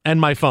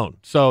and my phone.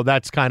 So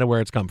that's kind of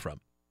where it's come from.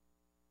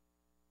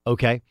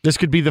 Okay. This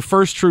could be the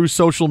first true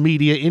social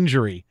media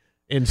injury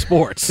in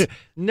sports.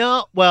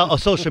 No, well,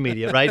 social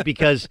media, right?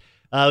 Because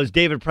it was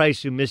David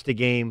Price who missed a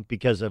game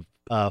because of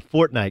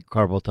Fortnite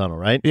carpal tunnel,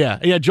 right? Yeah.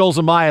 Joel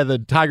Zumaya, the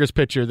Tigers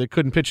pitcher that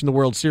couldn't pitch in the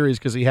World Series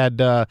because he had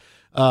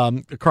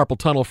carpal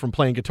tunnel from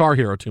playing Guitar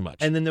Hero too much.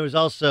 And then there was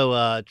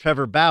also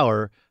Trevor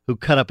Bauer who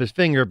cut up his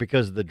finger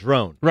because of the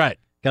drone. Right.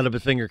 Cut up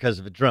his finger because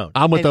of a drone.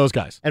 I'm with those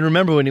guys. And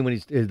remember when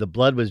the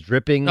blood was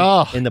dripping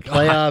in the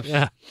playoffs?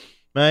 Yeah.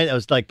 Right? That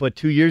was like,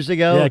 2 years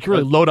ago? Yeah, I could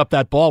really load up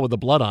that ball with the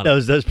blood on it.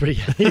 That was pretty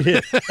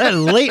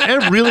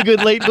that really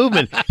good late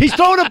movement. He's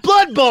throwing a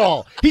blood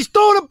ball.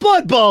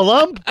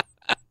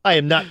 I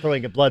am not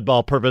throwing a blood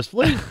ball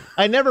purposefully.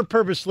 I never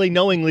purposely,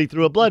 knowingly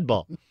threw a blood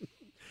ball.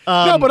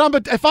 No,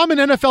 but if I'm an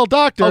NFL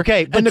doctor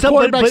and the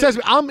quarterback says,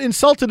 I'm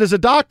insulted as a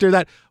doctor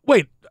that,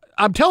 wait,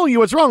 I'm telling you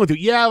what's wrong with you.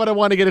 Yeah, but I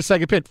want to get a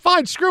second pin.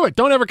 Fine, screw it.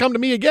 Don't ever come to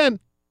me again.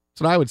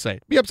 That's what I would say.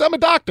 Yep, so I'm a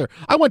doctor.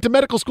 I went to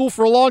medical school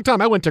for a long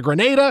time. I went to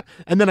Grenada,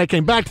 and then I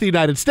came back to the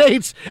United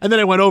States, and then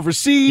I went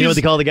overseas. You know what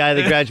they call the guy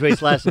that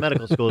graduates last in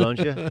medical school, don't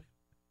you?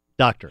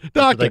 Doctor.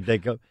 They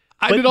go.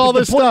 I did all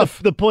this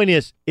stuff. The point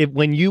is,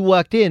 when you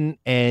walked in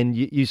and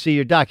you see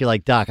your doc, you're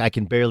like, Doc, I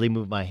can barely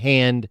move my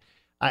hand.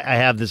 I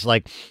have this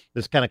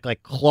kind of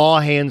like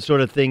claw hand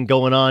sort of thing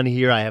going on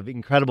here. I have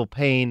incredible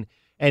pain.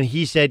 And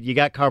he said, you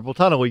got carpal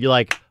tunnel. Where you're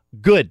like,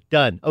 good,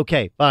 done.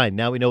 Okay, fine.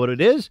 Now we know what it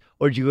is.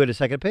 Or did you get a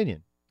second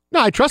opinion? No,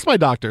 I trust my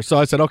doctor. So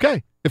I said,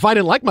 okay. If I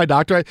didn't like my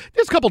doctor,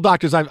 there's a couple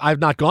doctors I've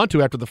not gone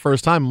to after the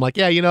first time. I'm like,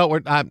 yeah, you know,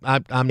 I'm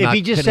not. If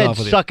he just said,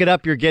 suck it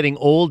up, you're getting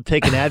old,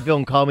 take an Advil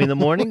and call me in the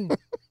morning. And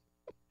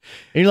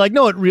you're like,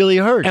 no, it really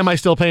hurts. Am I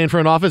still paying for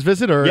an office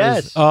visit? Or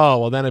yes.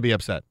 Well, then I'd be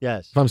upset.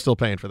 Yes. If I'm still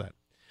paying for that.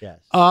 Yes.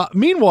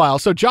 Meanwhile,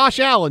 so Josh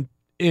Allen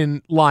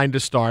in line to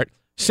start.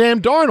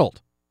 Sam Darnold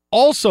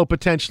also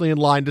potentially in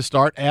line to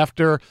start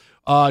after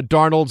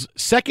Darnold's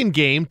second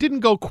game. Didn't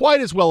go quite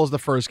as well as the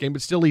first game,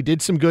 but still he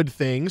did some good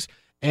things.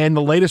 And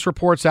the latest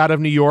reports out of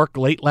New York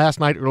late last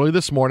night, early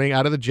this morning,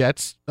 out of the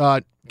Jets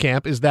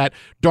camp, is that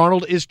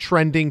Darnold is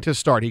trending to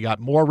start. He got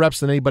more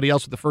reps than anybody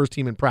else with the first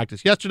team in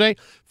practice yesterday.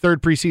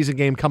 Third preseason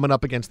game coming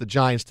up against the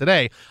Giants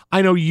today.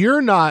 I know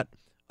you're not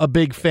a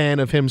big fan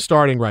of him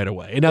starting right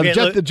away. Now,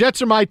 the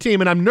Jets are my team,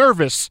 and I'm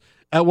nervous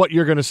at what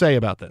you're going to say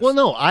about this. Well,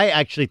 no, I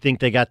actually think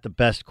they got the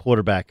best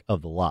quarterback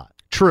of the lot.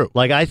 True.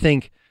 Like, I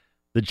think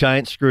the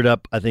Giants screwed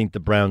up. I think the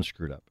Browns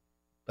screwed up.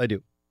 I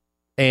do.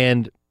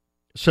 And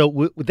so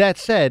with that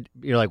said,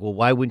 you're like, well,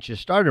 why wouldn't you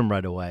start him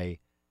right away?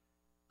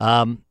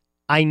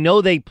 I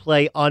know they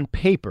play on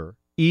paper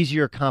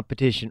easier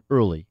competition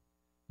early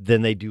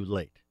than they do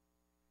late.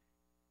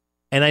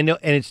 And I know,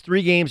 and it's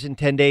 3 games in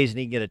 10 days and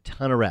he can get a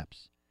ton of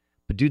reps.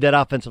 But dude, that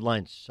offensive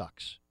line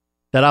sucks.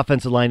 That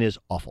offensive line is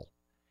awful.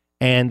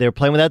 And they're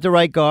playing without their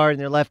right guard and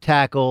their left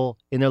tackle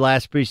in their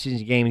last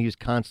preseason game. And he was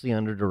constantly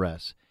under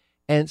duress.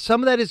 And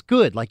some of that is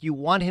good. Like, you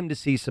want him to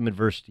see some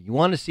adversity. You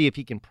want to see if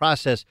he can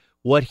process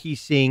what he's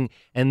seeing,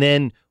 and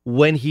then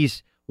when he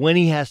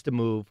has to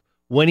move,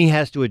 when he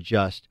has to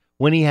adjust,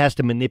 when he has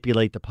to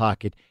manipulate the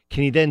pocket,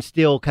 can he then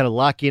still kind of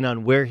lock in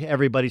on where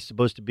everybody's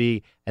supposed to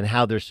be and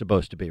how they're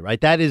supposed to be,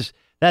 right? That's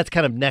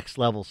kind of next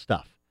level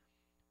stuff.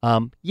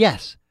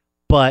 Yes,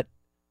 but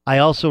I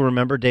also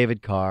remember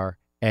David Carr,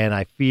 and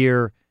I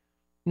fear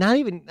not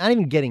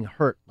even getting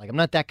hurt. Like, I'm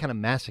not that kind of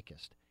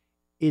masochist.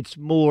 It's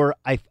more,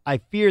 I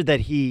fear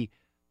that he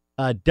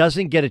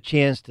doesn't get a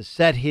chance to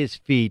set his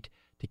feet,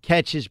 to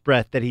catch his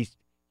breath, that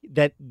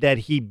that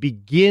he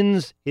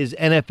begins his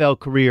NFL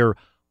career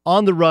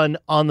on the run,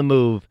 on the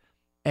move,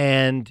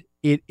 and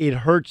it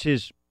hurts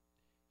his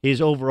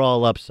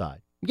overall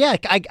upside. Yeah,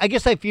 I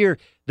guess I fear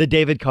the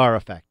David Carr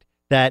effect,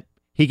 that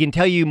he can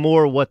tell you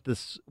more what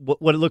it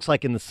looks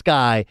like in the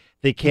sky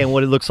than can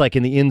what it looks like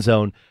in the end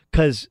zone,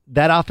 because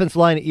that offensive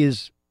line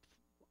is,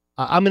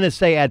 I'm going to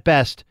say at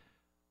best,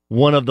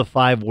 one of the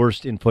 5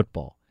 worst in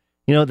football.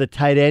 The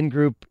tight end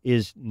group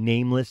is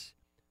nameless.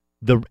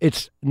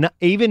 It's not,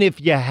 even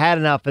if you had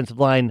an offensive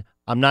line,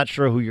 I'm not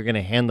sure who you're going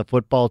to hand the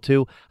football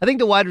to. I think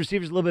the wide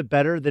receivers are a little bit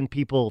better than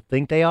people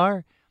think they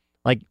are.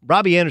 Like,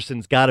 Robbie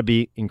Anderson's got to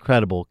be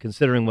incredible,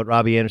 considering what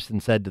Robbie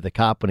Anderson said to the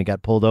cop when he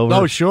got pulled over.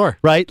 Oh, sure.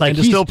 Right? Like, and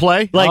to still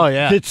play? Like, oh,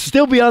 yeah. To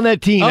still be on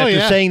that team after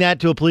yeah. saying that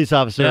to a police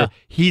officer, Yeah.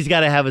 he's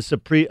got to have a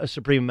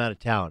supreme amount of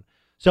talent.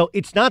 So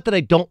it's not that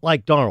I don't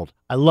like Darnold.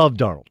 I love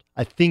Darnold.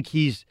 I think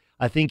he's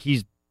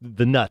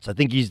the nuts. I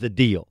think he's the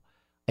deal.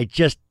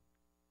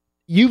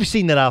 You've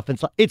seen that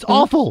offense. It's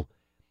awful.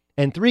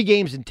 And 3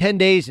 games in 10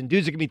 days, and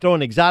dudes are going to be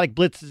throwing exotic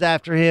blitzes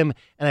after him,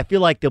 and I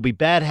feel like there'll be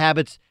bad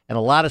habits and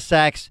a lot of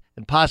sacks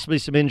and possibly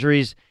some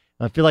injuries.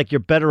 And I feel like you're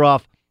better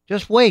off.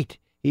 Just wait.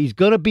 He's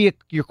going to be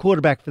your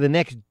quarterback for the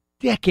next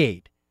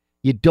decade.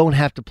 You don't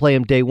have to play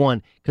him day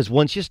one, because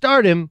once you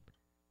start him,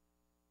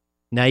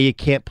 now you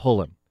can't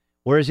pull him.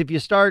 Whereas if you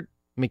start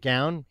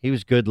McCown, he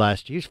was good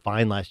last year. He was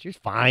fine last year.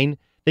 He's fine.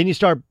 Then you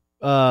start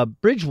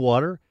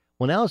Bridgewater.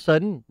 Well, now all of a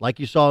sudden, like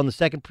you saw in the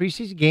second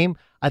preseason game,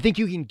 I think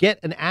you can get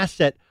an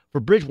asset for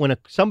Bridgewater. When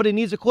somebody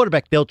needs a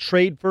quarterback, they'll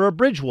trade for a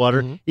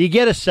Bridgewater. Mm-hmm. You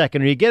get a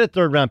second, or you get a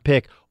third-round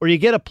pick, or you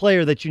get a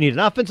player that you need, an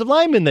offensive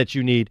lineman that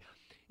you need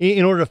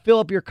in order to fill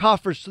up your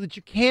coffers so that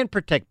you can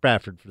protect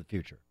Bradford for the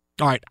future.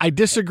 All right, I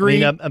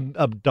disagree.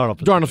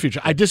 Darnold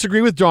future. I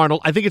disagree with Darnold.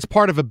 I think it's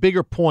part of a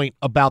bigger point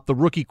about the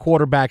rookie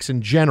quarterbacks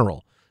in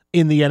general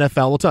in the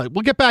NFL.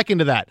 We'll get back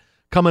into that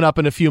coming up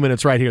in a few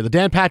minutes right here. The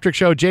Dan Patrick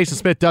Show, Jason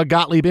Smith, Doug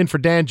Gottlieb in for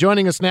Dan.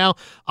 Joining us now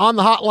on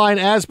the hotline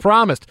as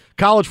promised,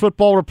 college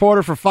football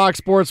reporter for Fox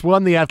Sports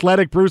 1, The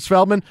Athletic, Bruce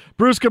Feldman.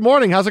 Bruce, good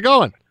morning. How's it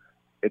going?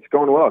 It's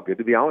going well. Good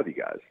to be on with you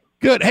guys.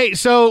 Good. Hey,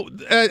 so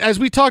as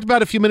we talked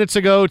about a few minutes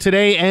ago,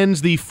 today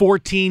ends the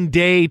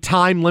 14-day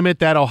time limit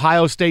that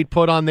Ohio State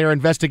put on their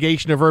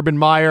investigation of Urban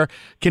Meyer.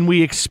 Can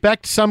we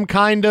expect some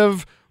kind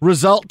of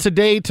result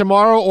today,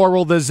 tomorrow, or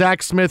will the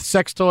Zach Smith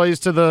sex toys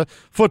to the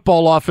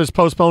football office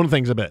postpone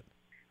things a bit?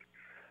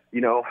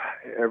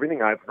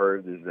 Everything I've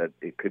heard is that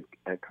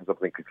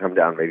something could come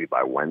down maybe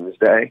by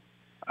Wednesday.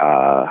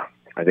 I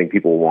think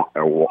people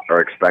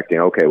are expecting,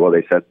 okay, well,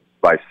 they said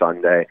by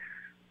Sunday.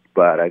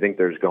 But I think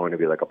there's going to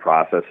be like a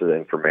process of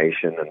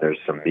information, and there's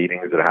some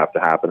meetings that have to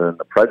happen, and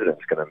the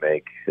president's going to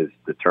make his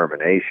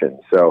determination.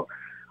 So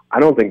I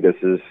don't think this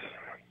is,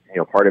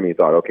 part of me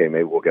thought, okay,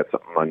 maybe we'll get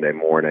something Monday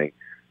morning.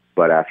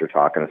 But after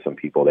talking to some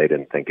people, they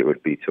didn't think it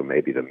would be till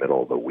maybe the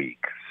middle of the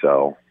week.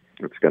 So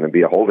it's going to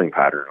be a holding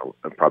pattern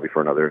probably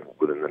for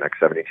within the next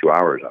 72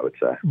 hours, I would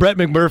say. Brett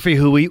McMurphy,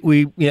 who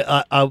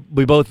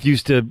we both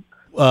used to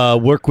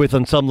work with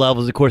on some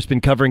levels, of course,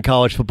 been covering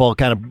college football,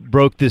 kind of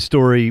broke this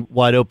story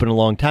wide open a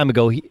long time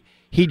ago.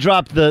 He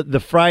dropped the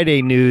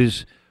Friday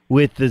news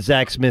with the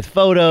Zach Smith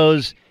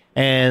photos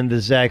and the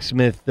Zach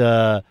Smith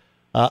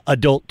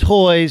adult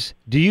toys.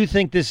 Do you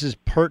think this is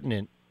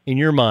pertinent, in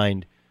your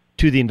mind,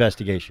 to the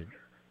investigation?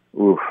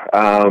 Ooh,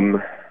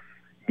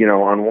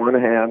 on one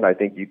hand, I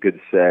think you could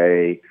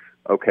say,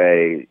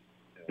 okay,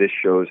 this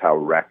shows how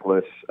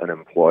reckless an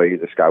employee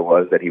this guy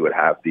was, that he would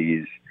have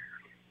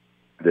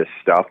this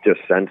stuff just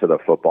sent to the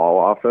football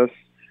office.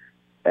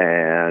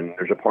 And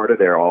there's a part of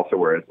there also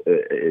where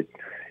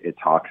it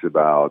talks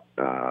about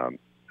a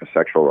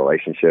sexual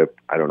relationship.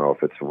 I don't know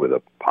if it's with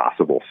a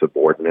possible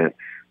subordinate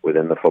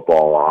within the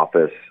football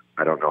office.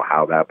 I don't know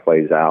how that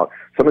plays out.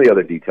 Some of the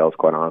other details,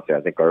 quite honestly,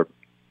 I think are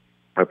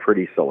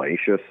pretty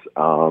salacious.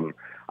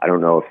 I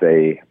don't know if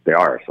they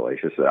are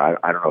salacious. I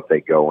don't know if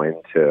they go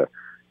into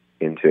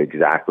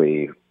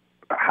exactly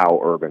how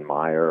Urban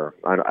Meyer.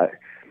 I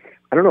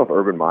don't know if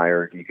Urban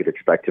Meyer, you could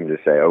expect him to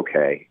say,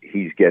 okay,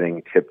 he's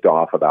getting tipped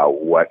off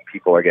about what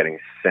people are getting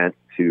sent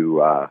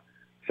to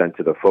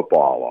the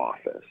football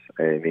office.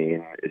 I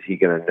mean, is he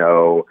going to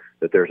know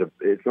that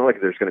it's not like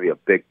there's going to be a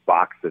big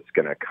box that's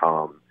going to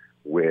come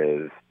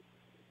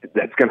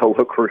that's going to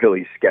look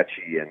really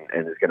sketchy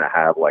and is going to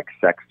have like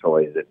sex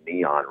toys and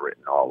neon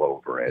written all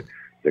over it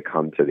to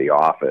come to the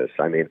office.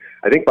 I mean,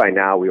 I think by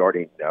now we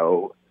already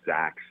know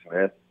Zach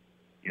Smith,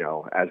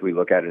 as we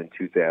look at it in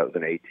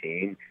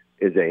 2018,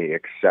 is a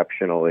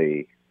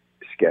exceptionally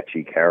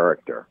sketchy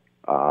character.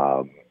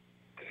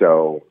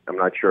 So I'm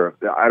not sure.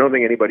 I don't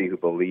think anybody who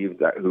believed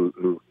that,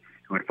 who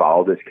had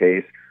followed this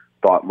case,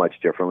 thought much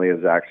differently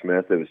of Zach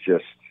Smith. It was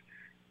just,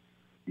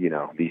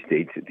 these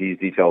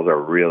details are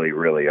really,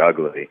 really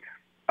ugly.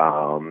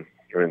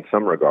 In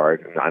some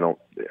regard, and I don't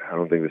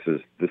think this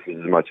is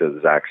as much a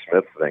Zach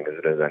Smith thing as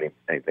it is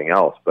anything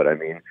else. But I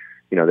mean,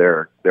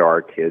 there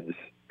are kids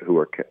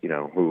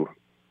who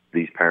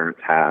these parents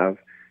have,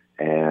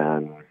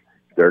 and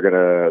they're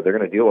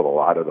gonna deal with a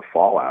lot of the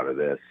fallout of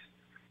this,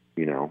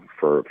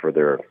 for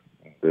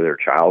their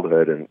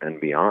childhood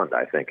and beyond,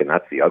 I think, and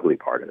that's the ugly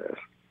part of this.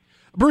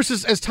 Bruce,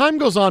 as time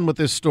goes on with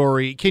this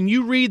story, can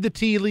you read the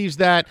tea leaves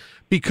that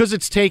because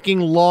it's taking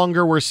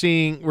longer, we're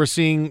seeing,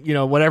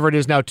 whatever it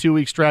is now,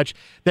 2-week stretch,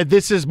 that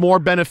this is more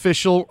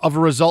beneficial of a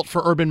result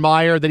for Urban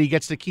Meyer, that he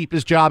gets to keep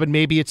his job and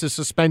maybe it's a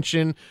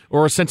suspension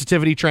or a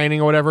sensitivity training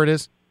or whatever it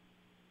is?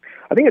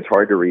 I think it's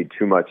hard to read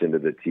too much into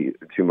the tea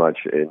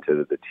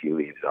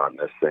leaves on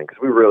this thing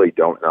because we really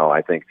don't know.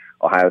 I think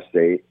Ohio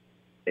State,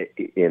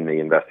 in the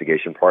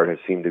investigation part, has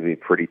seemed to be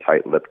pretty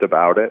tight-lipped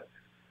about it,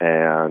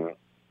 and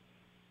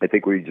I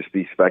think we'd just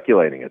be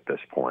speculating at this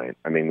point.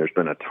 I mean, there's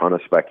been a ton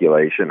of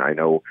speculation. I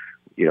know,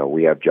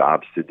 we have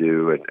jobs to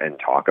do and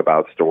talk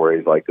about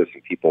stories like this,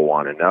 and people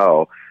want to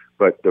know.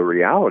 But the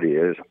reality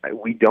is,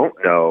 we don't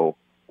know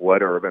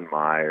what Urban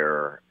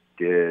Meyer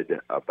did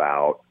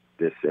about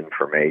this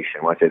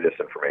information. When I say this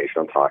information,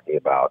 I'm talking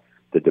about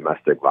the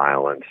domestic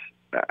violence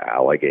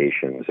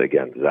allegations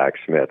against Zach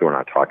Smith. We're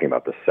not talking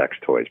about the sex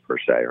toys per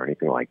se or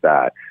anything like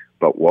that.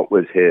 But what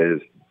was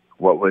his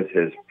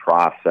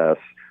process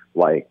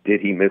like?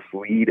 Did he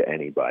mislead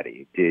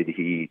anybody? Did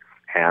he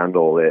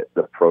handle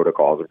the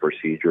protocols and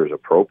procedures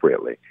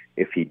appropriately?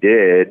 If he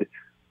did,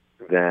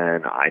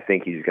 then I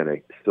think he's going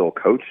to still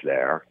coach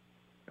there.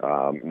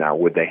 Now,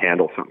 would they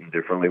handle something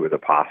differently with a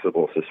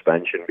possible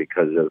suspension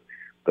because of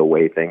the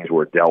way things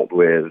were dealt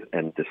with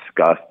and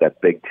discussed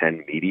at Big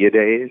Ten media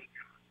days?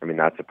 I mean,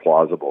 that's a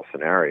plausible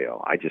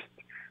scenario. I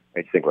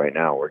think right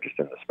now we're just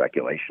in the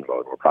speculation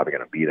mode. We're probably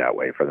going to be that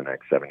way for the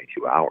next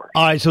 72 hours.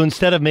 All right, so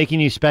instead of making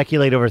you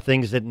speculate over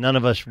things that none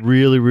of us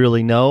really,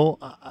 really know,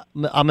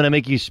 I'm going to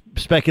make you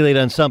speculate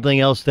on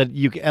something else that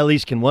you at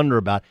least can wonder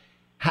about.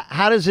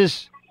 How does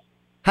it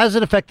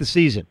affect the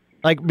season?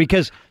 Like,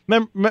 because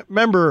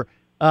remember,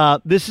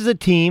 this is a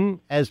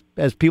team, as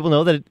people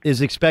know, that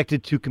is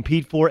expected to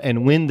compete for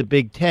and win the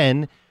Big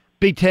Ten.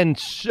 Big Ten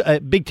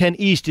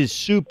East is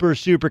super,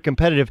 super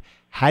competitive.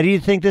 How do you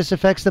think this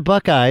affects the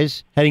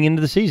Buckeyes heading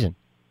into the season?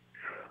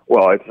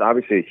 Well, it's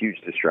obviously a huge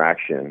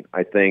distraction.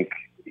 I think,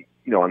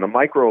 on the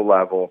micro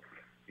level,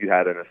 you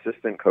had an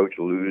assistant coach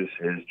lose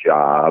his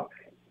job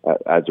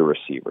as a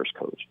receivers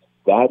coach.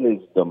 That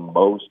is the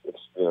most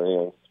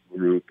experienced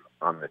group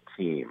on the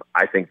team.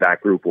 I think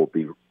that group will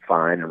be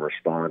fine and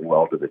respond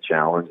well to the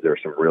challenge. There are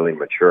some really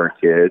mature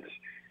kids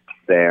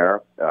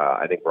there.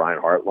 I think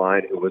Brian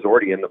Hartline, who was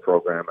already in the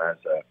program as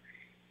a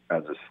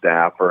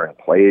staffer and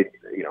played,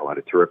 had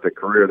a terrific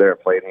career there,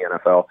 played in the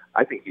NFL.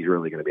 I think he's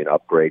really going to be an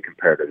upgrade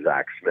compared to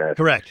Zach Smith.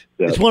 Correct.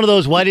 It's one of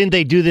those, why didn't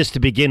they do this to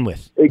begin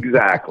with?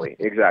 Exactly.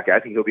 I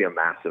think he'll be a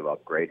massive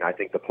upgrade, and I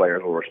think the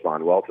players will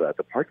respond well to that.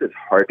 The part that's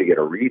hard to get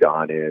a read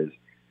on is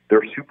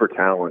they're super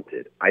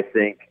talented. I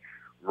think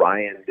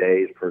Ryan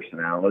Day's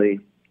personality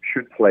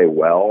should play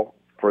well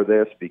for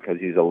this because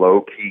he's a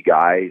low-key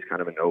guy. He's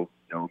kind of a no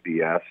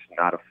BS,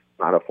 not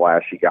a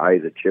flashy guy.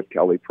 He's a Chip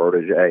Kelly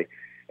protege,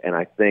 and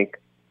I think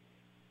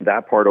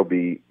that part will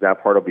be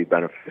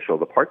beneficial.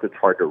 The part that's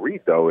hard to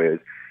read, though, is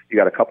you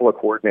got a couple of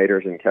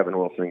coordinators in Kevin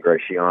Wilson and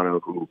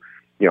Graciano who,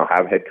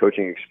 have head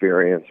coaching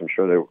experience. I'm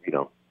sure they,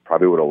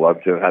 probably would have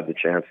loved to have had the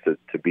chance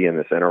to be in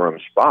this interim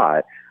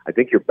spot. I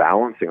think you're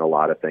balancing a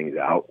lot of things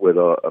out with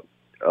a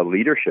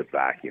leadership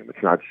vacuum.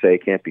 It's not to say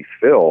it can't be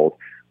filled,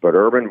 but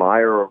Urban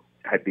Meyer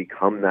had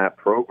become that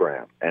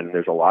program, and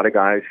there's a lot of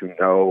guys who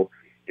know,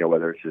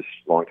 whether it's his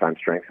longtime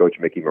strength coach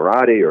Mickey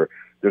Marotti, or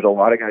there's a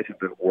lot of guys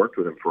who've worked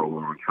with him for a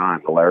long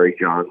time, the Larry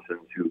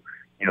Johnsons, who,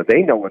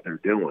 they know what they're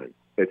doing.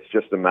 It's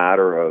just a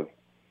matter of,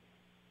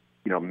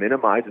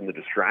 minimizing the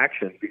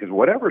distractions, because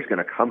whatever's going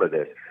to come of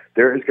this,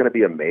 there is going to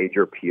be a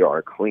major PR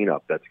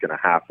cleanup that's going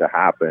to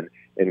happen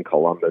in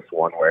Columbus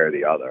one way or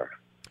the other.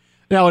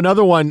 Now,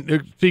 another one,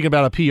 speaking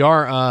about a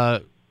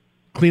PR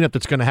cleanup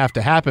that's going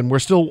to happen, we're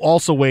still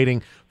also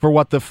waiting for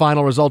what the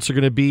final results are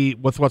going to be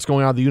with what's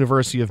going on at the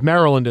University of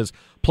Maryland, as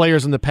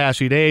players in the past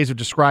few days have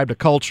described a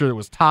culture that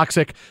was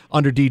toxic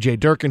under DJ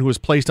Durkin, who was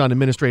placed on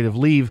administrative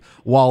leave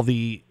while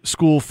the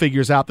school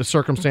figures out the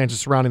circumstances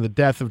surrounding the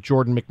death of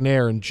Jordan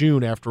McNair in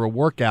June after a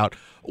workout.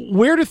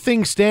 Where do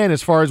things stand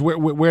as far as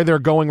where they're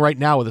going right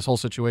now with this whole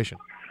situation?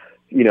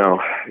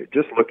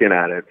 Just looking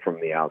at it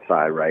from the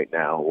outside right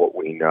now, what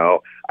we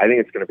know, I think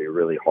it's going to be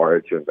really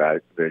hard to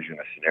envision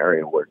a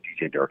scenario where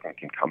DJ Durkin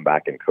can come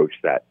back and coach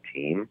that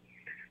team.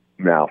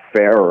 Now,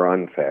 fair or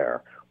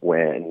unfair,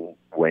 when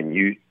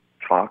you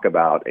talk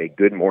about a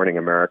Good Morning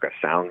America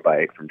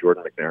soundbite from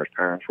Jordan McNair's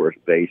parents where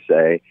they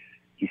say,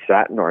 he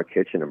sat in our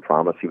kitchen and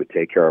promised he would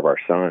take care of our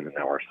son, and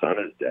now our son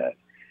is dead,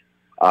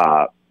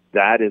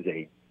 that is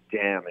a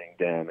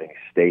damning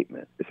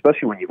statement,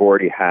 especially when you've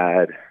already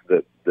had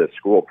the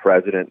school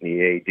president and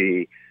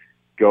the AD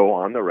go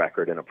on the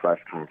record in a press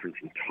conference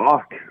and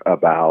talk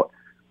about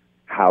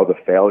how the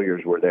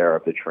failures were there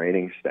of the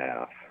training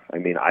staff. I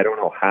mean, I don't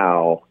know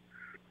how.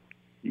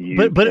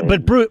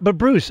 But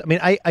Bruce, I mean,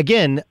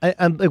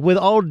 I'm like, with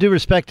all due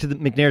respect to the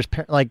McNair's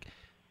parents, like,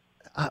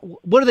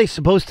 what are they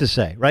supposed to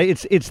say,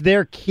 right? It's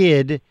their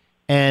kid,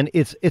 and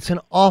it's an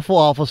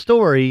awful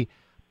story.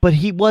 But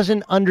he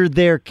wasn't under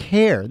their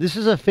care. This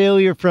is a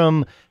failure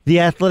from the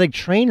athletic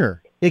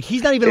trainer Like,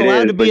 he's not even It allowed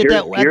is, to be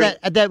but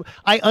at that.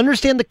 I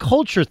understand the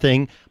culture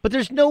thing, but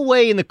there's no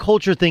way in the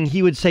culture thing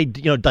he would say,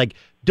 like,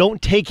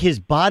 don't take his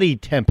body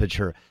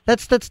temperature.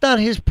 That's not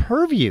his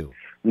purview.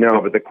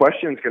 No, but the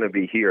question's going to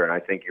be here, and I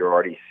think you're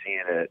already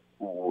seeing it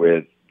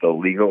with the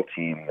legal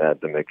team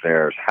that the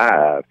McNairs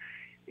have,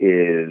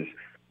 is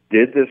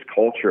did this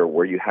culture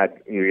where you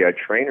had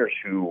trainers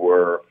who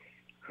were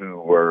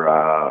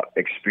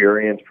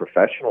experienced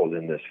professionals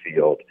in this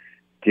field,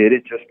 did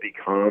it just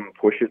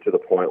push it to the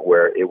point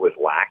where it was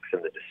lax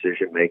and the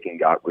decision-making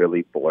got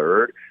really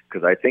blurred?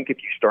 Because I think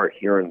if you start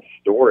hearing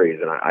stories,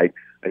 and I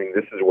think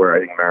this is where I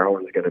think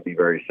Maryland's going to be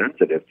very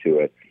sensitive to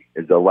it,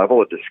 is the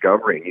level of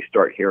discovery. And you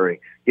start hearing,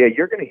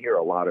 you're going to hear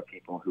a lot of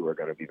people who are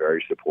going to be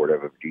very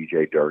supportive of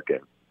DJ Durkin.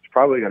 It's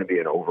probably going to be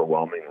an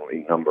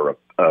overwhelmingly number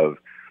of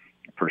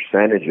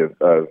percentage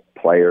of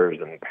players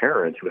and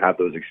parents who have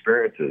those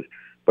experiences.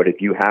 But if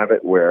you have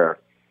it where,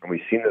 and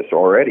we've seen this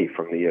already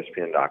from the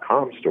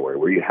ESPN.com story,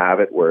 where you have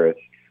it where it's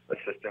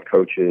assistant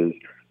coaches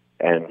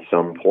and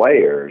some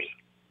players,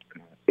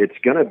 it's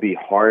going to be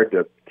hard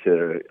to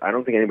I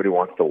don't think anybody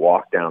wants to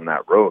walk down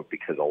that road,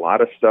 because a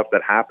lot of stuff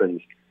that happens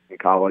in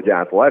college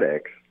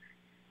athletics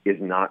is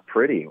not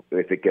pretty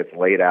if it gets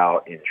laid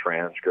out in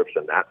transcripts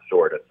and that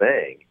sort of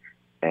thing.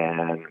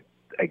 And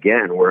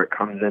again, where it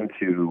comes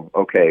into,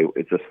 okay,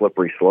 it's a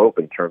slippery slope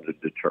in terms of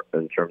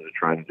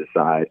trying to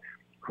decide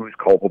who's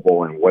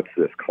culpable and what's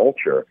this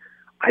culture.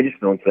 I just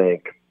don't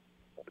think,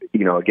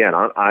 again,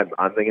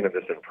 I'm thinking of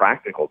this in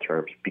practical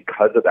terms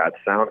because of that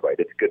soundbite.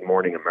 It's Good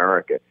Morning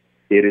America.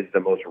 It is the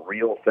most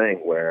real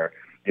thing where,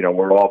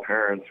 we're all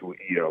parents,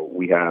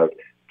 we have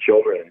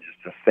children, and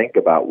just to think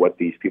about what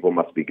these people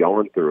must be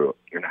going through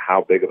and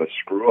how big of a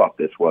screw up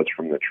this was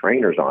from the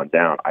trainers on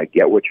down. I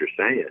get what you're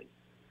saying,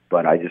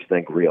 but I just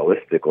think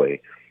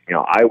realistically,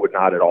 I would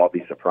not at all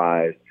be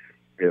surprised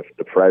if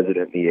the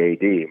president and the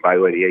AD, by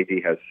the way, the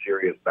AD has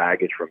serious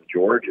baggage from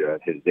Georgia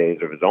at his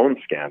days of his own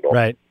scandal.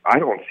 Right. I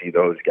don't see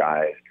those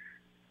guys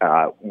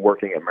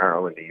working at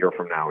Maryland a year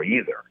from now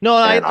either. No,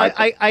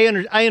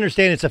 I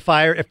understand it's a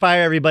fire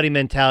everybody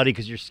mentality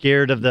because you're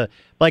scared of the,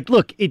 like,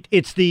 look, this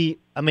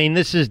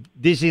is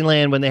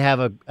Disneyland when they have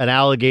an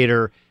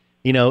alligator,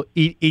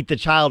 eat the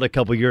child a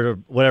couple years or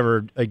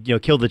whatever,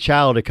 killed the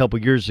child a couple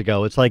years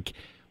ago. It's like,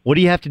 what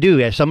do you have to do?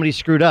 If somebody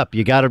screwed up,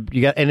 you got,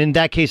 and in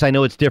that case, I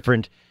know it's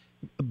different,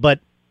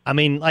 but I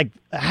mean, like,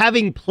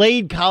 having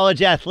played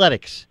college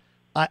athletics,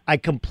 I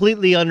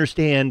completely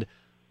understand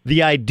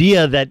the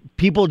idea that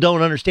people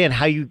don't understand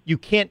how you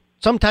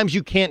sometimes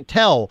you can't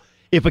tell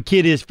if a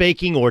kid is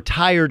faking or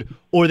tired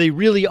or they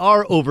really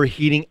are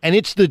overheating, and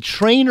it's the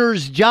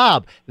trainer's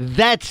job.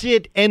 That's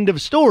it. End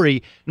of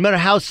story. No matter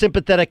how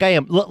sympathetic I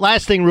am.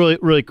 Last thing really,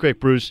 really quick,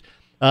 Bruce.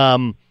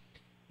 There's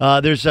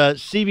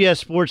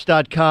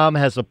CBSSports.com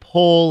has a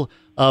poll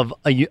of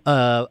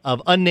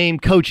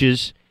unnamed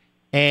coaches,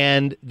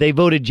 and they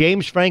voted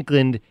James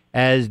Franklin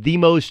as the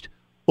most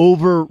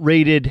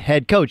overrated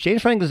head coach.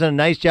 James Franklin's done a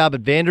nice job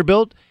at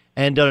Vanderbilt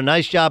and done a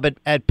nice job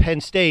at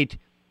Penn State.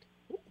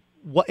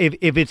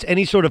 If it's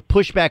any sort of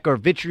pushback or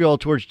vitriol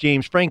towards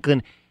James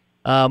Franklin,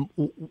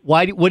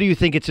 what do you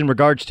think it's in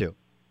regards to?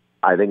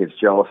 I think it's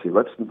jealousy.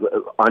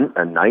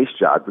 A nice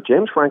job. But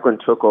James Franklin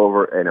took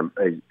over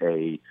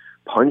a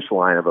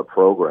punchline of a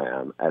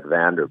program at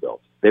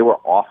Vanderbilt. They were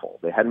awful.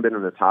 They hadn't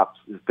been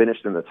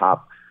finished in the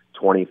top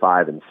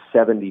 25 in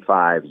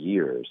 75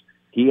 years.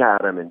 He had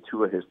them in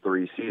 2 of his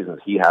 3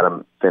 seasons. He had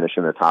them finish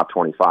in the top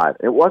 25.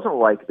 It wasn't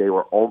like they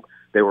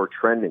were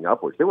trending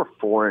upwards. They were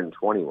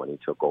 4-20 when he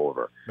took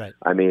over. Right.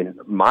 I mean,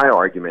 my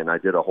argument, I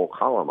did a whole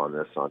column on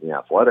this on The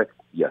Athletic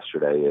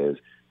yesterday, is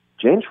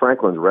James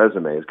Franklin's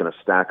resume is going to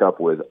stack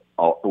up with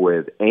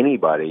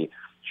anybody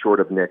short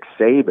of Nick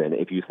Saban.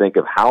 If you think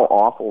of how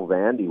awful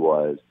Vandy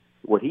was,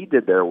 what he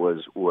did there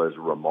was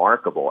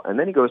remarkable. And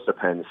then he goes to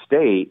Penn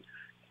State,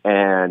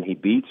 and he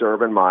beats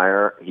Urban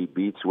Meyer. He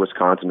beats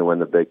Wisconsin to win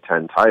the Big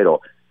Ten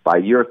title. By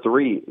year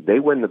 3, they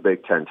win the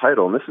Big Ten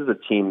title. And this is a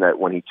team that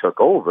when he took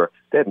over,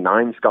 they had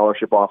 9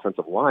 scholarship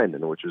offensive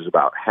linemen, which is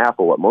about half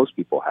of what most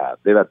people have.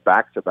 They've had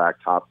back-to-back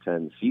top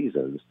 10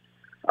 seasons.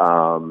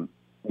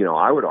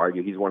 I would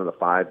argue he's one of the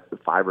five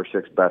or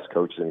six best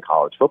coaches in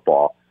college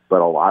football.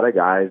 But a lot of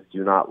guys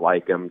do not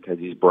like him because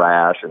he's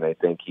brash and they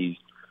think he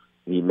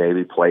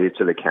maybe plays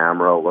to the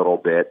camera a little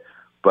bit.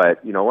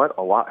 But you know what?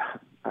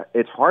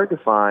 It's hard to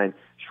find.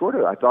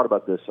 I thought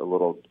about this a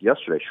little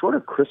yesterday. Short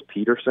of Chris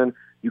Peterson,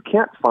 you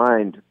can't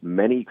find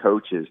many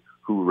coaches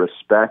who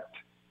respect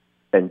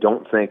and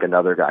don't think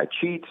another guy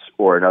cheats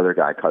or another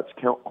guy cuts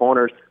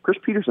corners. Chris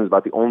Peterson is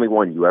about the only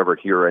one you ever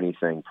hear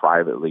anything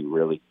privately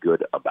really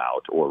good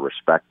about or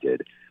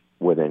respected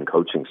within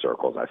coaching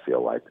circles, I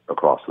feel like,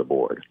 across the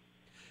board.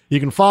 You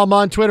can follow him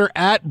on Twitter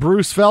at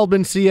Bruce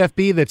Feldman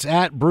CFB. That's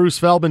at Bruce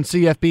Feldman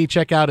CFB.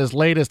 Check out his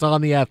latest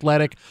on The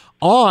Athletic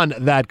on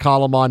that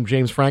column on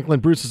James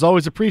Franklin. Bruce, is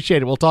always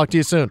appreciated. We'll talk to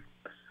you soon.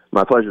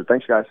 My pleasure.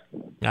 Thanks, guys.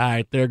 All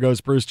right, there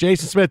goes Bruce.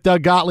 Jason Smith,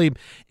 Doug Gottlieb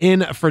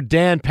in for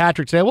Dan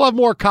Patrick today. We'll have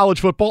more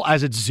college football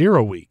as it's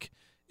 0 week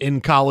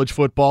in college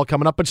football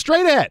coming up. But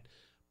straight ahead,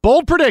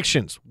 Bold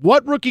predictions.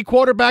 What rookie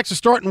quarterbacks are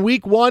starting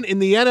week 1 in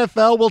the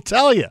NFL will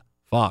tell you.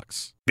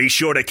 Fox. Be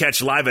sure to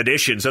catch live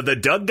editions of the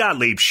Doug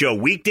Gottlieb Show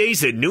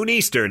weekdays at noon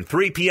Eastern,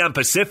 3 p.m.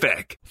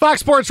 Pacific. Fox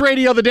Sports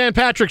Radio, The Dan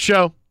Patrick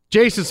Show.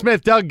 Jason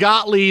Smith, Doug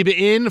Gottlieb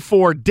in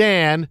for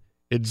Dan.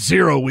 It's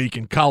 0 week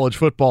in college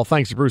football.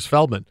 Thanks to Bruce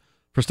Feldman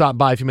for stopping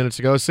by a few minutes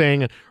ago,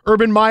 saying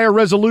Urban Meyer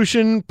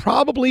resolution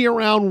probably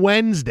around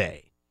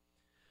Wednesday.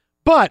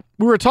 But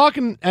we were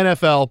talking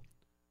NFL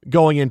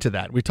going into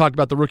that. We talked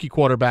about the rookie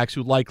quarterbacks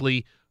who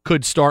likely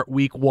could start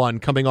week 1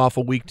 coming off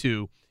of week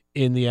 2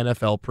 in the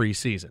NFL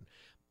preseason.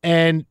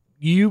 And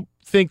you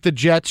think the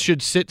Jets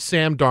should sit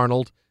Sam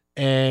Darnold,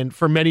 and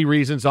for many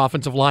reasons,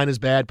 offensive line is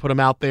bad, put him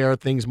out there,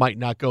 things might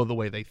not go the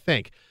way they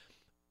think.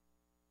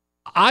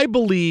 I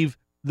believe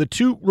the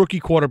 2 rookie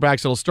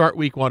quarterbacks that will start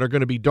week 1 are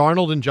going to be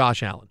Darnold and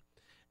Josh Allen.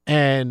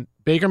 And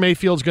Baker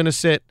Mayfield's going to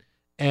sit,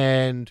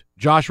 and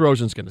Josh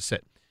Rosen's going to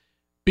sit.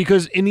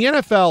 Because in the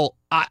NFL,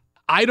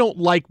 I don't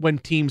like when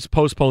teams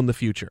postpone the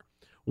future.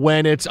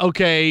 When it's,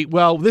 okay,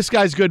 well, this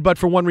guy's good, but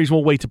for one reason,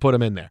 we'll wait to put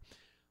him in there.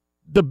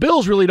 The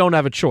Bills really don't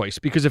have a choice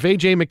because if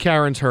A.J.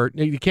 McCarron's hurt,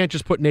 you can't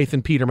just put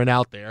Nathan Peterman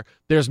out there.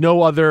 There's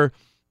no other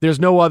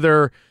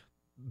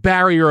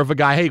barrier of a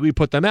guy, hey, we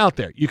put them out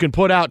there. You can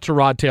put out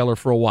Tyrod Taylor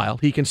for a while.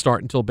 He can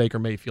start until Baker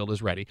Mayfield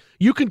is ready.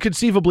 You can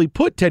conceivably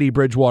put Teddy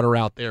Bridgewater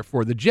out there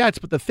for the Jets,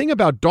 but the thing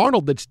about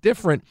Darnold that's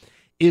different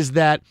is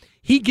that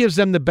he gives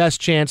them the best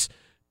chance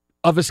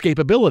of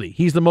escapability.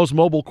 He's the most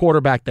mobile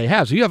quarterback they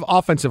have. So you have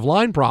offensive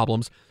line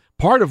problems.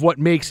 Part of what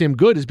makes him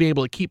good is being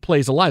able to keep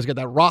plays alive. He's got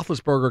that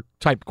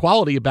Roethlisberger-type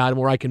quality about him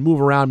where I can move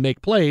around,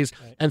 make plays,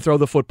 and throw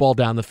the football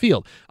down the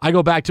field. I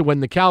go back to when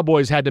the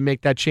Cowboys had to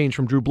make that change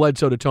from Drew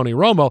Bledsoe to Tony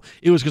Romo.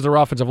 It was because their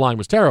offensive line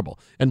was terrible,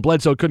 and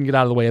Bledsoe couldn't get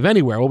out of the way of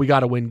anywhere. Well, we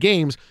got to win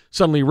games.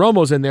 Suddenly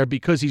Romo's in there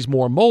because he's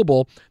more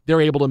mobile. They're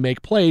able to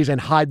make plays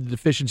and hide the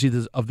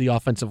deficiencies of the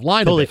offensive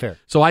line. Totally fair.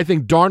 So I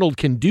think Darnold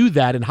can do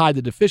that and hide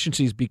the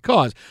deficiencies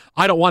because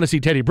I don't want to see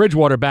Teddy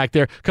Bridgewater back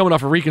there coming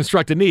off a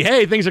reconstructed knee.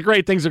 Hey, things are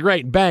great,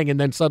 and bang, and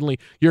then suddenly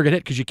you're going to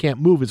hit because you can't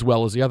move as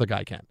well as the other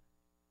guy can.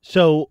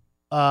 So,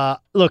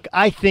 look,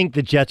 I think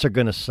the Jets are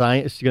going to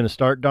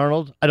start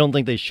Darnold. I don't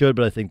think they should,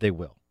 but I think they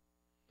will.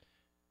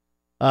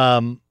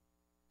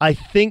 I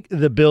think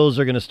the Bills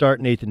are going to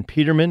start Nathan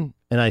Peterman,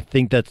 and I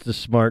think that's the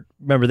smart.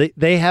 Remember, the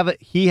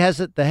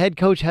head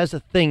coach has a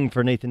thing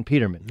for Nathan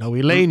Peterman. No,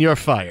 Elaine, you're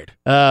fired.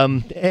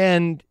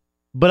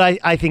 But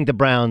I think the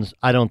Browns.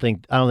 I don't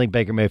think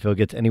Baker Mayfield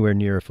gets anywhere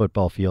near a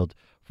football field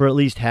for at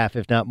least half,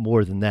 if not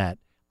more than that.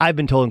 I've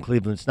been told in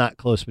Cleveland it's not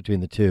close between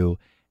the two,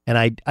 and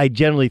I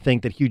generally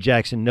think that Hugh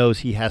Jackson knows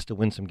he has to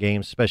win some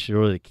games, especially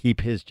really to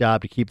keep his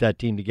job, to keep that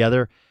team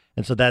together.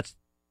 And so that's.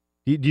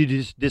 Do you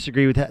just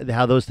disagree with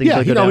how those things?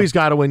 Yeah, he's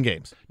got to win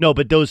games. No,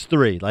 but those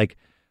 3, like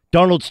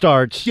Darnold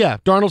starts. Yeah,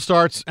 Darnold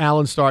starts.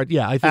 Allen starts.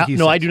 Yeah, I think he's.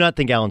 No, I do not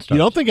think Allen starts. You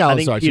don't think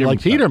Allen starts? You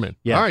like Peterman?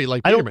 Yeah. All right, you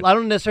like Peterman. I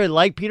don't necessarily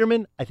like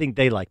Peterman. I think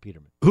they like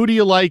Peterman. Who do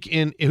you like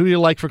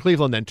for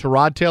Cleveland then?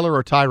 Tyrod Taylor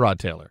or Tyrod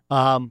Taylor?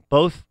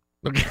 Both.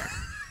 Okay.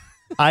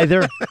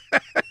 Either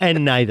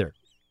and neither.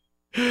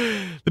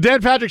 The Dan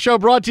Patrick Show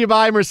brought to you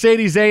by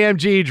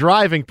Mercedes-AMG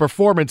Driving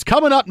Performance.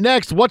 Coming up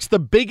next, what's the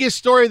biggest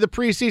story of the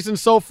preseason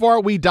so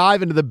far? We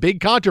dive into the big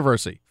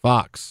controversy.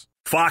 Fox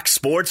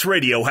Sports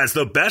Radio has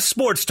the best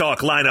sports talk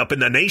lineup in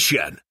the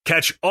nation.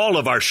 Catch all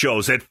of our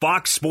shows at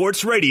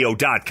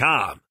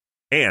foxsportsradio.com.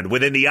 And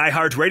within the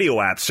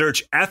iHeartRadio app,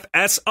 search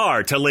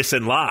FSR to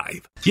listen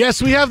live.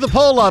 Yes, we have the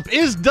poll up.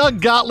 Is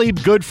Doug Gottlieb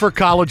good for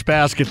college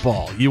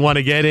basketball? You want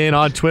to get in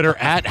on Twitter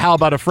at How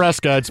About a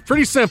Fresca? It's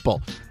pretty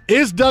simple.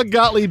 Is Doug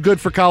Gottlieb good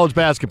for college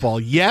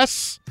basketball?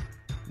 Yes,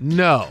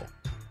 no.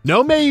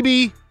 No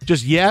maybe,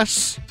 just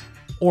yes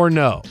or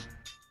no.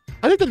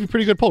 I think that'd be a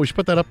pretty good poll. We should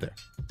put that up there.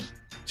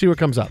 See what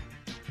comes up.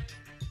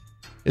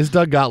 Is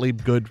Doug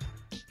Gottlieb good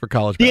for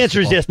college basketball? The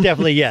answer is yes,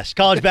 definitely yes.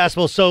 College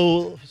basketball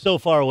so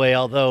far away,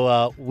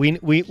 although we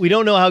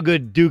don't know how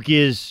good Duke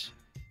is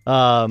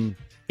in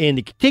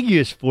the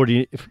contiguous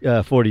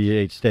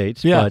 48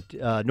 states,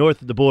 but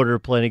north of the border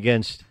playing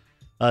against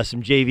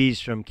some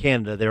JVs from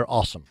Canada. They're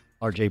awesome.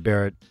 RJ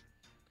Barrett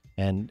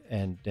and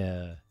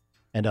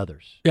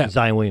others. Yeah.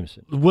 Zion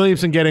Williamson.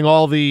 Williamson getting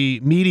all the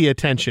media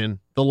attention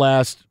the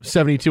last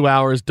 72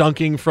 hours,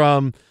 dunking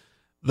from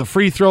the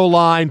free throw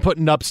line,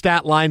 putting up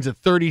stat lines at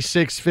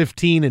 36,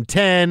 15, and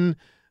 10.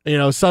 You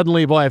know,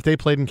 suddenly, boy, if they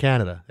played in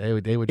Canada, they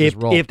would just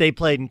roll. If they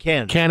played in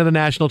Canada. Canada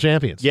national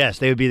champions. Yes,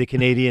 they would be the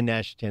Canadian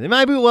national champions.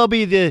 They might well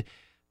be the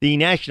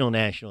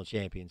national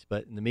champions,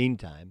 but in the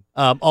meantime.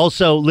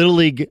 Also, Little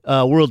League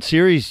World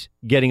Series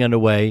getting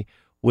underway,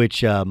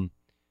 which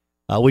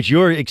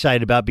you're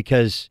excited about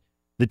because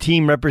the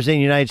team representing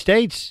the United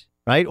States,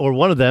 right? Or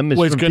one of them is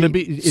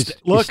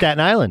Staten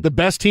Island. The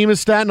best team is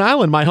Staten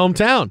Island, my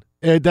hometown.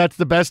 That's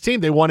the best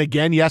team. They won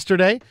again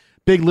yesterday.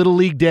 Big Little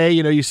League day.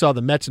 You know, you saw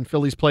the Mets and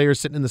Phillies players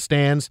sitting in the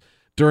stands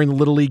during the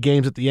Little League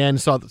games at the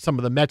end. Saw that some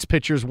of the Mets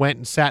pitchers went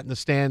and sat in the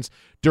stands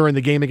during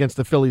the game against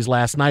the Phillies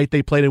last night.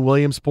 They played in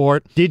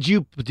Williamsport. Did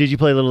you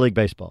play Little League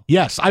Baseball?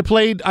 Yes, I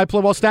played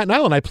Staten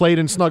Island. I played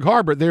in Snug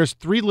Harbor. There's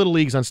 3 Little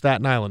Leagues on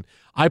Staten Island.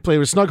 I played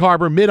with Snug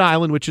Harbor,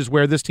 Mid-Island, which is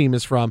where this team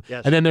is from.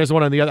 Yes. And then there's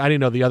one on the other. I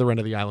didn't know the other end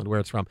of the island where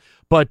it's from.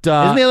 But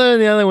isn't the other end of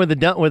the island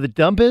where the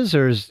dump is,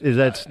 or is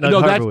that Snug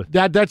Harbor?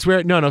 That's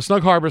where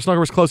Snug Harbor. Snug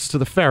Harbor's closest to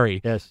the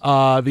ferry. Yes.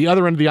 The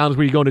other end of the island is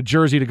where you go into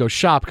Jersey to go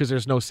shop because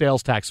there's no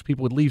sales tax. So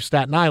people would leave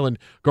Staten Island,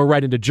 go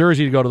right into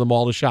Jersey to go to the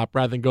mall to shop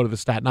rather than go to the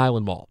Staten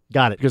Island Mall.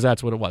 Got it. Because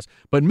that's what it was.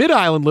 But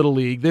Mid-Island Little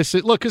League,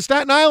 because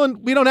Staten Island,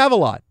 we don't have a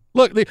lot.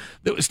 Look,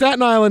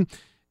 Staten Island,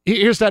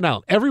 here's Staten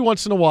Island. Every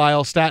once in a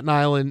while, Staten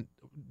Island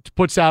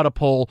puts out a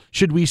poll,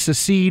 should we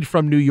secede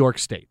from New York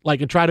State,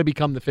 and try to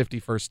become the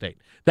 51st state?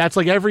 That's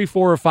like every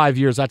 4 or 5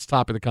 years, that's the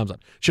topic that comes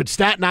up. Should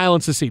Staten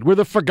Island secede? We're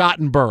the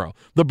forgotten borough,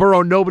 the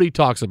borough nobody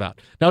talks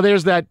about. Now,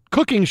 there's that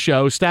cooking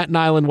show, Staten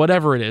Island,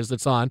 whatever it is,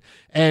 that's on,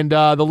 and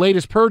the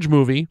latest Purge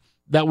movie,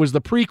 that was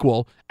the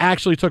prequel,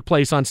 actually took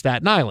place on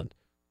Staten Island.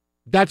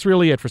 That's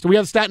really it. We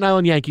have Staten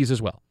Island Yankees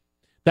as well.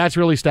 That's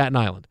really Staten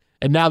Island.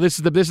 And now this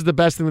is the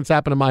best thing that's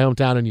happened in my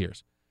hometown in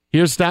years.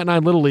 Here's Staten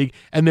Island Little League,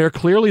 and they're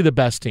clearly the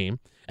best team.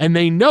 And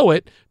they know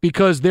it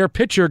because their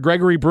pitcher,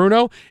 Gregory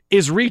Bruno,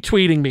 is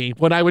retweeting me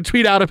when I would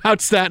tweet out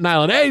about Staten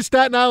Island. Hey,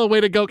 Staten Island,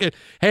 way to go.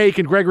 Hey,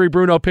 can Gregory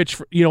Bruno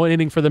pitch an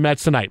inning for the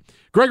Mets tonight?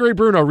 Gregory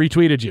Bruno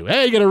retweeted you.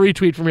 Hey, get a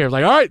retweet from here. It's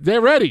like, all right,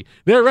 they're ready.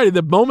 They're ready.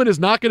 The moment is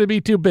not going to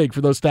be too big for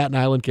those Staten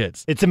Island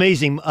kids. It's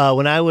amazing.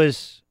 When I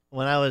was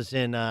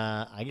in,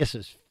 I guess it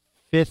was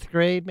 5th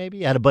grade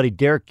maybe, I had a buddy,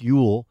 Derek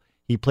Ewell.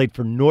 He played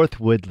for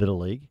Northwood Little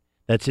League.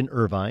 That's in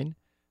Irvine,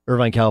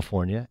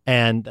 California.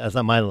 And that's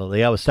not my Little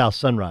League. I was South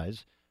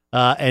Sunrise.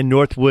 And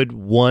Northwood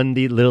won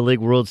the Little League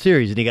World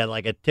Series, and he got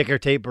like a ticker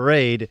tape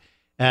parade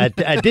at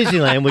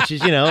Disneyland, which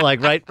is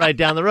right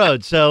down the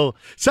road. So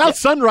South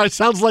Sunrise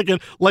sounds like an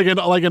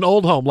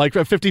old home, like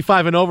a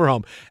 55 and over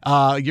home.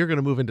 You're going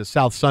to move into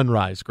South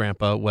Sunrise,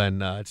 Grandpa,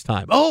 when it's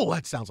time. Oh,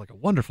 that sounds like a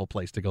wonderful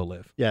place to go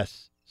live.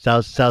 Yes,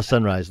 South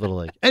Sunrise Little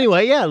League.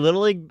 Anyway, yeah,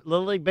 Little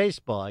League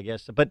baseball, I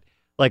guess. But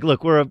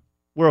look, we're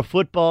a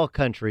football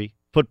country,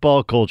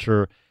 football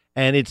culture.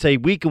 And it's a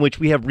week in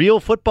which we have real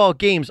football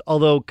games,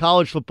 although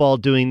college football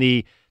doing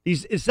these,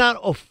 it's not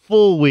a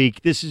full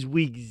week. This is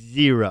week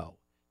 0.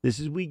 This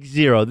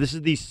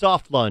is the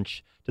soft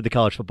launch to the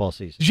college football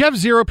season. Did you have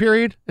 0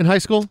 period in high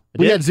school?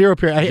 We had 0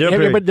 period.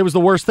 Everybody, that was the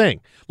worst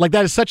thing.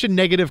 That is such a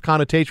negative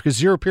connotation because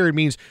 0 period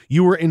means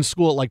you were in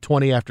school at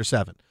 20 after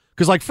 7.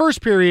 Because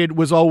first period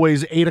was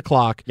always 8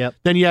 o'clock. Yep.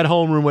 Then you had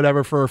homeroom,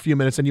 whatever, for a few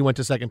minutes, and you went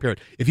to second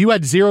period. If you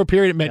had 0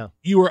 period, it meant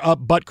you were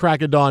up butt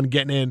crack of dawn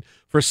getting in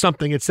for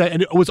something.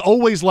 And it was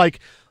always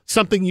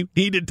something you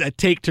needed to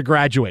take to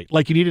graduate.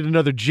 You needed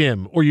another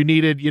gym, or you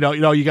needed, you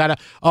gotta,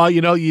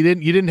 you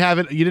didn't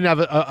have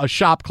a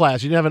shop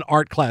class, you didn't have an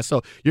art class,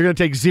 so you're gonna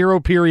take 0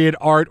 period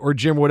art or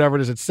gym, whatever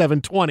it is, at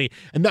 7:20,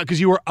 and that because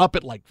you were up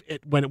at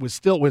when it was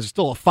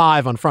still a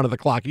 5 on front of the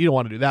clock. You don't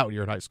want to do that when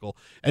you're in high school,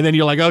 and then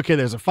you're like, okay,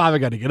 there's a 5, I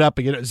got to get up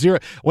and get 0.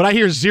 When I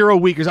hear 0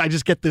 weekers, I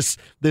just get this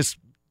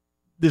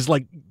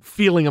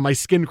feeling in my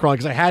skin crawling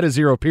because I had a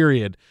 0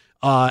 period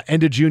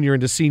end of junior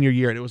into senior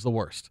year, and it was the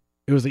worst.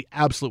 It was the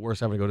absolute worst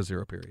having to go to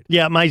 0 period.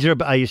 Yeah, my 0.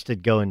 I used to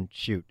go and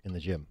shoot in the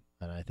gym,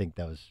 and I think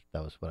that was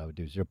what I would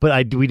do. 0,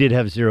 but we did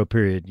have 0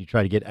 period. You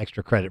try to get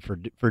extra credit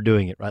for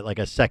doing it, right? Like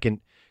a second,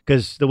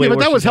 because the way. Yeah, but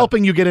that was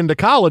helping you get into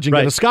college and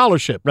get a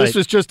scholarship. Right. This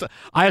was just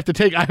I have to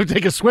take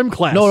a swim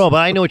class. No, but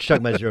I know what you're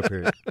talking about. 0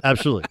 period,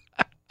 absolutely.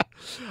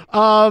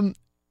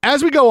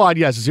 As we go on,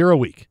 yes, 0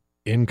 week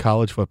in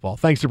college football.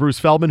 Thanks to Bruce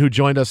Feldman, who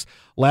joined us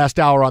last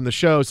hour on the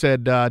show.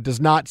 Said does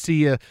not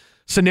see a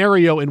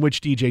scenario in which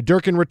DJ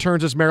Durkin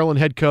returns as Maryland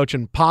head coach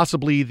and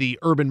possibly the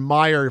Urban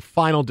Meyer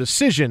final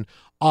decision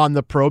on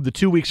the probe. The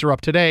 2 weeks are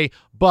up today,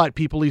 but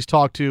people he's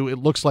talked to, it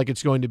looks like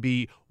it's going to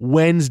be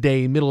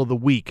Wednesday, middle of the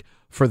week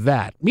for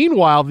that.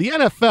 Meanwhile, the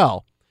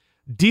NFL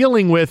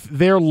dealing with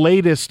their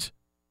latest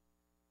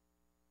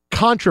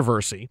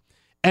controversy,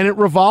 and it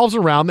revolves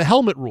around the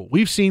helmet rule.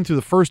 We've seen through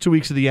the first 2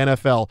 weeks of the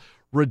NFL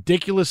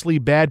ridiculously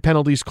bad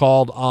penalties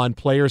called on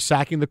players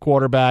sacking the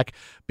quarterback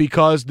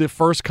because the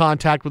first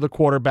contact with the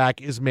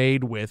quarterback is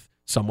made with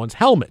someone's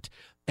helmet.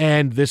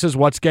 And this is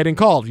what's getting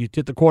called. You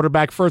hit the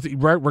quarterback first,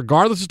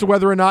 regardless as to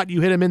whether or not you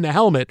hit him in the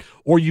helmet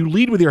or you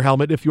lead with your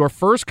helmet. If your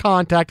first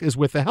contact is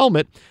with the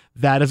helmet,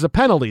 that is a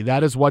penalty.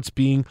 That is what's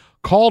being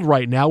called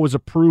right now, was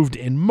approved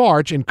in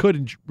March and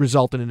could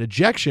result in an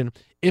ejection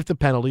if the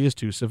penalty is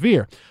too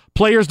severe.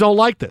 Players don't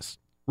like this.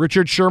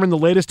 Richard Sherman, the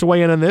latest to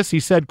weigh in on this, he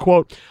said,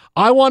 quote,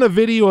 "I want a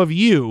video of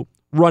you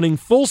running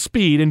full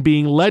speed and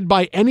being led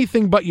by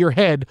anything but your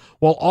head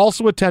while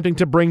also attempting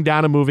to bring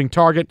down a moving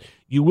target.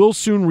 You will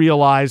soon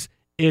realize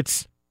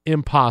it's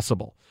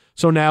impossible."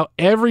 So now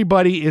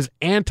everybody is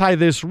anti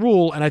this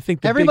rule, and I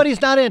think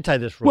everybody's not anti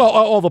this rule. Well,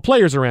 all the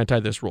players are anti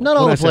this rule. Not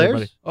all the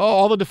players.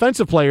 All the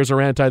defensive players are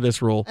anti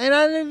this rule. And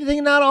I don't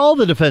think not all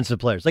the defensive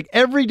players.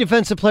 Every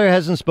defensive player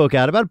hasn't spoke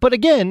out about it. But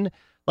again,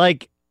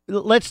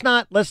 let's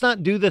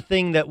not do the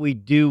thing that we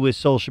do with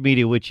social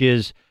media, which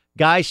is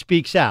guy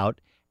speaks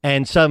out,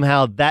 And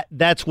somehow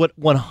that's what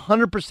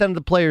 100% of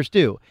the players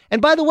do.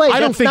 And by the way, I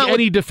don't think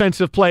any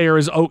defensive player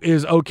is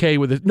okay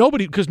with it.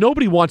 Because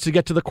nobody wants to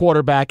get to the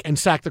quarterback and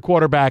sack the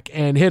quarterback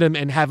and hit him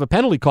and have a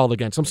penalty called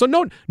against him. So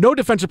no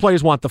defensive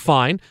players want the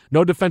fine.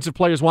 No defensive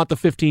players want the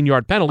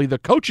 15-yard penalty. The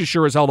coaches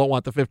sure as hell don't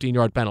want the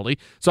 15-yard penalty.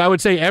 So I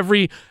would say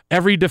every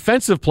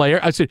defensive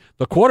player, I'd say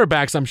the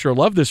quarterbacks I'm sure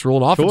love this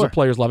rule and offensive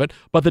players love it,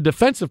 but the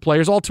defensive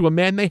players, all to a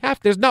man, they have.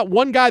 There's not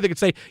one guy that could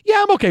say,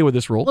 yeah, I'm okay with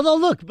this rule. Well, no,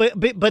 look,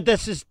 but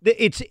this is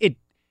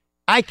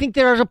I think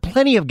there are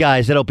plenty of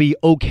guys that'll be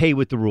okay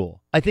with the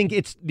rule. I think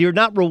you're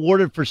not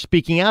rewarded for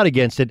speaking out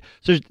against it.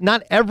 So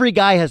not every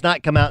guy has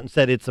not come out and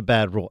said it's a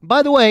bad rule.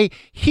 By the way,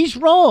 he's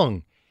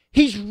wrong.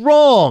 He's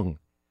wrong.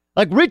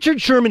 Like Richard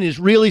Sherman is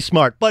really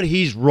smart, but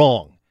he's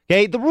wrong.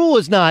 Okay, the rule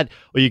is not,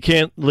 well, you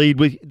can't lead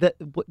with.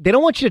 They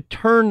don't want you to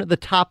turn the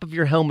top of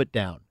your helmet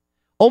down.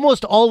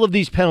 Almost all of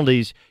these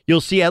penalties,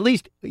 you'll see at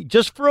least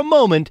just for a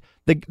moment,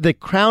 the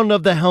crown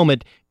of the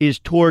helmet is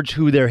towards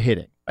who they're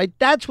hitting. Right?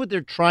 That's what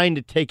they're trying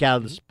to take out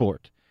of the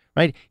sport,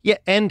 right? Yeah,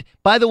 and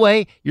by the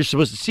way, you're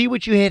supposed to see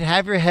what you hit,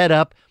 have your head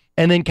up,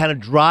 and then kind of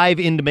drive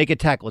in to make a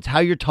tackle. It's how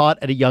you're taught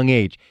at a young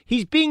age.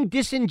 He's being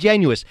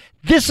disingenuous.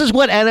 This is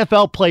what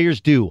NFL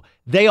players do.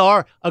 They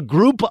are a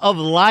group of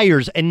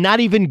liars and not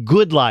even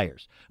good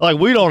liars. Like,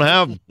 we don't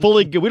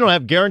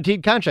have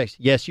guaranteed contracts.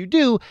 Yes, you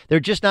do. They're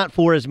just not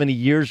for as many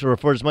years or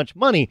for as much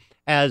money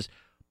as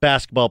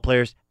basketball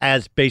players,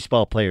 as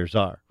baseball players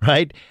are,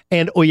 right?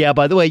 And, oh yeah,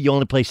 by the way, you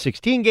only play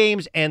 16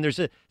 games and there's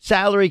a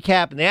salary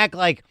cap, and they act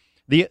like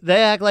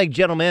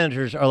general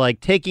managers are like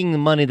taking the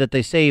money that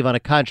they save on a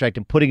contract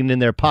and putting it in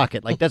their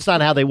pocket. Like, that's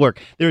not how they work.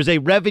 There's a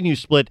revenue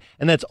split,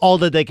 and that's all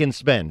that they can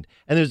spend.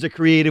 And there's a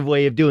creative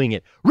way of doing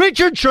it.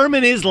 Richard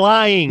Sherman is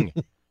lying.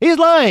 He's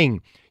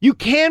lying. You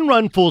can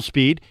run full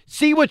speed,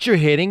 see what you're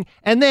hitting,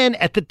 and then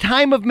at the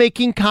time of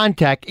making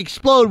contact,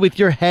 explode with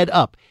your head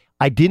up.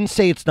 I didn't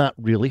say it's not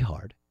really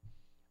hard.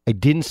 I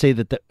didn't say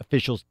that the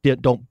officials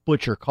don't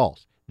butcher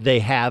calls. They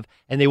have,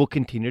 and they will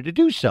continue to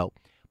do so.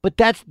 But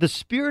that's the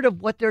spirit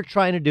of what they're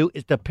trying to do,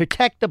 is to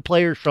protect the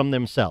players from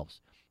themselves,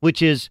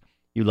 which is,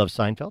 you love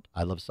Seinfeld.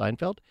 I love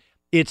Seinfeld.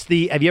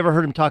 Have you ever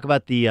heard him talk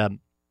about the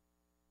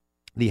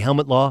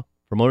helmet law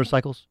for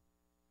motorcycles?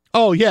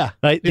 Oh, yeah.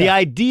 Right? Yeah. The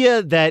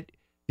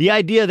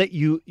idea that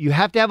you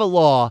have to have a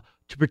law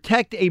to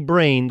protect a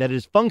brain that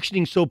is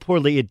functioning so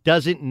poorly it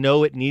doesn't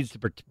know it needs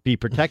to be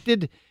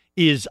protected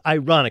is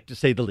ironic, to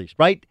say the least,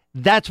 right?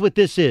 That's what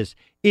this is.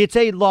 It's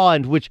a law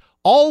in which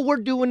all we're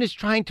doing is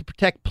trying to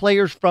protect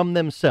players from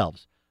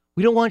themselves.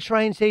 We don't want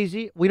Ryan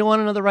Shazier. We don't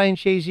want another Ryan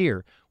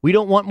Shazier. We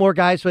don't want more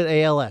guys with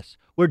ALS.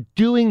 We're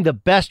doing the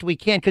best we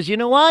can, because you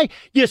know why?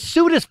 You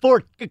sued us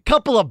for a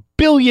couple of $1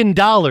 billion,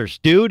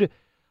 dude.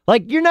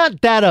 Like, you're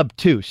not that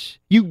obtuse.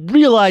 You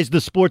realize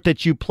the sport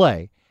that you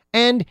play.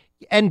 And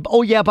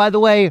oh yeah, by the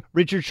way,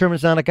 Richard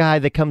Sherman's not a guy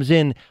that comes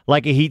in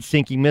like a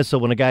heat-sinking missile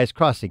when a guy's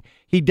crossing.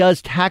 He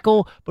does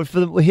tackle, but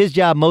his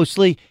job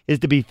mostly is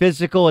to be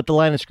physical at the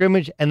line of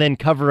scrimmage and then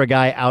cover a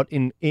guy out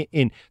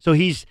in. So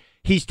he's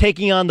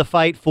taking on the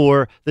fight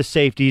for the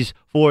safeties,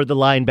 for the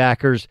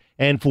linebackers,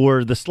 and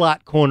for the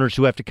slot corners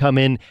who have to come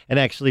in and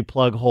actually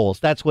plug holes.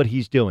 That's what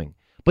he's doing.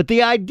 But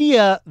the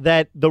idea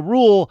that the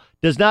rule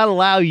does not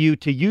allow you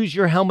to use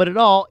your helmet at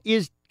all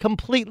is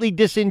completely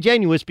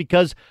disingenuous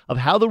because of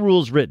how the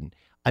rule's written.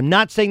 I'm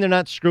not saying they're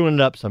not screwing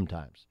it up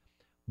sometimes,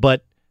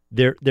 but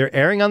they're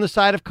erring on the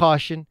side of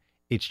caution.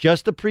 It's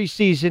just the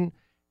preseason,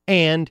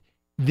 and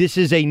this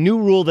is a new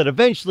rule that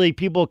eventually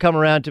people will come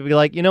around to be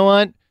like, you know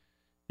what?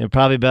 You're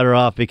probably better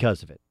off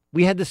because of it.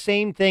 We had the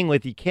same thing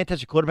with you can't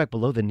touch a quarterback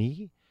below the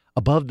knee,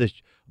 above the.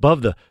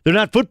 They're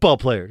not football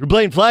players. We're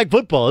playing flag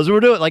football. That's what we're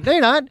doing. Like, they're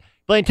not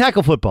playing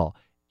tackle football.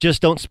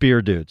 Just don't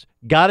spear dudes.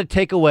 Got to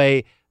take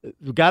away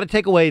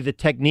the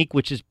technique,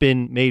 which has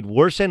been made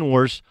worse and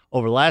worse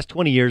over the last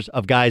 20 years,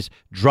 of guys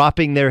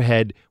dropping their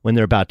head when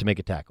they're about to make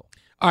a tackle.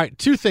 All right,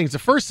 two things. The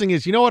first thing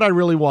is, you know what I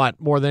really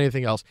want more than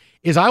anything else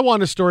is I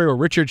want a story where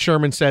Richard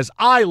Sherman says,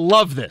 I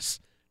love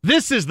this.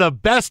 This is the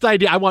best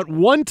idea. I want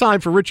one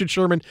time for Richard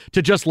Sherman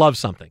to just love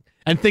something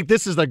and think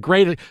this is the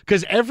greatest,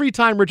 because every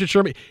time Richard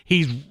Sherman,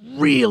 he's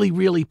really,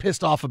 really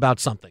pissed off about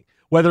something.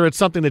 Whether it's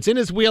something that's in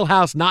his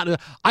wheelhouse,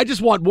 I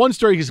just want one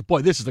story. He says,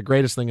 boy, this is the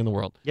greatest thing in the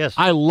world. Yes.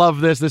 I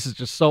love this. This is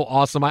just so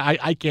awesome.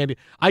 I can't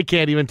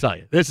even tell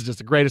you. This is just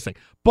the greatest thing.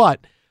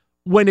 But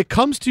when it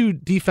comes to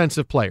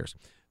defensive players,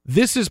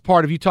 this is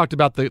part of, you talked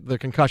about the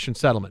concussion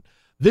settlement.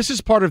 This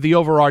is part of the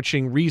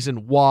overarching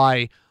reason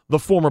why the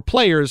former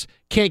players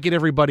can't get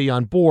everybody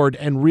on board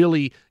and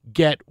really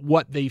get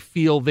what they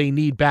feel they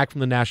need back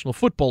from the National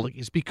Football League,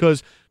 is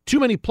because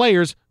too many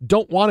players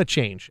don't want to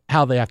change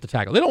how they have to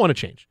tackle. They don't want to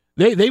change.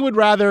 They would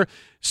rather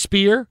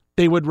spear.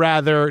 They would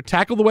rather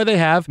tackle the way they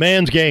have.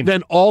 Man's game.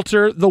 Than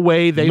alter the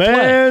way they play.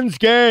 Man's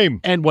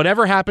game. And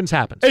whatever happens,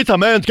 happens. It's a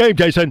man's game,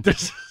 Jason.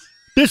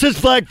 This is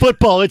flag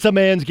football. It's a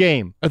man's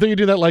game. I think you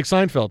do that like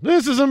Seinfeld.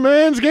 This is a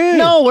man's game.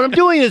 No, what I'm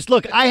doing is,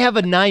 look, I have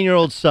a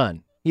 9-year-old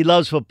son. He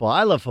loves football.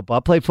 I love football. I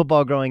played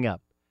football growing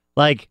up.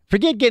 Like,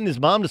 forget getting his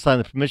mom to sign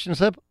the permission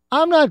slip.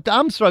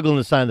 I'm struggling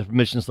to sign the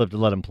permission slip to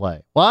let him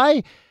play.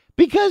 Why?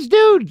 Because,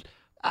 dude,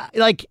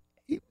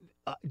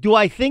 do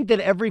I think that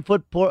every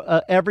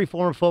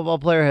former football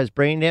player has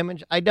brain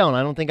damage? I don't.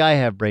 I don't think I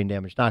have brain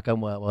damage. Knock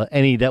on wood. Well,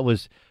 any that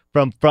was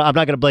from I'm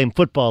not going to blame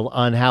football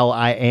on how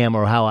I am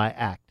or how I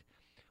act.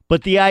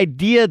 But the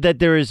idea that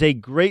there is a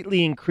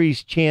greatly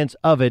increased chance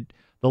of it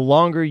the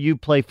longer you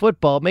play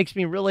football makes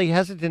me really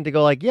hesitant to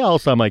go like, yeah, I'll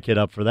sign my kid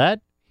up for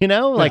that.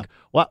 Like,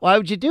 why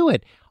would you do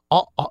it?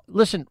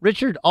 Listen,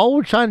 Richard, all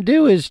we're trying to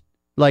do is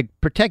like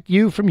protect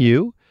you from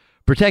you,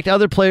 protect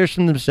other players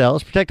from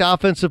themselves, protect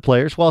offensive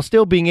players while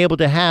still being able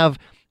to have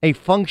a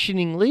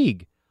functioning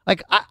league.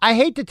 Like, I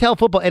hate to tell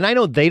football, and I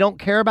know they don't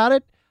care about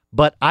it,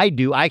 but I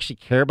do. I actually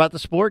care about the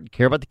sport,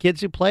 care about the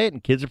kids who play it,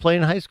 and kids are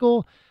playing in high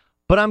school.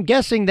 But I'm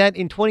guessing that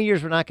in 20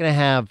 years, we're not going to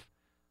have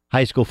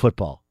high school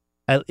football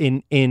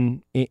in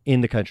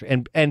the country.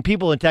 And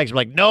people in Texas are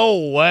like,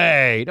 no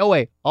way.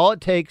 All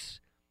it takes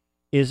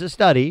is a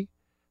study.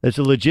 It's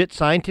a legit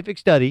scientific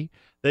study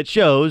that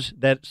shows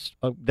that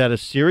a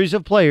series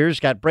of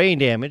players got brain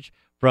damage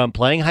from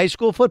playing high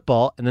school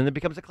football, and then it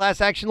becomes a class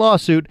action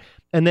lawsuit,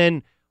 and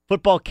then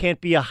football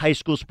can't be a high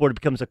school sport. It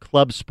becomes a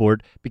club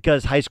sport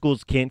because high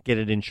schools can't get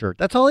it insured.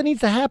 That's all that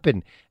needs to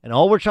happen. And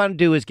all we're trying to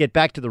do is get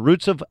back to the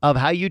roots of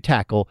how you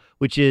tackle,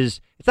 which is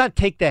it's not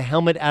take the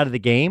helmet out of the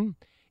game.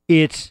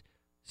 It's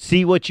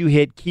see what you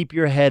hit, keep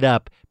your head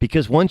up,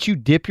 because once you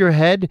dip your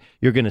head,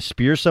 you're going to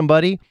spear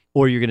somebody,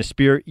 or you're going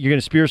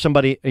to spear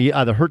somebody, you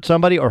either hurt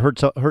somebody or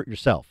hurt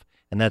yourself,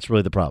 and that's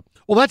really the problem.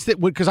 Well, that's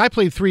because I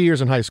played 3 years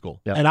in high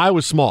school, and I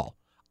was small.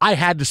 I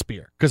had to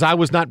spear because I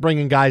was not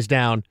bringing guys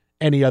down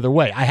any other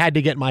way. I had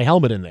to get my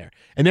helmet in there,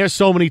 and there's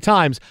so many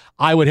times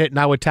I would hit and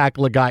I would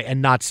tackle a guy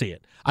and not see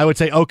it. I would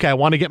say, okay, I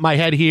want to get my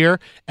head here,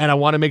 and I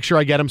want to make sure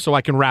I get him so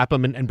I can wrap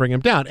him and bring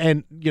him down.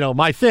 And,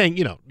 my thing,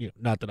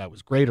 not that I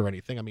was great or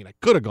anything. I mean, I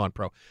could have gone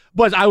pro,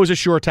 but I was a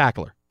sure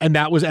tackler. And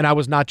I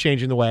was not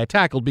changing the way I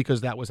tackled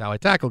because that was how I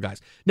tackle guys.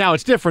 Now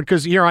it's different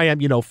because here I am,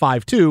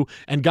 5'2",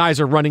 and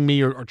guys are running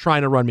me or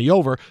trying to run me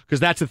over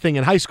because that's the thing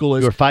in high school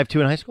is. You were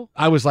 5'2" in high school?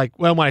 I was like,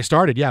 when I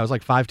started, I was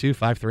like 5'2",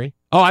 5'3".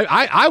 Oh,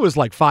 I was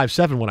like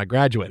 5'7" when I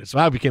graduated, so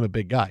I became a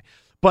big guy.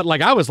 But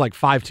I was like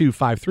 5'2",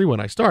 5'3" when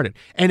I started.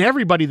 And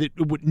everybody that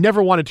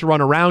never wanted to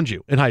run around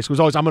you in high school was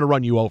always, I'm going to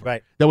run you over.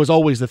 Right. That was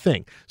always the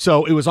thing.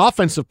 So it was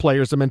offensive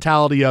players, the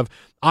mentality of,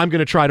 I'm going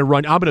to try to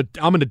run, I'm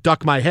going to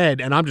duck my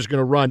head, and I'm just going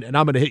to run, and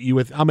I'm going to hit you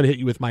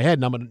with my head,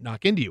 and I'm going to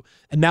knock into you.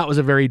 And that was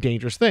a very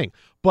dangerous thing.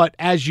 But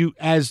as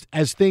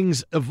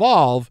things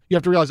evolve, you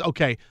have to realize,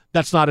 okay,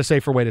 that's not a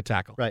safer way to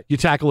tackle. Right. You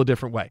tackle a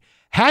different way.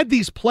 Had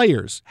the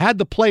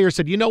players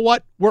said, you know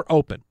what, we're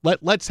open.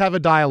 Let's have a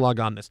dialogue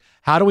on this.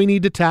 How do we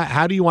need to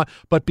how do you want?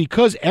 But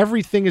because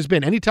everything has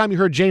been, anytime you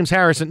heard James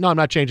Harrison, no, I'm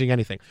not changing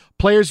anything.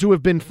 Players who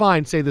have been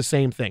fine say the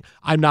same thing.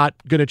 I'm not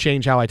going to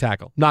change how I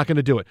tackle. Not going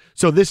to do it.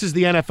 So this is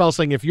the NFL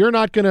saying, if you're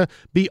not going to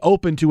be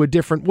open to a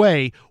different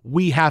way,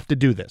 we have to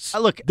do this.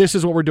 Look, this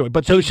is what we're doing.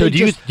 But do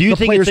you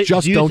think players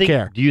don't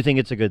care? Do you think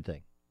it's a good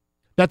thing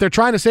that they're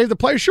trying to save the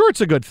players? Sure,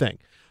 it's a good thing.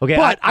 Okay,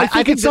 but I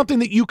think it's something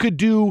that you could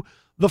do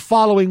the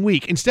following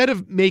week instead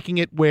of making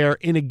it where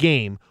in a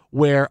game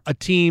where a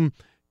team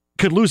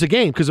could lose a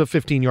game because of a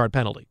 15-yard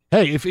penalty.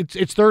 Hey, if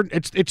it's third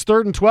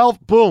and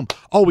 12, boom.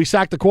 Oh, we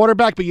sacked the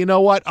quarterback, but you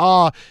know what?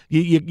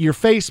 Your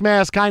face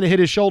mask kind of hit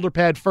his shoulder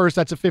pad first.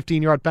 That's a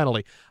 15-yard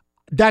penalty.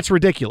 That's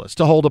ridiculous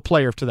to hold a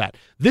player to that.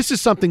 This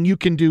is something you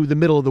can do the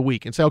middle of the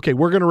week and say, okay,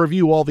 we're going to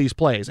review all these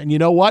plays. And you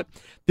know what?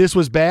 This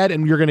was bad,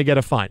 and you're going to get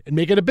a fine. And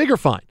make it a bigger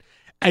fine.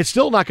 It's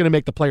still not going to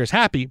make the players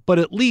happy, but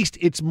at least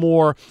it's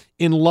more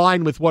in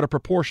line with what a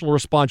proportional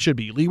response should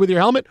be. You lead with your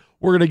helmet,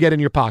 we're going to get in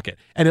your pocket.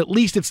 And at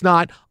least it's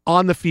not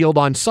on the field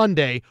on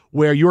Sunday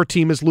where your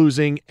team is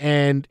losing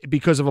and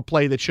because of a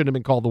play that shouldn't have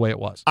been called the way it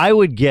was. I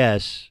would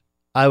guess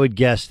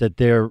that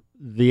the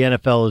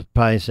NFL is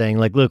probably saying,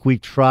 like, look, we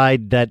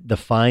tried the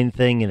fine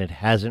thing and it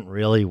hasn't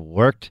really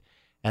worked,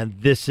 and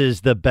this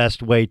is the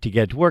best way to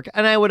get to work.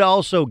 And I would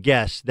also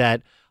guess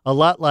that a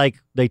lot like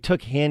they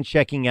took hand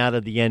checking out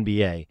of the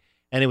NBA,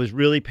 and it was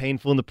really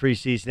painful in the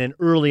preseason and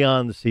early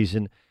on in the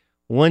season.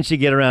 Once you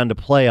get around to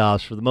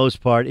playoffs, for the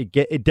most part,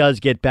 it does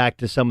get back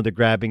to some of the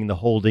grabbing and the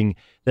holding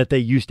that they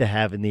used to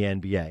have in the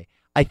NBA.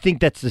 I think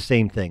that's the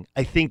same thing.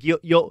 I think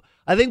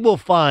we'll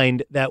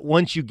find that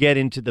once you get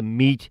into the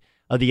meat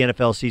of the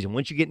NFL season,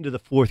 once you get into the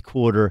fourth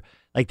quarter,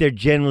 like they're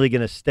generally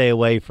going to stay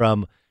away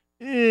from,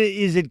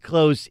 is it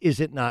close, is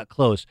it not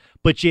close?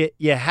 But you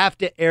have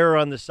to err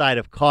on the side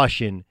of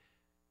caution.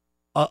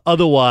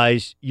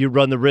 Otherwise, you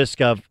run the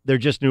risk of they're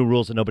just new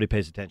rules and nobody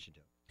pays attention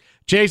to.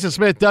 Jason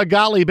Smith, Doug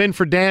Gottlieb in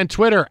for Dan.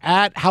 Twitter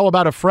at How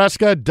About a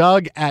Fresca,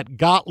 Doug at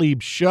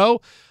Gottlieb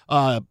Show.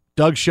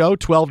 Doug's show,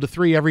 12 to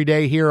 3 every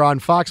day here on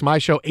Fox. My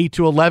show, 8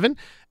 to 11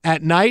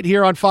 at night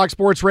here on Fox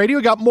Sports Radio.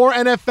 We got more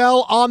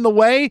NFL on the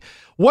way.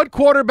 What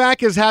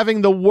quarterback is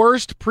having the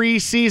worst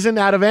preseason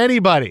out of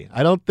anybody?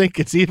 I don't think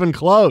it's even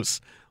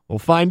close. We'll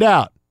find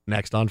out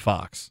next on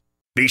Fox.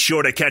 Be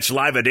sure to catch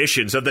live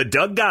editions of the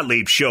Doug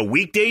Gottlieb Show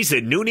weekdays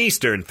at noon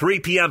Eastern, 3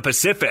 p.m.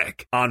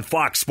 Pacific on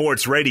Fox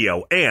Sports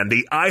Radio and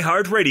the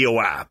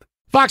iHeartRadio app.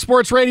 Fox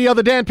Sports Radio,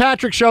 The Dan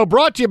Patrick Show,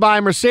 brought to you by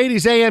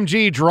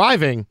Mercedes-AMG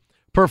Driving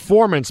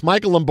Performance.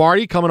 Michael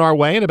Lombardi coming our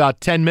way in about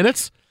 10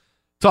 minutes.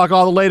 Talk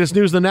all the latest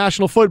news in the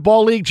National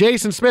Football League.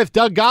 Jason Smith,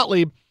 Doug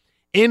Gottlieb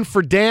in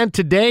for Dan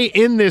today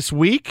in this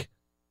week.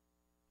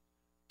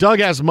 Doug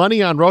has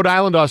money on Rhode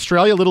Island,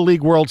 Australia, Little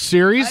League World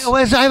Series.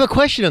 I have a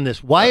question on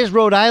this. Why is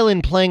Rhode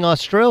Island playing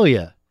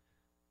Australia?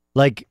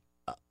 Like,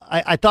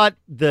 I thought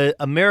the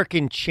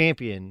American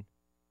champion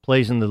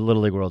plays in the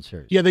Little League World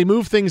Series. Yeah, they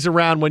move things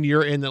around when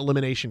you're in the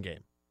elimination game.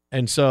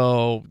 And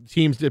so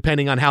teams,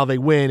 depending on how they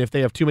win, if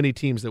they have too many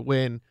teams that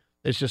win,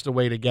 it's just a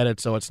way to get it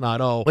so it's not,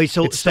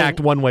 it's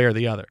stacked one way or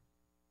the other.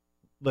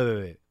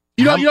 Wait.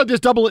 You know,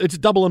 it's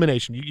double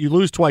elimination. You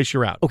lose twice,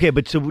 you're out. Okay,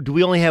 but so do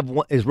we only have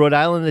one? Is Rhode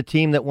Island the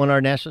team that won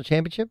our national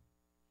championship?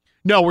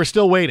 No, we're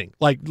still waiting.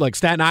 Like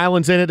Staten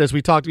Island's in it, as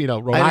we talked, Rhode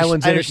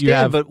Island's in it. I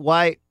understand, but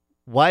why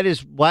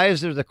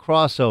is there the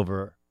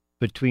crossover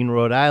between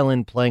Rhode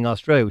Island playing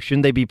Australia?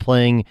 Shouldn't they be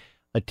playing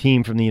a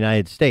team from the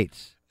United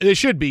States? It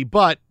should be,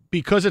 but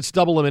because it's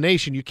double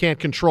elimination, you can't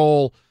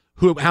control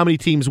how many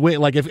teams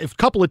win. Like if a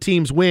couple of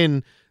teams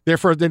win, then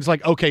it's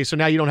like, okay, so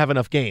now you don't have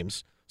enough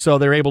games, so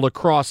they're able to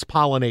cross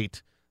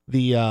pollinate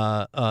the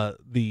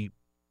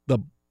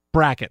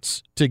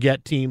brackets to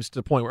get teams to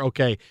the point where,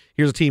 okay,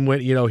 here's a team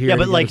win. Here, yeah,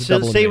 but like, so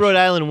say Rhode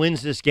Island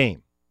wins this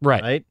game,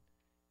 right?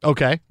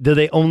 Okay. Do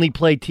they only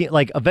play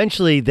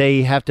eventually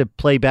they have to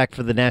play back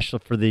for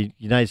the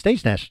United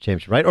States national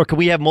championship, right? Or can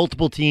we have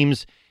multiple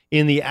teams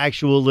in the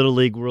actual Little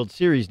League World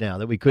Series now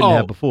that we couldn't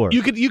have before?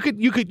 You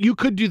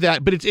could do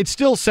that, but it's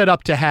still set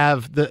up to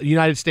have the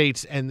United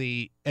States and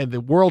the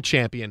world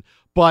champion.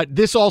 But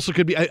this also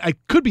could be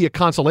a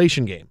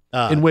consolation game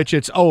in which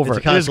it's over.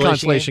 It is a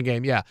consolation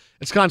game. Yeah,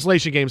 it's a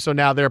consolation game. So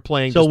now they're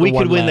playing. So just we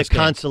could win the game.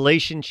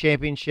 consolation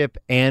championship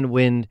and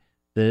win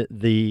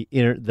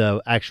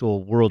the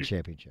actual world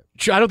championship.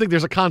 I don't think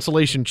there's a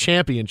consolation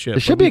championship. There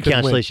should be a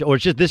consolation, or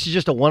this is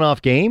just a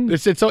one-off game.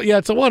 It's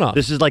a one-off.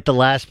 This is like the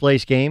last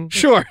place game.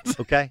 Sure.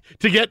 Okay.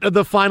 To get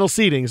the final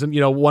seedings and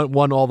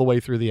one all the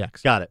way through the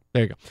X. Got it.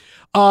 There you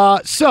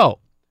go. So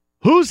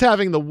who's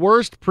having the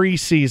worst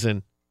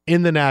preseason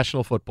in the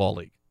National Football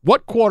League?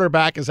 What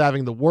quarterback is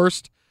having the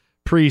worst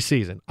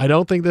preseason? I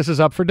don't think this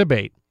is up for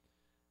debate.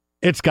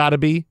 It's got to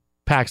be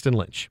Paxton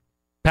Lynch.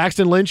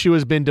 Paxton Lynch, who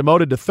has been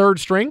demoted to third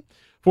string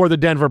for the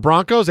Denver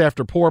Broncos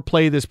after poor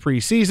play this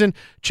preseason.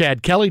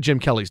 Chad Kelly, Jim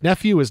Kelly's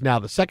nephew, is now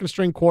the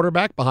second-string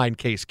quarterback behind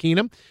Case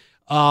Keenum.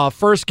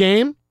 First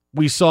game,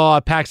 we saw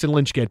Paxton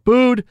Lynch get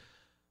booed.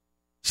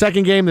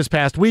 Second game this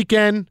past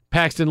weekend,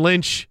 Paxton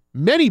Lynch,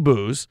 many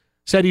boos,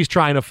 said he's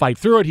trying to fight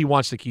through it. He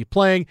wants to keep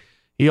playing.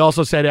 He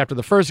also said after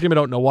the first game, I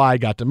don't know why I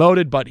got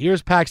demoted, but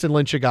here's Paxton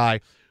Lynch, a guy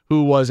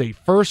who was a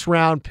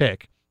first-round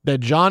pick that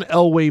John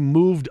Elway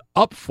moved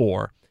up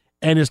for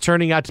and is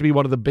turning out to be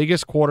one of the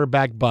biggest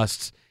quarterback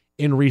busts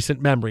in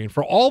recent memory. And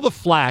for all the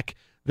flack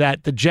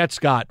that the Jets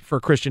got for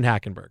Christian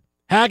Hackenberg.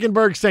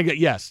 Hackenberg saying that,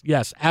 yes,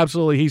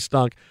 absolutely, he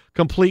stunk.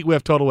 Complete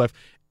whiff, total whiff.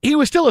 He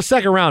was still a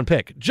second-round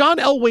pick. John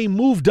Elway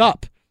moved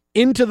up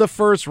into the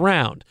first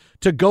round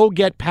to go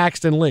get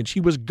Paxton Lynch.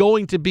 He was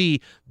going to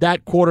be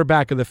that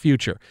quarterback of the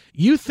future.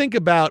 You think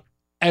about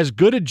as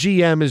good a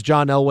GM as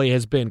John Elway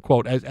has been,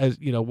 quote, as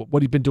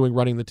what he's been doing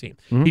running the team.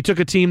 Mm-hmm. He took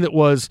a team that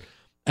was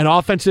an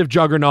offensive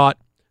juggernaut.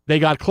 They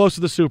got close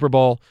to the Super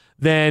Bowl,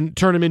 then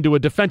turn them into a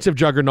defensive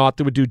juggernaut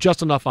that would do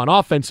just enough on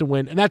offense and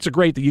win. And that's a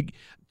great thing.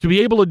 To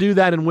be able to do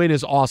that and win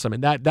is awesome.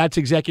 And that's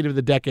executive of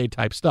the decade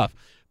type stuff.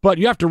 But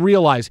you have to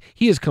realize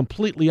he is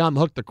completely on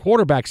the hook. The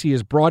quarterbacks he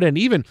has brought in,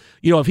 even,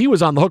 if he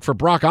was on the hook for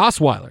Brock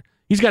Osweiler,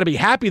 he's got to be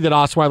happy that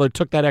Osweiler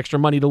took that extra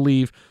money to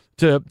leave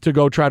to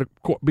go try to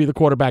be the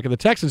quarterback of the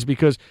Texans,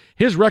 because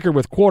his record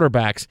with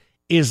quarterbacks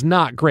is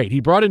not great.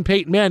 He brought in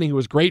Peyton Manning, who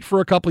was great for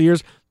a couple of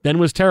years, then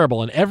was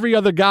terrible. And every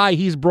other guy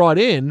he's brought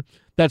in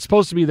that's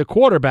supposed to be the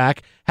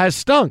quarterback has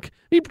stunk.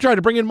 He tried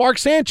to bring in Mark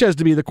Sanchez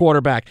to be the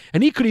quarterback,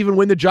 and he could even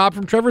win the job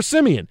from Trevor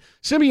Siemian.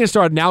 Siemian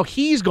started. Now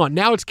he's gone.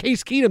 Now it's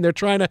Case Keenum. They're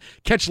trying to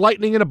catch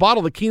lightning in a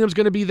bottle. The Keenum's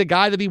going to be the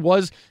guy that he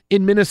was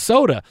in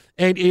Minnesota.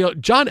 And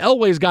John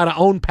Elway's got to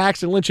own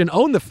Paxton Lynch and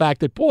own the fact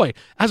that, boy,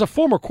 as a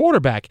former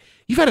quarterback,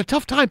 you've had a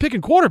tough time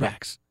picking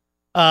quarterbacks.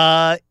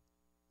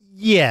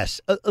 Yes.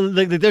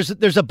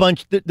 There's a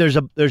bunch. There's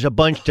a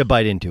bunch to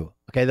bite into.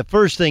 Okay, the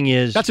first thing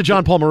is... That's a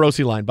John Paul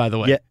Morosi line, by the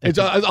way. Yeah, it's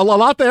a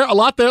lot there.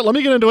 Let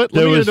me get into it.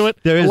 There is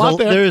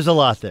a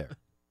lot there.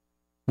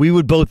 We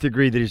would both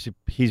agree that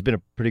he's been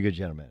a pretty good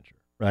general manager,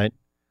 right?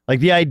 Like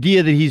the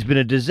idea that he's been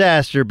a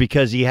disaster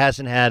because he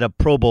hasn't had a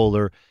Pro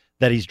Bowler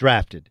that he's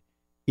drafted,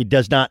 it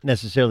does not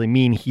necessarily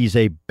mean he's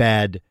a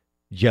bad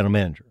general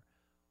manager.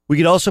 We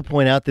could also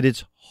point out that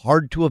it's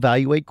hard to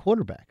evaluate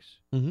quarterbacks.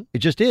 Mm-hmm. It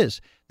just is.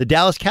 The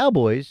Dallas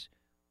Cowboys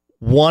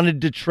wanted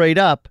to trade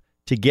up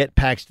to get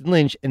Paxton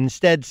Lynch and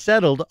instead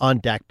settled on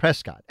Dak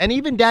Prescott. And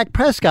even Dak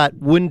Prescott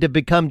wouldn't have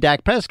become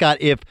Dak Prescott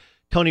if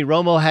Tony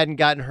Romo hadn't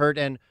gotten hurt.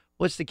 And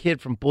what's the kid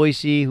from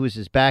Boise who was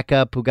his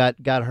backup who got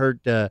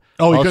hurt? He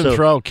couldn't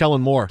throw.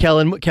 Kellen Moore.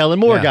 Kellen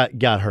Moore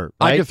got hurt.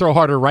 Right? I could throw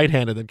harder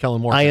right-handed than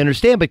Kellen Moore. I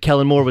understand, but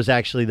Kellen Moore was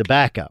actually the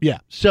backup. Yeah.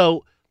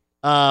 So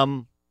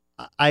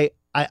I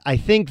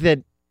think that,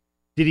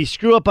 did he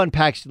screw up on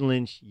Paxton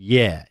Lynch?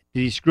 Yeah.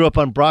 Did he screw up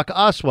on Brock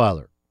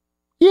Osweiler?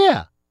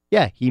 Yeah.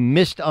 Yeah, he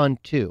missed on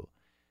 2.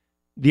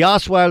 The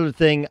Osweiler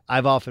thing,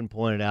 I've often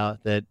pointed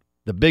out that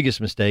the biggest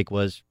mistake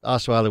was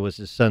Osweiler was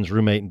his son's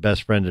roommate and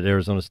best friend at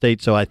Arizona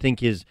State, so I think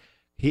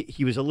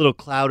he was a little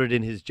clouded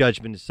in his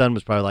judgment. His son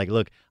was probably like,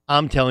 look,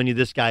 I'm telling you,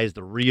 this guy is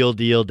the real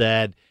deal,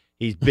 Dad.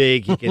 He's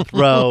big, he can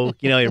throw,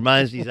 he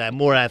reminds me he's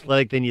more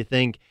athletic than you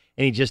think,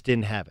 and he just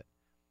didn't have it.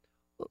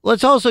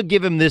 Let's also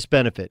give him this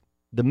benefit.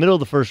 The middle of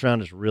the first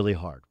round is really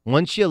hard.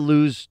 Once you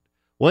lose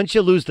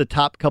the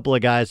top couple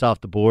of guys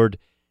off the board,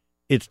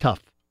 it's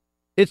tough.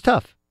 It's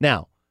tough.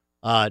 Now,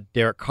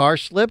 Derek Carr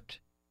slipped.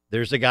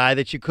 There's a guy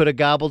that you could have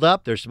gobbled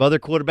up. There's some other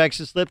quarterbacks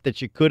that slipped that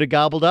you could have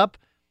gobbled up.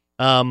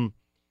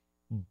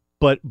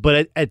 But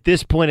at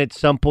this point, at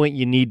some point,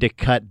 you need to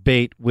cut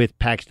bait with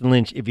Paxton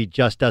Lynch if he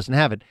just doesn't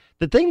have it.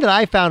 The thing that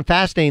I found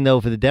fascinating,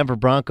 though, for the Denver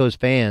Broncos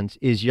fans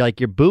is you're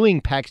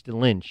booing Paxton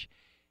Lynch,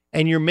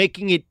 and you're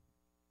making it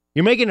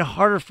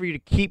harder for you to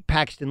keep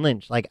Paxton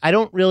Lynch. Like, I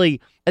don't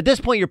really, at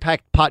this point, you're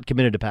pot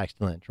committed to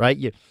Paxton Lynch, right?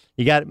 You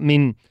got,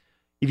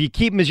 if you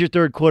keep him as your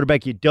third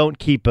quarterback, you don't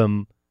keep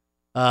him.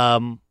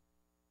 And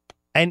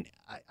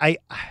I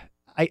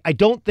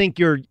don't think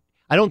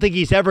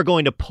he's ever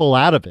going to pull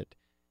out of it,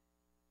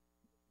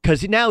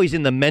 because now he's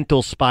in the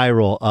mental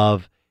spiral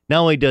of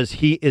not only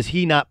is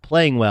he not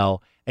playing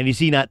well, and does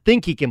he not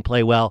think he can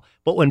play well,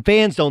 but when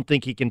fans don't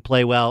think he can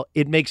play well,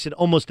 it makes it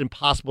almost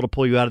impossible to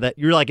pull you out of that.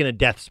 You're like in a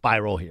death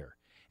spiral here,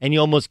 and you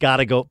almost got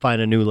to go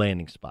find a new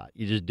landing spot.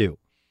 You just do.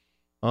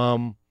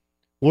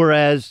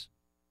 Whereas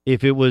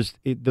if it was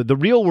the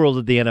real world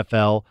of the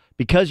NFL,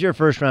 because you're a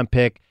first-round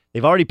pick,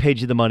 they've already paid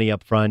you the money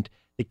up front,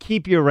 they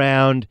keep you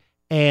around,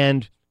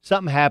 and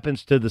something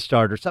happens to the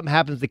starter, something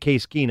happens to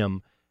Case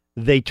Keenum,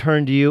 they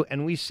turn to you,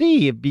 and we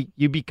see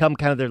you become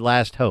kind of their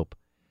last hope.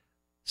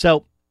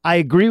 So I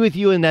agree with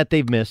you in that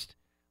they've missed.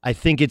 I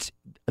think it's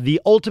the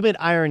ultimate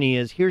irony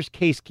is here's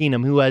Case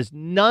Keenum, who has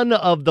none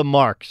of the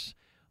marks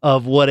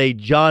of what a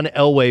John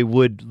Elway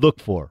would look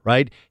for,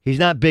 right? He's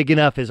not big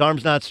enough. His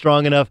arm's not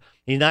strong enough.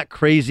 He's not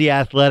crazy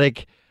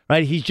athletic,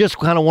 right? He's just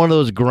kind of one of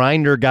those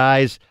grinder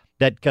guys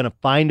that kind of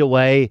find a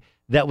way.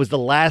 That was the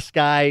last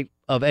guy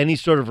of any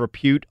sort of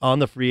repute on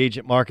the free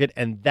agent market,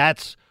 and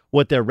that's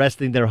what they're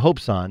resting their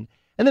hopes on.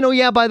 And then, oh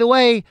yeah, by the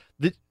way,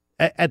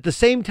 at the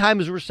same time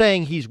as we're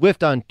saying he's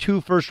whiffed on 2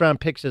 first-round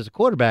picks as a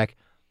quarterback,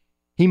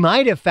 he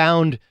might have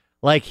found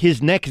like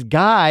his next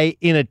guy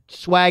in a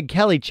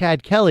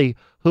Chad Kelly,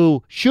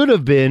 who should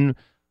have been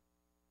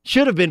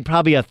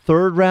probably a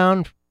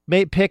third-round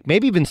pick,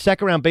 maybe even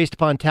second-round based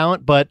upon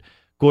talent, but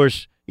of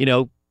course,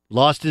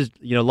 lost his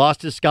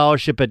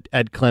scholarship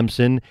at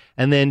Clemson,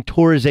 and then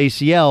tore his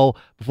ACL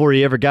before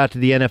he ever got to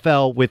the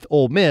NFL with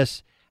Ole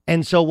Miss.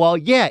 And so while,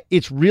 yeah,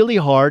 it's really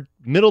hard,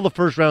 middle of the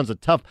first round is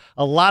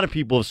a lot of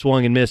people have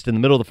swung and missed in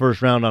the middle of the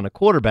first round on a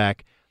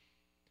quarterback.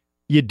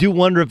 You do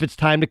wonder if it's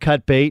time to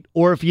cut bait,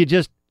 or if you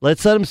just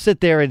let's let him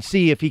sit there and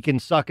see if he can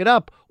suck it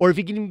up, or if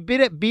he can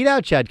beat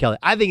out Chad Kelly.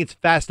 I think it's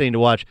fascinating to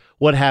watch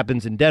what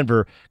happens in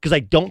Denver, because I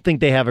don't think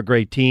they have a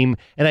great team,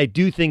 and I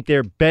do think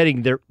they're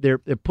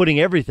putting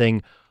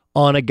everything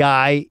on a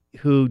guy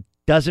who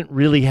doesn't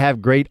really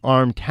have great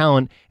arm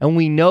talent, and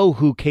we know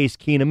who Case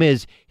Keenum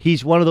is.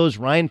 He's one of those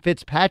Ryan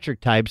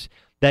Fitzpatrick types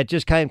that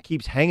just kind of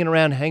keeps hanging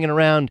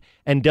around,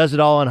 and does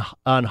it all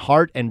on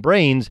heart and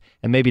brains,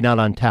 and maybe not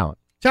on talent.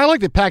 So I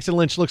like that Paxton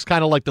Lynch looks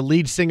kind of like the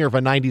lead singer of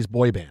a 90s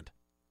boy band.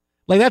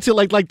 Like that's it,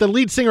 like the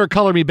lead singer of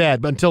Color Me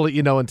Bad, but until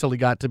he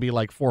got to be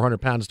like 400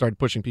 pounds and started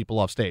pushing people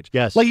off stage.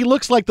 Yes. Like he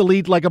looks like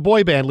like a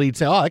boy band lead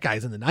singer. Oh, that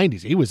guy's in the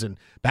 90s. He was in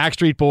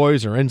Backstreet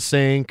Boys or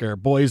NSYNC or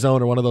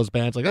Boyzone or one of those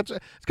bands. Like that's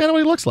kind of what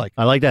he looks like.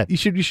 I like that.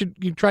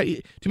 You try.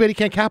 Too bad he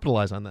can't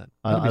capitalize on that.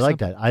 I like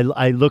that.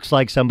 I looks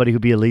like somebody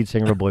who'd be a lead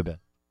singer of a boy band.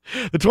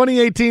 The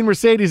 2018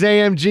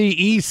 Mercedes-AMG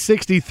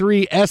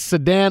E63 S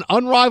sedan,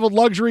 unrivaled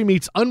luxury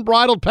meets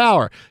unbridled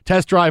power.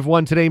 Test drive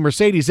one today.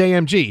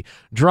 Mercedes-AMG,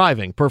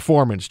 driving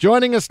performance.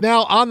 Joining us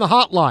now on the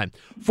hotline,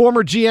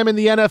 former GM in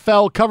the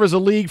NFL, covers a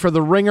league for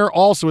The Ringer.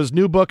 Also his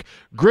new book,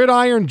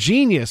 Gridiron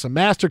Genius, a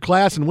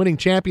masterclass in winning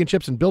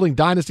championships and building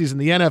dynasties in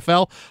the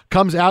NFL,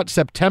 comes out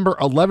September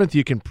 11th.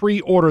 You can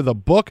pre-order the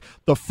book.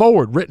 The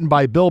foreword, written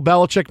by Bill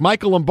Belichick.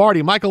 Michael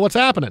Lombardi. Michael, what's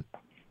happening?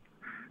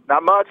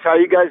 Not much. How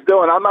you guys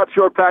doing? I'm not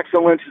sure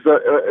Paxton Lynch is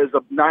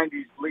a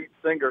 '90s lead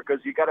singer, because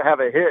you got to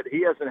have a hit.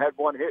 He hasn't had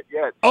one hit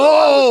yet. So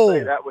I would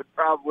say that would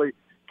probably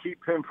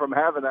keep him from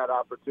having that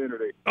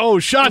opportunity. Oh,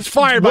 shots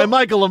fired by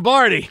Michael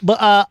Lombardi.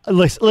 But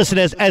listen,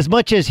 as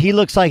much as he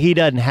looks like he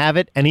doesn't have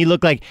it, and he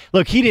look,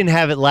 he didn't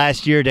have it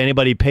last year to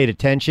anybody who paid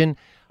attention.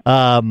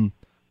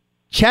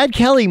 Chad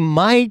Kelly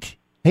might.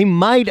 I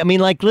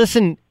mean,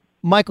 listen,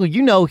 Michael,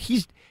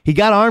 he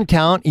got arm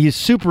talent. He's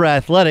super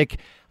athletic.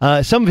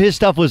 Some of his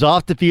stuff was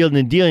off the field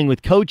and dealing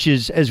with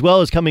coaches as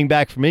well as coming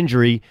back from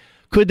injury.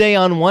 Could they,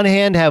 on one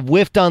hand, have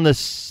whiffed on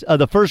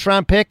the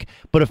first-round pick,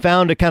 but have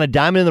found a kind of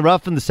diamond in the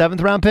rough in the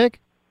 7th-round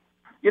pick?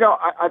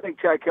 I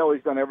think Chad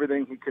Kelly's done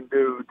everything he can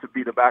do to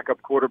be the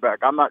backup quarterback.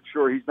 I'm not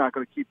sure he's not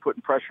going to keep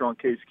putting pressure on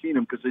Case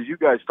Keenum because, as you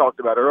guys talked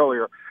about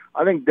earlier,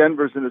 I think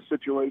Denver's in a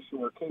situation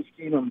where Case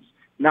Keenum's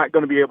not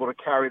going to be able to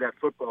carry that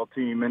football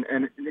team.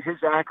 And his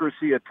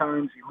accuracy at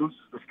times, he loses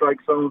the strike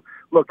zone.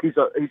 Look, he's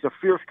a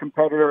fierce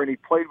competitor, and he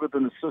played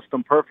within the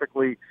system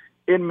perfectly.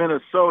 In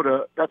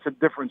Minnesota, that's a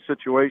different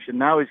situation.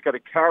 Now he's got to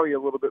carry a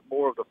little bit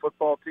more of the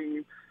football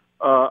team.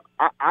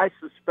 I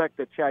suspect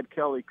that Chad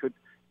Kelly could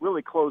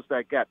really close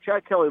that gap.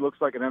 Chad Kelly looks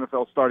like an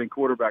NFL starting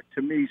quarterback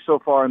to me so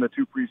far in the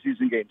 2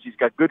 preseason games. He's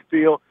got good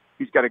feel.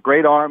 He's got a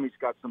great arm. He's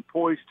got some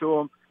poise to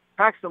him.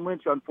 Paxton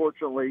Lynch,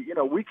 unfortunately,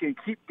 we can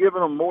keep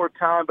giving him more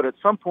time, but at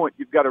some point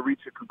you've got to reach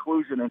a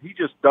conclusion, and he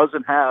just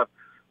doesn't have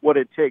what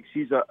it takes.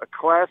 He's a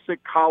classic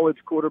college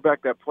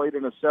quarterback that played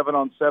in a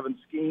 7-on-7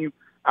 scheme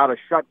out of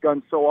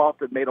shotgun so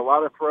often, made a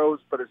lot of throws,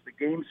 but as the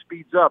game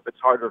speeds up, it's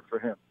harder for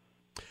him.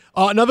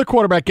 Another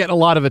quarterback getting a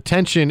lot of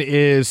attention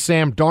is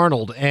Sam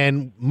Darnold,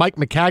 and Mike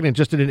McCagnon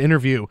just did an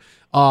interview,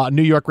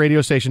 New York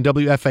radio station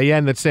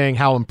WFAN, that's saying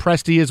how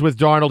impressed he is with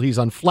Darnold. He's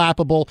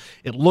unflappable.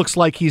 It looks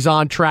like he's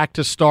on track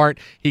to start.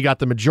 He got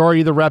the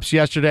majority of the reps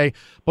yesterday,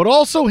 but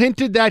also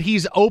hinted that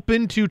he's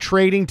open to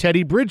trading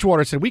Teddy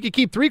Bridgewater. Said we could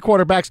keep 3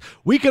 quarterbacks.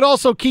 We could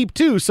also keep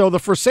 2. So the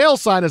for sale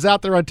sign is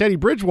out there on Teddy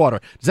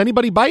Bridgewater. Does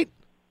anybody bite?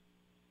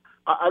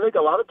 I think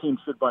a lot of teams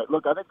should bite.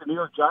 Look, I think the New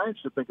York Giants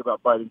should think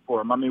about biting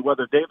for him. I mean,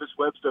 whether Davis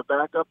Webb's their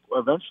backup,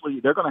 eventually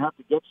they're going to have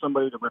to get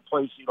somebody to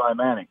replace Eli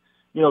Manning.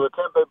 The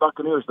Tampa Bay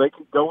Buccaneers, they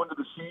can go into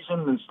the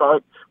season and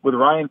start with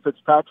Ryan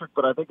Fitzpatrick,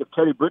 but I think if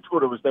Teddy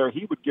Bridgewater was there,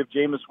 he would give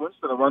Jameis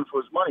Winston a run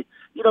for his money.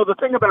 The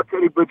thing about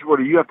Teddy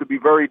Bridgewater, you have to be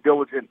very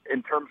diligent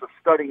in terms of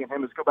studying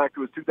him, is go back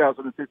to his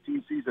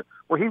 2015 season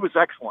where he was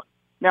excellent.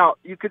 Now,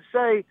 you could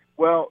say,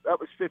 well, that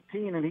was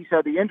 15 and he's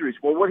had the injuries.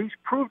 Well, what he's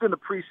proved in the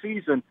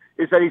preseason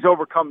is that he's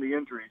overcome the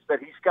injuries, that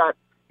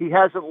he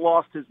hasn't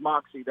lost his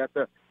moxie, that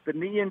the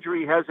knee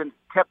injury hasn't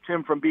kept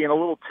him from being a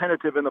little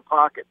tentative in the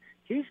pocket.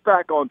 He's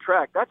back on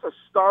track. That's a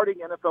starting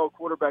NFL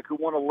quarterback who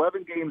won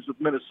 11 games with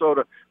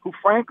Minnesota, who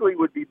frankly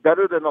would be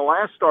better than the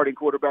last starting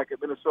quarterback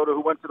at Minnesota who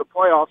went to the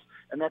playoffs,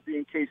 and that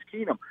being Case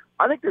Keenum.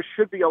 I think there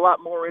should be a lot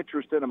more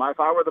interest in him. If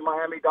I were the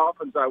Miami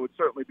Dolphins, I would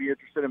certainly be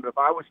interested in him. But if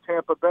I was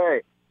Tampa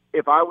Bay,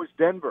 if I was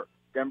Denver's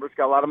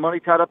got a lot of money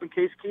tied up in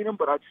Case Keenum,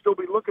 but I'd still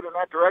be looking in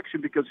that direction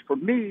because for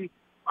me,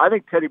 I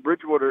think Teddy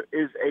Bridgewater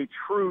is a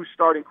true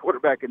starting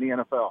quarterback in the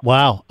NFL.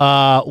 Wow.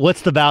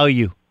 What's the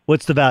value?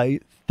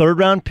 Third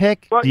round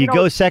pick? Well, Do you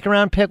go second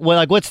round pick?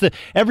 Well,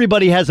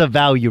 everybody has a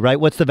value, right?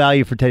 What's the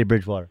value for Teddy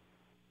Bridgewater?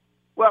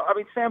 Well, I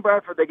mean, Sam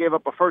Bradford, they gave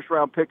up a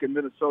first-round pick in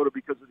Minnesota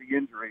because of the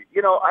injury.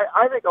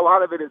 I think a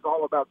lot of it is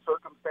all about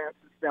circumstances.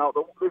 Now,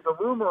 there's a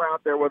rumor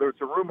out there, whether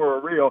it's a rumor or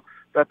real,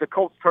 that the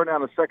Colts turned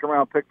down a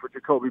second-round pick for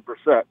Jacoby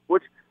Brissett,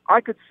 which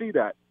I could see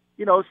that.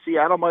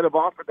 Seattle might have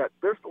offered that.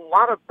 There's a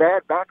lot of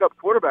bad backup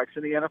quarterbacks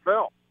in the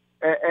NFL.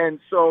 And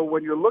so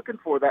when you're looking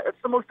for that,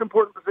 it's the most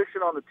important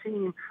position on the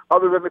team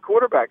other than the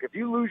quarterback. If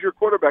you lose your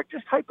quarterback,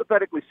 just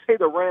hypothetically say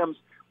the Rams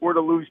were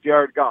to lose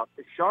Jared Goff.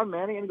 Is Sean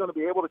Mannion going to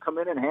be able to come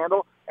in and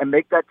handle and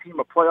make that team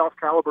a playoff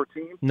caliber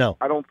team? No.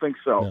 I don't think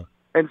so. No.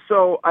 And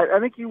so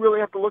I think you really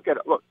have to look at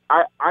it. Look,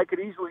 I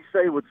could easily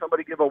say, would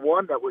somebody give a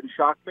 1? That wouldn't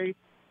shock me.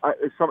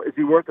 Is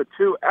he worth a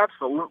 2?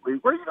 Absolutely.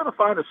 Where are you going to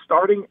find a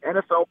starting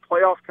NFL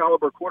playoff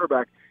caliber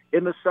quarterback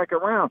in the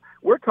second round?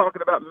 We're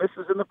talking about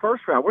misses in the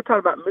first round. We're talking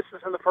about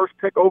misses in the first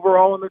pick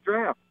overall in the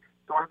draft.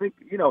 So I think,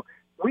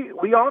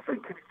 we often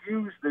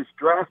confuse this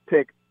draft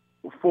pick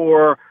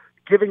for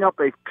giving up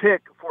a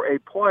pick for a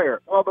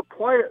player. Well,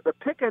 the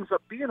pick ends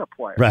up being a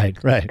player. Right.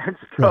 And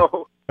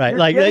so right.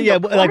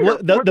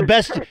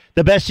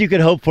 The best you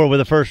could hope for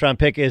with a first round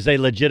pick is a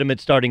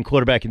legitimate starting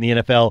quarterback in the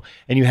NFL,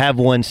 and you have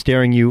one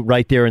staring you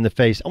right there in the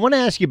face. I want to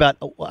ask you about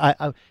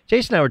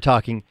Jason and I were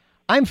talking.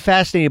 I'm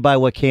fascinated by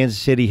what Kansas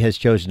City has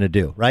chosen to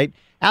do, right?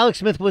 Alex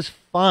Smith was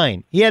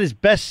fine. He had his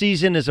best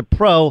season as a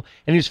pro,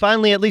 and he was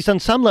finally, at least on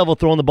some level,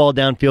 throwing the ball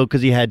downfield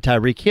because he had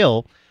Tyreek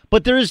Hill.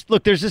 But there's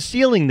a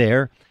ceiling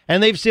there,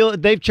 and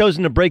they've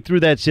chosen to break through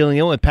that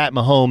ceiling with Pat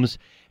Mahomes.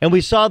 And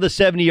we saw the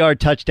 70-yard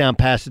touchdown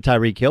pass to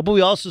Tyreek Hill, but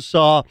we also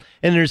saw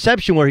an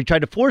interception where he tried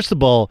to force the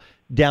ball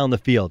down the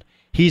field.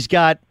 He's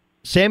got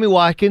Sammy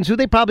Watkins, who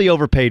they probably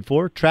overpaid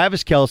for,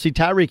 Travis Kelce,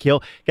 Tyreek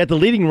Hill, got the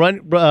leading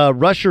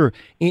rusher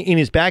in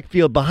his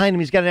backfield behind him.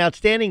 He's got an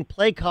outstanding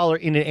play caller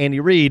in Andy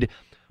Reid.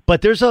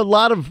 But there's a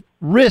lot of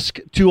risk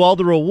to all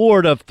the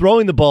reward of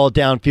throwing the ball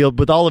downfield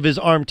with all of his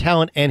arm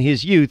talent and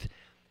his youth.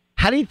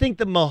 How do you think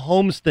the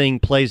Mahomes thing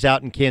plays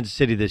out in Kansas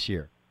City this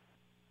year?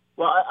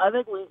 Well, I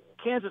think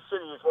Kansas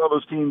City is one of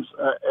those teams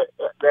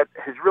that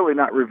is really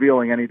not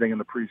revealing anything in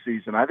the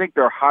preseason. I think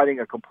they're hiding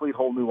a complete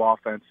whole new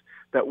offense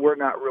that we're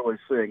not really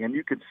seeing, and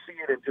you can see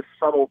it in just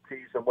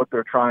subtleties and what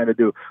they're trying to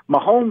do.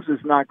 Mahomes is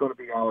not going to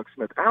be Alex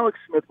Smith. Alex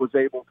Smith was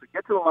able to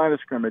get to the line of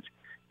scrimmage,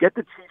 get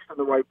the Chiefs in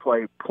the right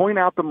play, point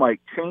out the mic,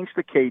 change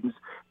the cadence,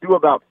 do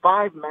about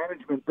 5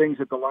 management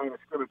things at the line of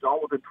scrimmage all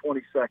within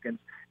 20 seconds,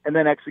 and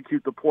then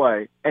execute the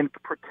play and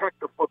protect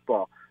the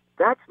football.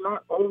 that's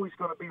not always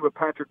going to be what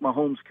Patrick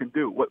Mahomes can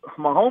do. What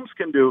Mahomes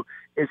can do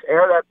is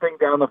air that thing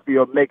down the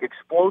field, make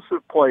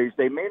explosive plays.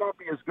 They may not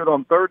be as good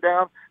on third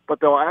down, but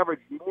they'll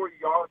average more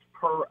yards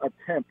per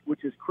attempt,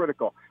 which is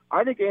critical.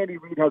 I think Andy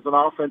Reid has an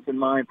offense in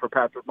mind for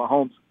Patrick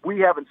Mahomes. We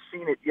haven't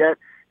seen it yet,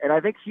 and I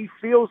think he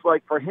feels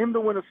like for him to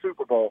win a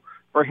Super Bowl,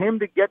 for him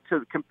to get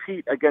to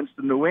compete against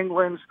the New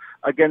Englands,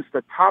 against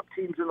the top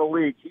teams in the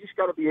league, he's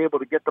got to be able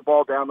to get the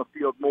ball down the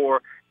field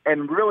more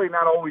and really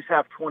not always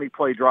have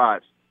 20-play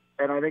drives.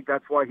 And I think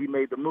that's why he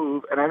made the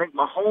move. And I think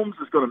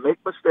Mahomes is going to make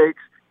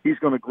mistakes. He's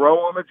going to grow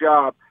on the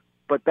job.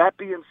 But that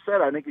being said,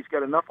 I think he's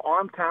got enough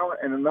arm talent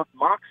and enough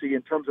moxie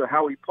in terms of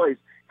how he plays.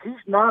 He's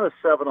not a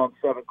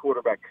 7-on-7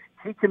 quarterback.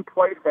 He can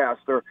play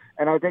faster.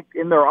 And I think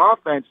in their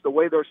offense, the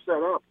way they're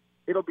set up,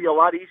 it'll be a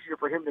lot easier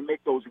for him to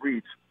make those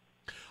reads.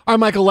 All right,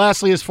 Michael,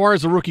 lastly, as far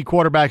as the rookie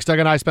quarterbacks, Doug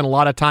and I spent a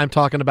lot of time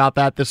talking about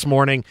that this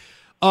morning.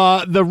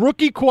 The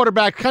rookie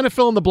quarterback, kind of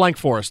fill in the blank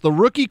for us. The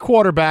rookie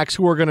quarterbacks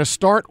who are going to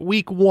start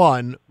week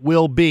 1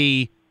 will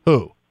be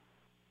who?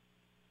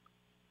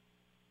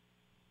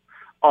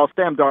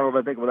 Sam Darnold,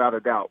 I think, without a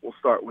doubt, will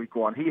start week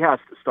 1. He has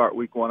to start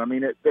week 1. I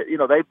mean,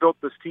 they built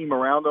this team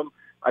around him.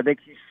 I think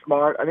he's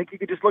smart. I think you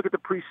could just look at the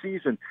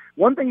preseason.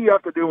 One thing you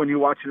have to do when you're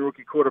watching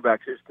rookie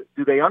quarterbacks is,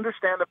 do they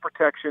understand the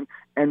protection,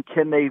 and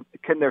can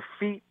their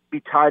feet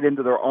be tied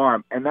into their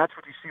arm? And that's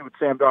what you see with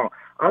Sam Darnold.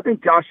 I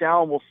think Josh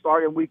Allen will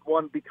start in week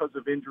 1 because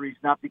of injuries,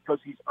 not because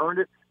he's earned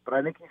it, but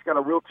I think he's got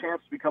a real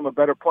chance to become a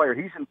better player.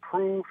 He's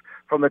improved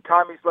from the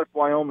time he's left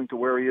Wyoming to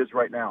where he is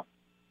right now.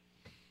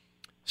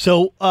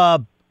 So,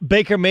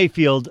 Baker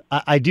Mayfield,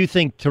 I do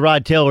think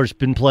Tyrod Taylor's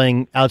been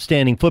playing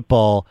outstanding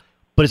football,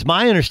 but it's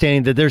my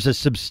understanding that there's a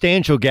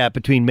substantial gap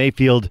between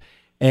Mayfield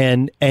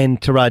and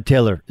Tyrod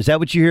Taylor. Is that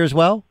what you hear as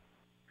well?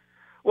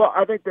 Well,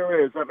 I think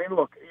there is. I mean,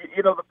 look,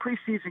 the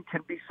preseason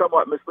can be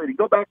somewhat misleading.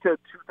 Go back to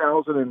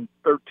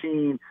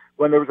 2013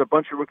 when there was a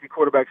bunch of rookie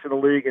quarterbacks in the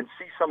league and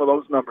see some of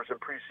those numbers in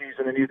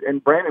preseason.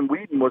 And Brandon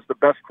Weeden was the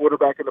best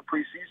quarterback in the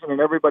preseason,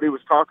 and everybody was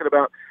talking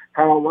about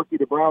how lucky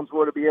the Browns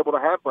were to be able to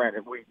have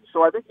Brandon Weeden.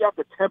 So I think you have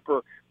to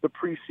temper the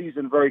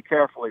preseason very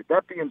carefully.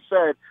 That being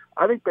said,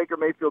 I think Baker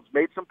Mayfield's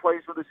made some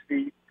plays with his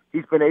feet.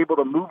 He's been able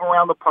to move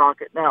around the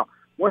pocket. Now,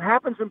 what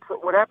happens when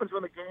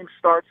the game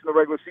starts in the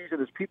regular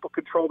season is people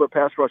control their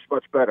pass rush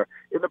much better.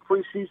 In the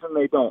preseason,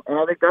 they don't. And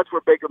I think that's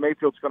where Baker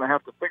Mayfield's going to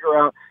have to figure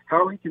out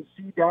how he can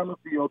see down the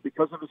field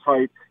because of his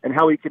height and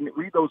how he can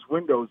read those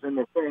windows in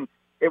the thing.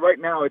 And right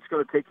now, it's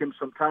going to take him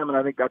some time, and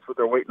I think that's what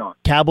they're waiting on.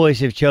 Cowboys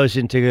have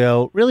chosen to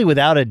go really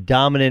without a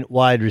dominant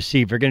wide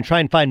receiver. Going to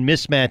try and find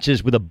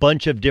mismatches with a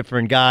bunch of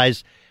different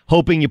guys,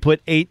 hoping you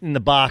put 8 in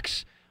the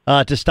box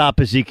to stop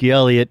Ezekiel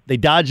Elliott. They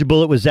dodged a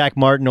bullet with Zach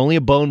Martin, only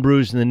a bone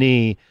bruise in the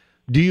knee.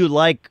 Do you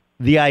like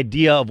the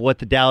idea of what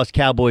the Dallas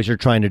Cowboys are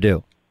trying to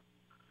do?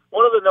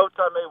 One of the notes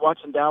I made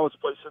watching Dallas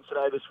play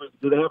Cincinnati this week,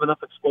 do they have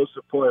enough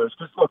explosive players?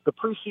 Because, look, the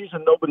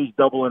preseason, nobody's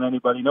doubling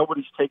anybody.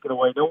 Nobody's taking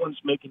away. No one's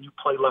making you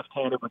play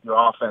left-handed with your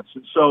offense.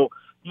 And so,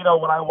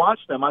 when I watch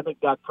them, I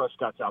think Dak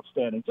Prescott's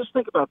outstanding. Just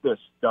think about this,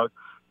 Doug.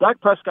 Dak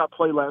Prescott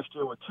played last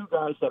year with 2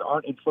 guys that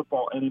aren't in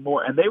football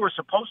anymore, and they were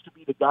supposed to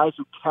be the guys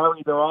who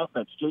carry their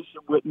offense.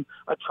 Jason Witten,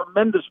 a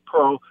tremendous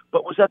pro,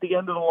 but was at the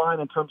end of the line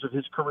in terms of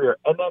his career.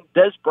 And then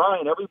Des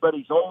Bryant,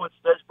 everybody's, it's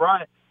Des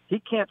Bryant. He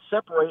can't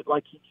separate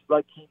like he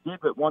did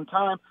at one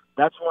time.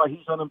 That's why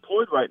he's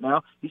unemployed right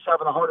now. He's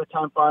having a harder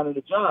time finding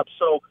a job.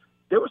 So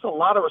there was a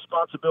lot of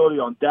responsibility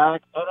on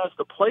Dak and as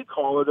the play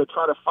caller to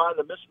try to find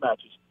the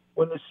mismatches.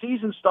 When the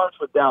season starts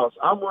with Dallas,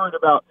 I'm worried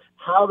about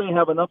how they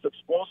have enough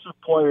explosive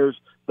players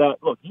that,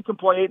 look, you can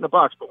play 8 in the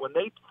box, but when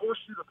they force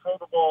you to throw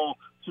the ball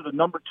to the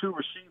number 2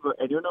 receiver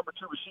and your number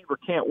 2 receiver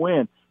can't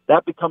win,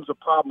 that becomes a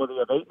problem whether you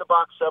have 8 in the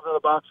box, 7 in the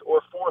box,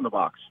 or 4 in the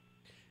box.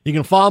 You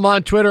can follow him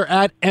on Twitter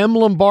at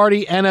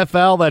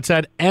MLombardiNFL. That's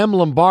at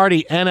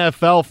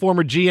MLombardiNFL,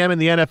 former GM in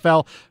the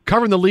NFL,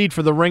 covering the lead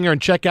for The Ringer.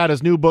 And check out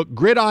his new book,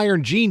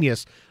 Gridiron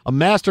Genius, a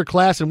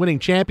masterclass in winning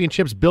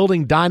championships,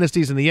 building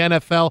dynasties in the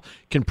NFL.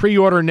 Can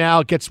pre-order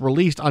now. It gets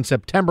released on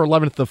September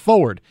 11th. The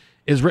forward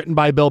is written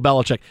by Bill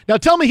Belichick. Now,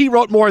 tell me he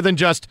wrote more than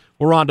just,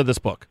 we're on to this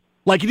book.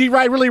 Like, did he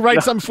really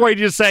write something for you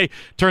to just say,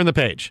 turn the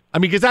page? I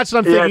mean, because that's what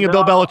I'm thinking a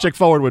Bill Belichick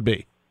forward would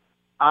be.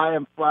 I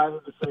am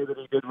flattered to say that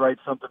he did write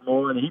something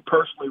more, and he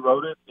personally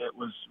wrote it. It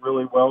was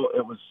really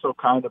it was so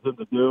kind of him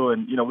to do,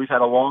 and, we've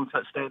had a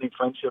long-standing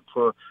friendship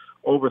for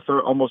over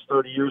almost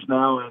 30 years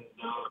now, and,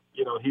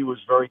 he was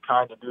very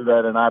kind to do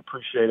that, and I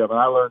appreciate him, and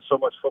I learned so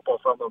much football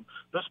from him.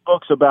 This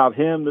book's about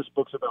him. This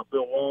book's about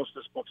Bill Walsh.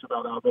 This book's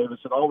about Al Davis,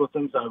 and all the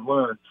things I've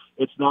learned.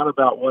 It's not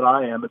about what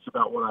I am. It's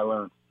about what I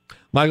learned.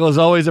 Michael, as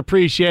always,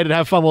 appreciated.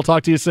 Have fun. We'll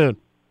talk to you soon.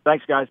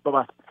 Thanks, guys.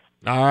 Bye-bye.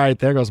 All right,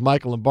 there goes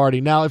Michael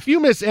Lombardi. Now, if you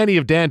miss any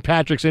of Dan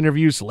Patrick's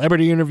interviews,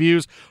 celebrity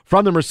interviews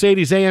from the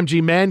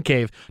Mercedes-AMG Man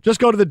Cave, just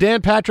go to the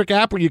Dan Patrick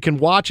app where you can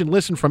watch and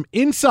listen from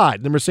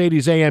inside the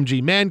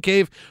Mercedes-AMG Man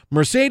Cave.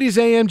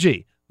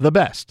 Mercedes-AMG, the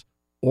best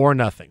or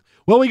nothing.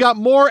 Well, we got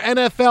more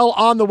NFL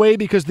on the way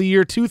because the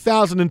year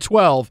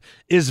 2012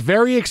 is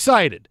very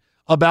excited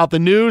about the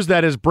news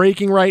that is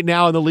breaking right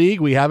now in the league.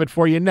 We have it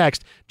for you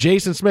next.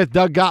 Jason Smith,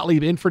 Doug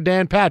Gottlieb in for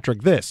Dan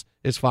Patrick. This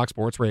is Fox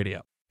Sports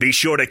Radio. Be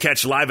sure to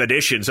catch live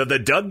editions of the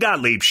Doug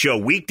Gottlieb Show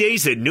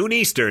weekdays at noon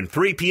Eastern,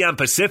 3 p.m.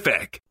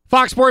 Pacific.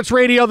 Fox Sports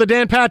Radio, the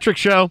Dan Patrick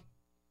Show.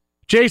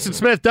 Jason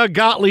Smith, Doug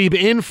Gottlieb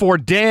in for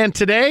Dan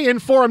today, in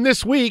for him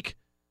this week.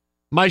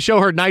 My show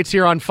heard nights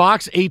here on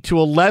Fox, 8 to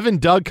 11.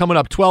 Doug coming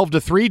up 12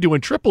 to 3,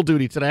 doing triple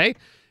duty today.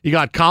 You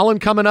got Colin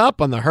coming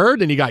up on the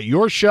herd, and you got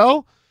your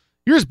show.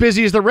 You're as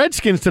busy as the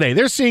Redskins today.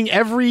 They're seeing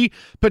every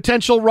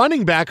potential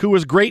running back who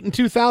was great in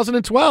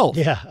 2012.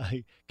 Yeah.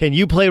 Can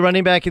you play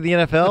running back in the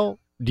NFL?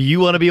 Do you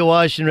want to be a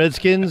Washington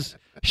Redskins?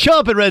 Show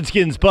up at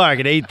Redskins Park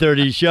at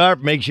 8:30 sharp.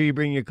 Make sure you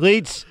bring your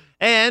cleats,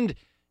 and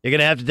you're going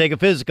to have to take a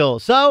physical.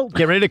 So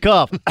get ready to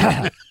cough.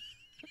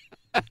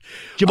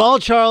 Jamal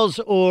Charles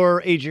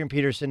or Adrian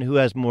Peterson, who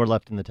has more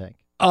left in the tank?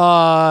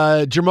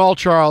 Jamal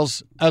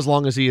Charles, as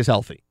long as he is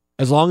healthy.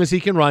 As long as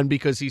he can run,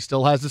 because he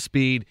still has the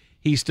speed.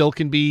 He still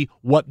can be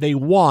what they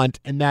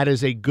want, and that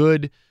is a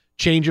good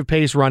change of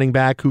pace running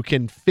back who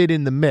can fit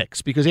in the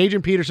mix, because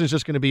Adrian Peterson's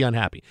just going to be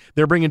unhappy.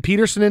 They're bringing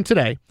Peterson in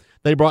today.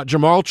 They brought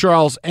Jamal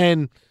Charles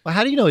and well,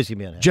 how do you know he's going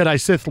to be unhappy? Jedi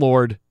Sith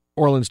Lord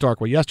Orleans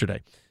Darkwa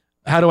yesterday.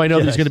 How do I know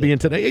that he's going to be in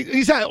today?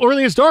 He's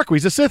Orleans Darkwa.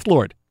 He's a Sith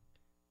Lord.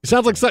 It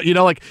sounds like something,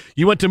 like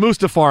you went to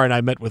Mustafar and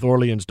I met with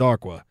Orleans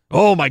Darkwa.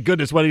 Oh my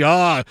goodness,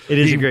 it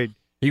is great.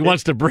 He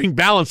wants to bring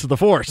balance to the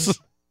Force.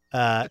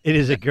 It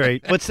is a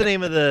great. What's the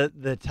name of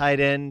the tight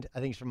end? I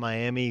think he's from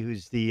Miami.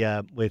 Who's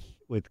the with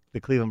the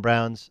Cleveland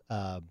Browns?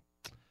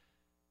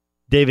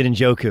 David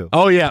Njoku.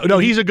 Oh yeah, no,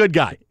 he's a good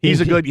guy.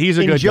 He's a good guy.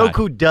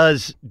 Njoku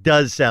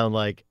does sound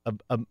like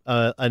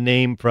a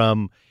name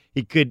from.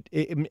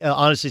 It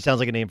honestly sounds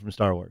like a name from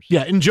Star Wars.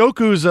 Yeah,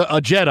 Njoku's a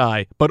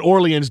Jedi, but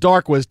Orleans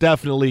Darkwa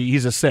definitely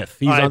he's a Sith.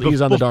 He's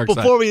on the dark side.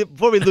 Before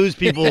we lose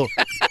people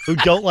who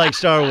don't like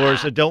Star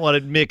Wars or don't want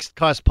it mixed,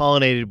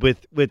 cross-pollinated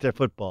with their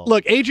football.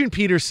 Look, Adrian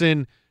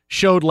Peterson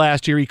showed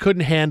last year he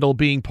couldn't handle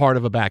being part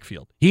of a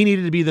backfield. He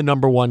needed to be the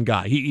number one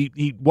guy.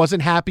 He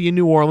wasn't happy in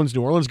New Orleans.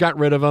 New Orleans got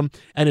rid of him,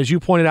 and as you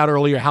pointed out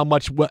earlier, how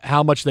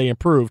much they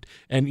improved,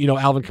 and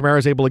Alvin Kamara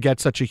is able to get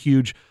such a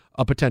huge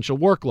potential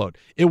workload.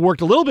 It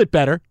worked a little bit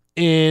better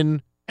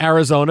in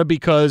Arizona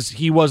because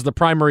he was the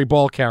primary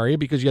ball carrier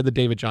because you had the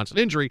David Johnson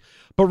injury.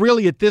 But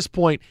really at this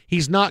point,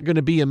 he's not going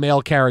to be a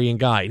mail carrying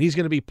guy. And he's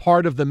going to be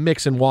part of the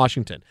mix in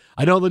Washington.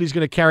 I know that he's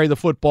going to carry the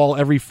football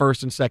every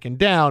first and second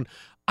down.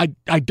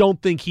 I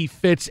don't think he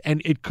fits,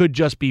 and it could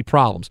just be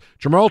problems.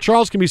 Jamal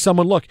Charles can be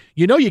someone, look,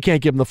 you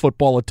can't give him the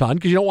football a ton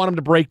because you don't want him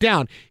to break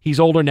down. He's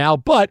older now,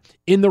 but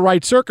in the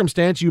right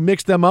circumstance, you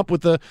mix them up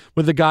with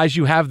the guys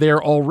you have there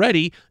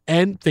already,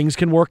 and things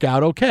can work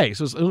out okay.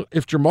 So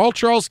if Jamal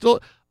Charles still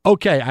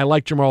okay, I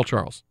like Jamal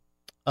Charles.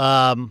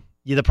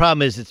 The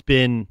problem is it's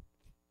been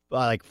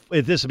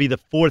this will be the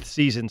fourth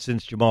season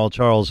since Jamal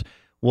Charles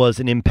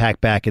was an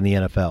impact back in the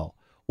NFL.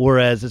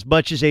 Whereas as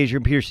much as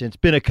Adrian Peterson, it's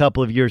been a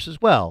couple of years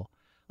as well.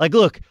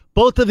 Look,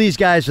 both of these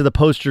guys are the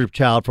poster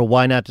child for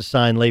why not to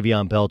sign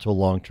Le'Veon Bell to a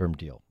long-term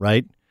deal,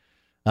 right?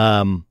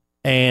 And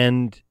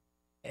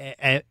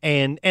they're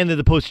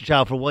the poster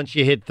child for once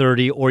you hit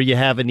 30 or you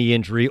have a knee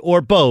injury or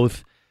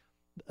both,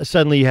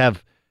 suddenly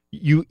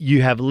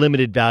you have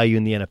limited value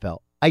in the NFL.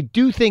 I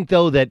do think,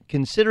 though, that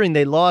considering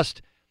they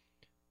lost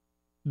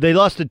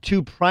the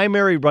two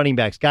primary running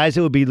backs, guys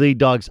that would be lead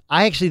dogs,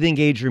 I actually think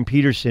Adrian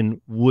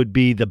Peterson would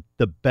be the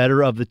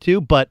better of the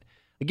two. But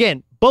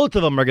again, both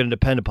of them are going to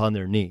depend upon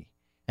their knee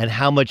and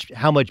how much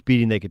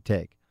beating they could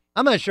take.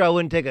 I'm not sure I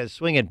wouldn't take a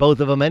swing at both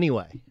of them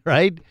anyway,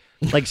 right?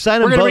 Sign them both. We're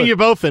going to bring you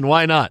both in.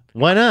 Why not?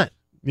 Why not?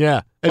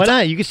 Yeah. Why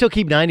not? You can still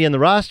keep 90 on the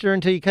roster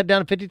until you cut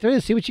down to 53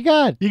 and see what you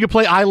got. You can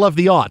play I Love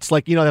the Aughts.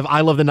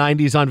 I Love the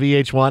 90s on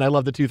VH1. I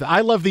love the 2000s.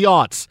 I Love the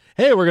Aughts.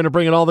 Hey, we're going to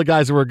bring in all the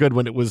guys who were good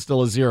when it was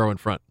still a zero in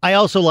front. I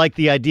also like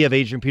the idea of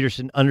Adrian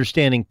Peterson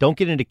understanding, don't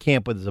get into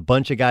camp where there's a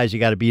bunch of guys you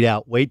got to beat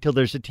out. Wait till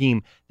there's a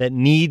team that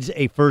needs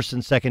a first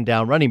and second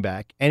down running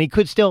back. And he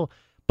could still,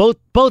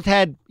 both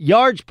had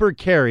yards per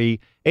carry.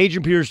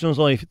 Adrian Peterson was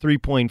only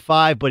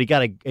 3.5, but he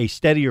got a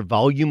steadier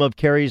volume of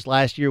carries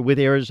last year with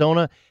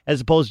Arizona, as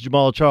opposed to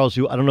Jamal Charles,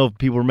 who I don't know if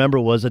people remember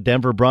was a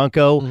Denver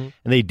Bronco, and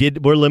they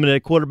were limited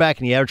at quarterback,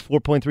 and he averaged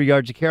 4.3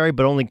 yards a carry,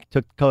 but only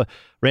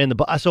ran the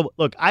ball. So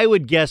look, I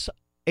would guess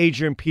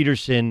Adrian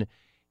Peterson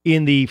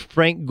in the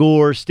Frank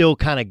Gore still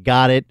kind of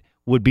got it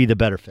would be the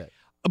better fit.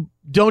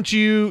 Don't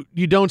you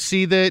don't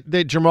see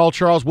that Jamal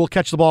Charles will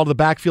catch the ball to the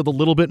backfield a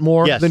little bit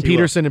more than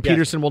Peterson, and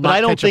Peterson will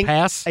not catch a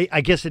pass?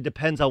 I guess it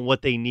depends on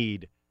what they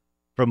need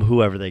from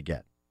whoever they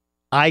get.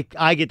 I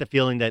get the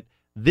feeling that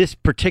this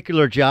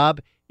particular job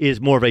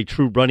is more of a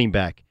true running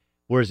back,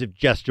 whereas if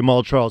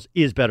Jamal Charles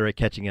is better at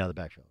catching out of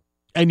the backfield.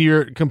 And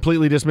you're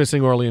completely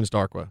dismissing Orleans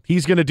Darkwa.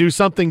 He's going to do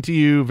something to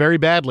you very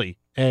badly,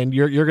 and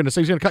you're going to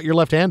say he's going to cut your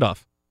left hand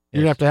off.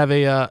 You're going to have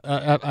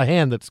a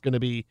hand that's going to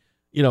be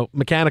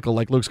mechanical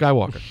like Luke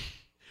Skywalker.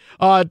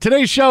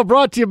 Today's show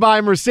brought to you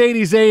by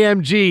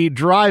Mercedes-AMG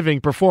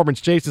Driving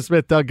Performance. Jason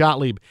Smith, Doug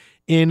Gottlieb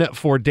in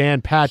for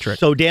Dan Patrick.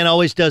 So Dan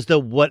always does the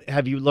what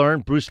have you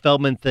learned? Bruce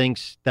Feldman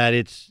thinks that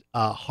it's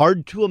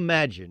hard to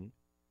imagine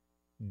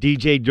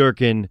DJ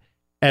Durkin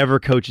ever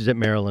coaches at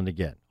Maryland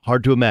again.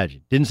 Hard to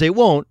imagine. Didn't say it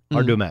won't.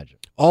 Hard to imagine.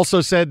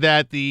 Also said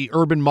that the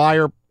Urban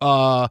Meyer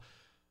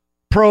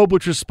probe,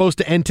 which was supposed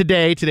to end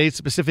today's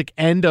specific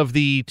end of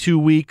the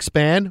 2-week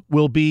span,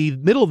 will be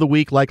middle of the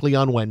week, likely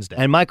on Wednesday.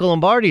 And Michael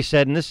Lombardi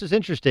said, and this is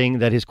interesting,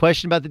 that his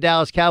question about the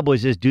Dallas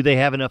Cowboys is, do they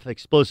have enough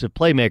explosive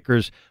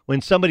playmakers?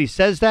 When somebody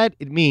says that,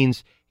 it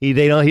means he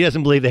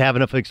doesn't believe they have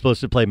enough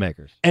explosive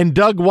playmakers. And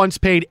Doug once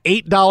paid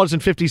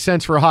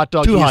 $8.50 for a hot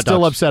dog. He's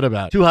still upset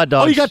about it. 2 hot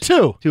dogs. Oh, you got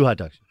 2? 2 hot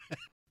dogs.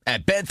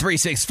 At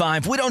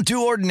Bet365, we don't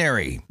do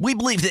ordinary. We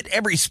believe that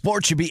every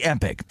sport should be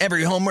epic.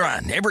 Every home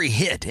run, every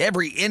hit,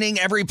 every inning,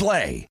 every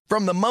play.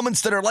 From the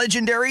moments that are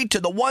legendary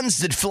to the ones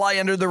that fly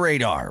under the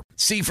radar.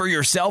 See for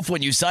yourself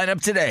when you sign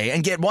up today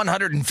and get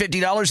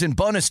 $150 in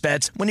bonus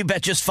bets when you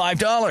bet just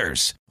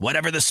 $5.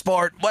 Whatever the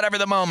sport, whatever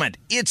the moment,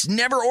 it's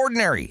never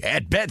ordinary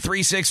at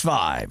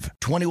Bet365.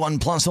 21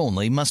 plus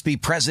only. Must be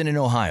present in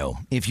Ohio.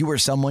 If you or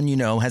someone you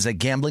know has a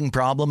gambling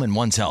problem and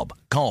wants help,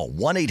 call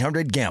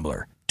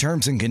 1-800-GAMBLER.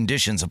 Terms and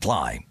conditions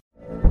apply.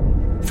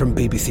 From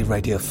BBC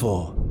Radio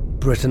 4,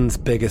 Britain's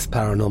biggest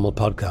paranormal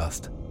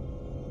podcast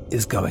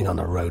is going on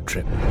a road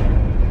trip.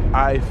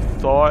 I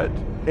thought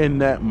in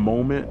that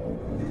moment,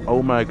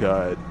 oh my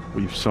God,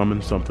 we've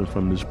summoned something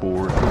from this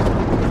board.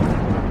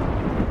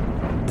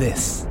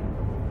 This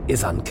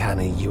is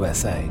Uncanny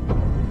USA.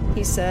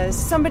 He says,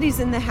 somebody's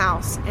in the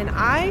house, and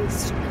I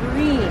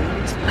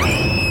screamed.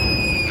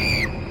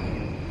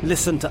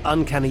 Listen to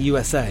Uncanny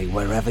USA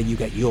wherever you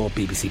get your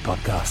BBC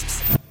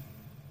podcasts,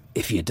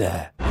 if you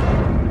dare.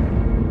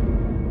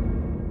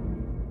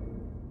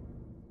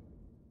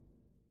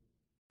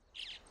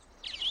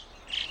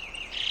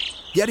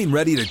 Getting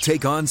ready to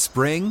take on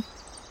spring?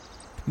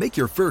 Make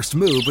your first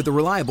move with the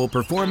reliable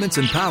performance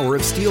and power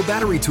of Steel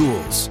battery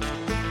tools.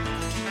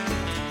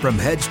 From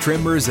hedge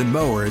trimmers and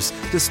mowers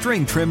to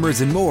string trimmers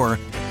and more,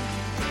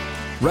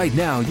 right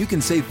now you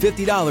can save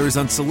 $50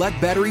 on select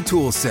battery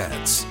tool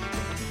sets.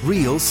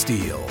 Real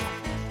Steel.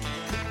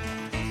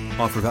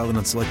 Offer valid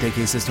on select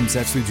AK system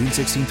sets through June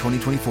 16,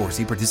 2024.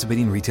 See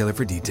participating retailer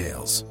for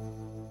details.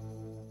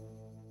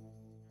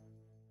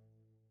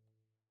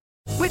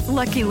 With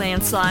Lucky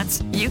Land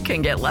Slots, you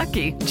can get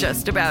lucky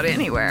just about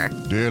anywhere.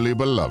 Dearly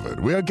beloved,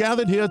 we are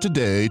gathered here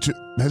today to...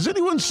 Has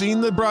anyone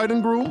seen the bride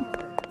and groom?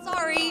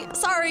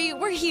 Sorry,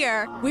 we're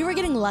here. We were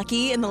getting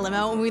lucky in the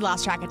limo and we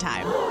lost track of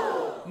time.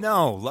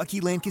 No, Lucky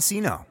Land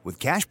Casino, with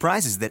cash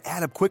prizes that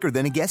add up quicker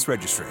than a guest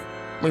registry.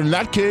 In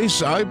that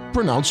case, I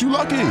pronounce you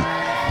lucky.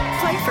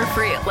 Play for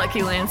free at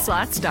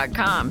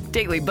LuckyLandSlots.com.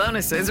 Daily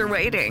bonuses are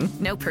waiting.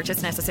 No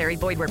purchase necessary.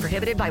 Void where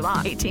prohibited by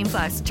law. 18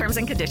 plus. Terms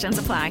and conditions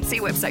apply. See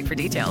website for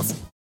details.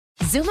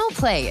 Xumo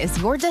Play is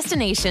your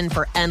destination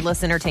for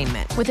endless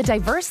entertainment. With a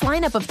diverse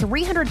lineup of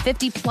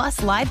 350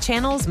 plus live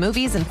channels,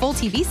 movies, and full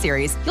TV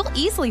series, you'll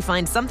easily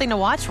find something to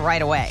watch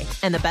right away.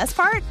 And the best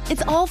part?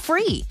 It's all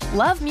free.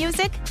 Love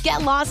music?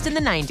 Get lost in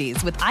the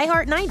 90s with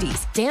iHeart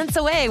 90s. Dance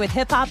away with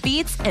hip-hop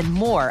beats and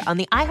more on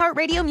the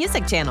iHeartRadio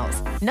music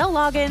channels. No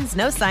logins,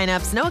 no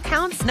signups, no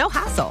accounts, no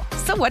hassle.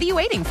 So what are you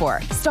waiting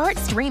for? Start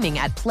streaming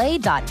at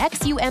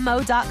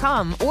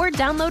play.xumo.com or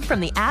download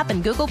from the app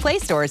and Google Play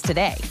stores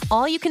today.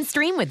 All you can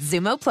stream with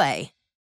Xumo Play.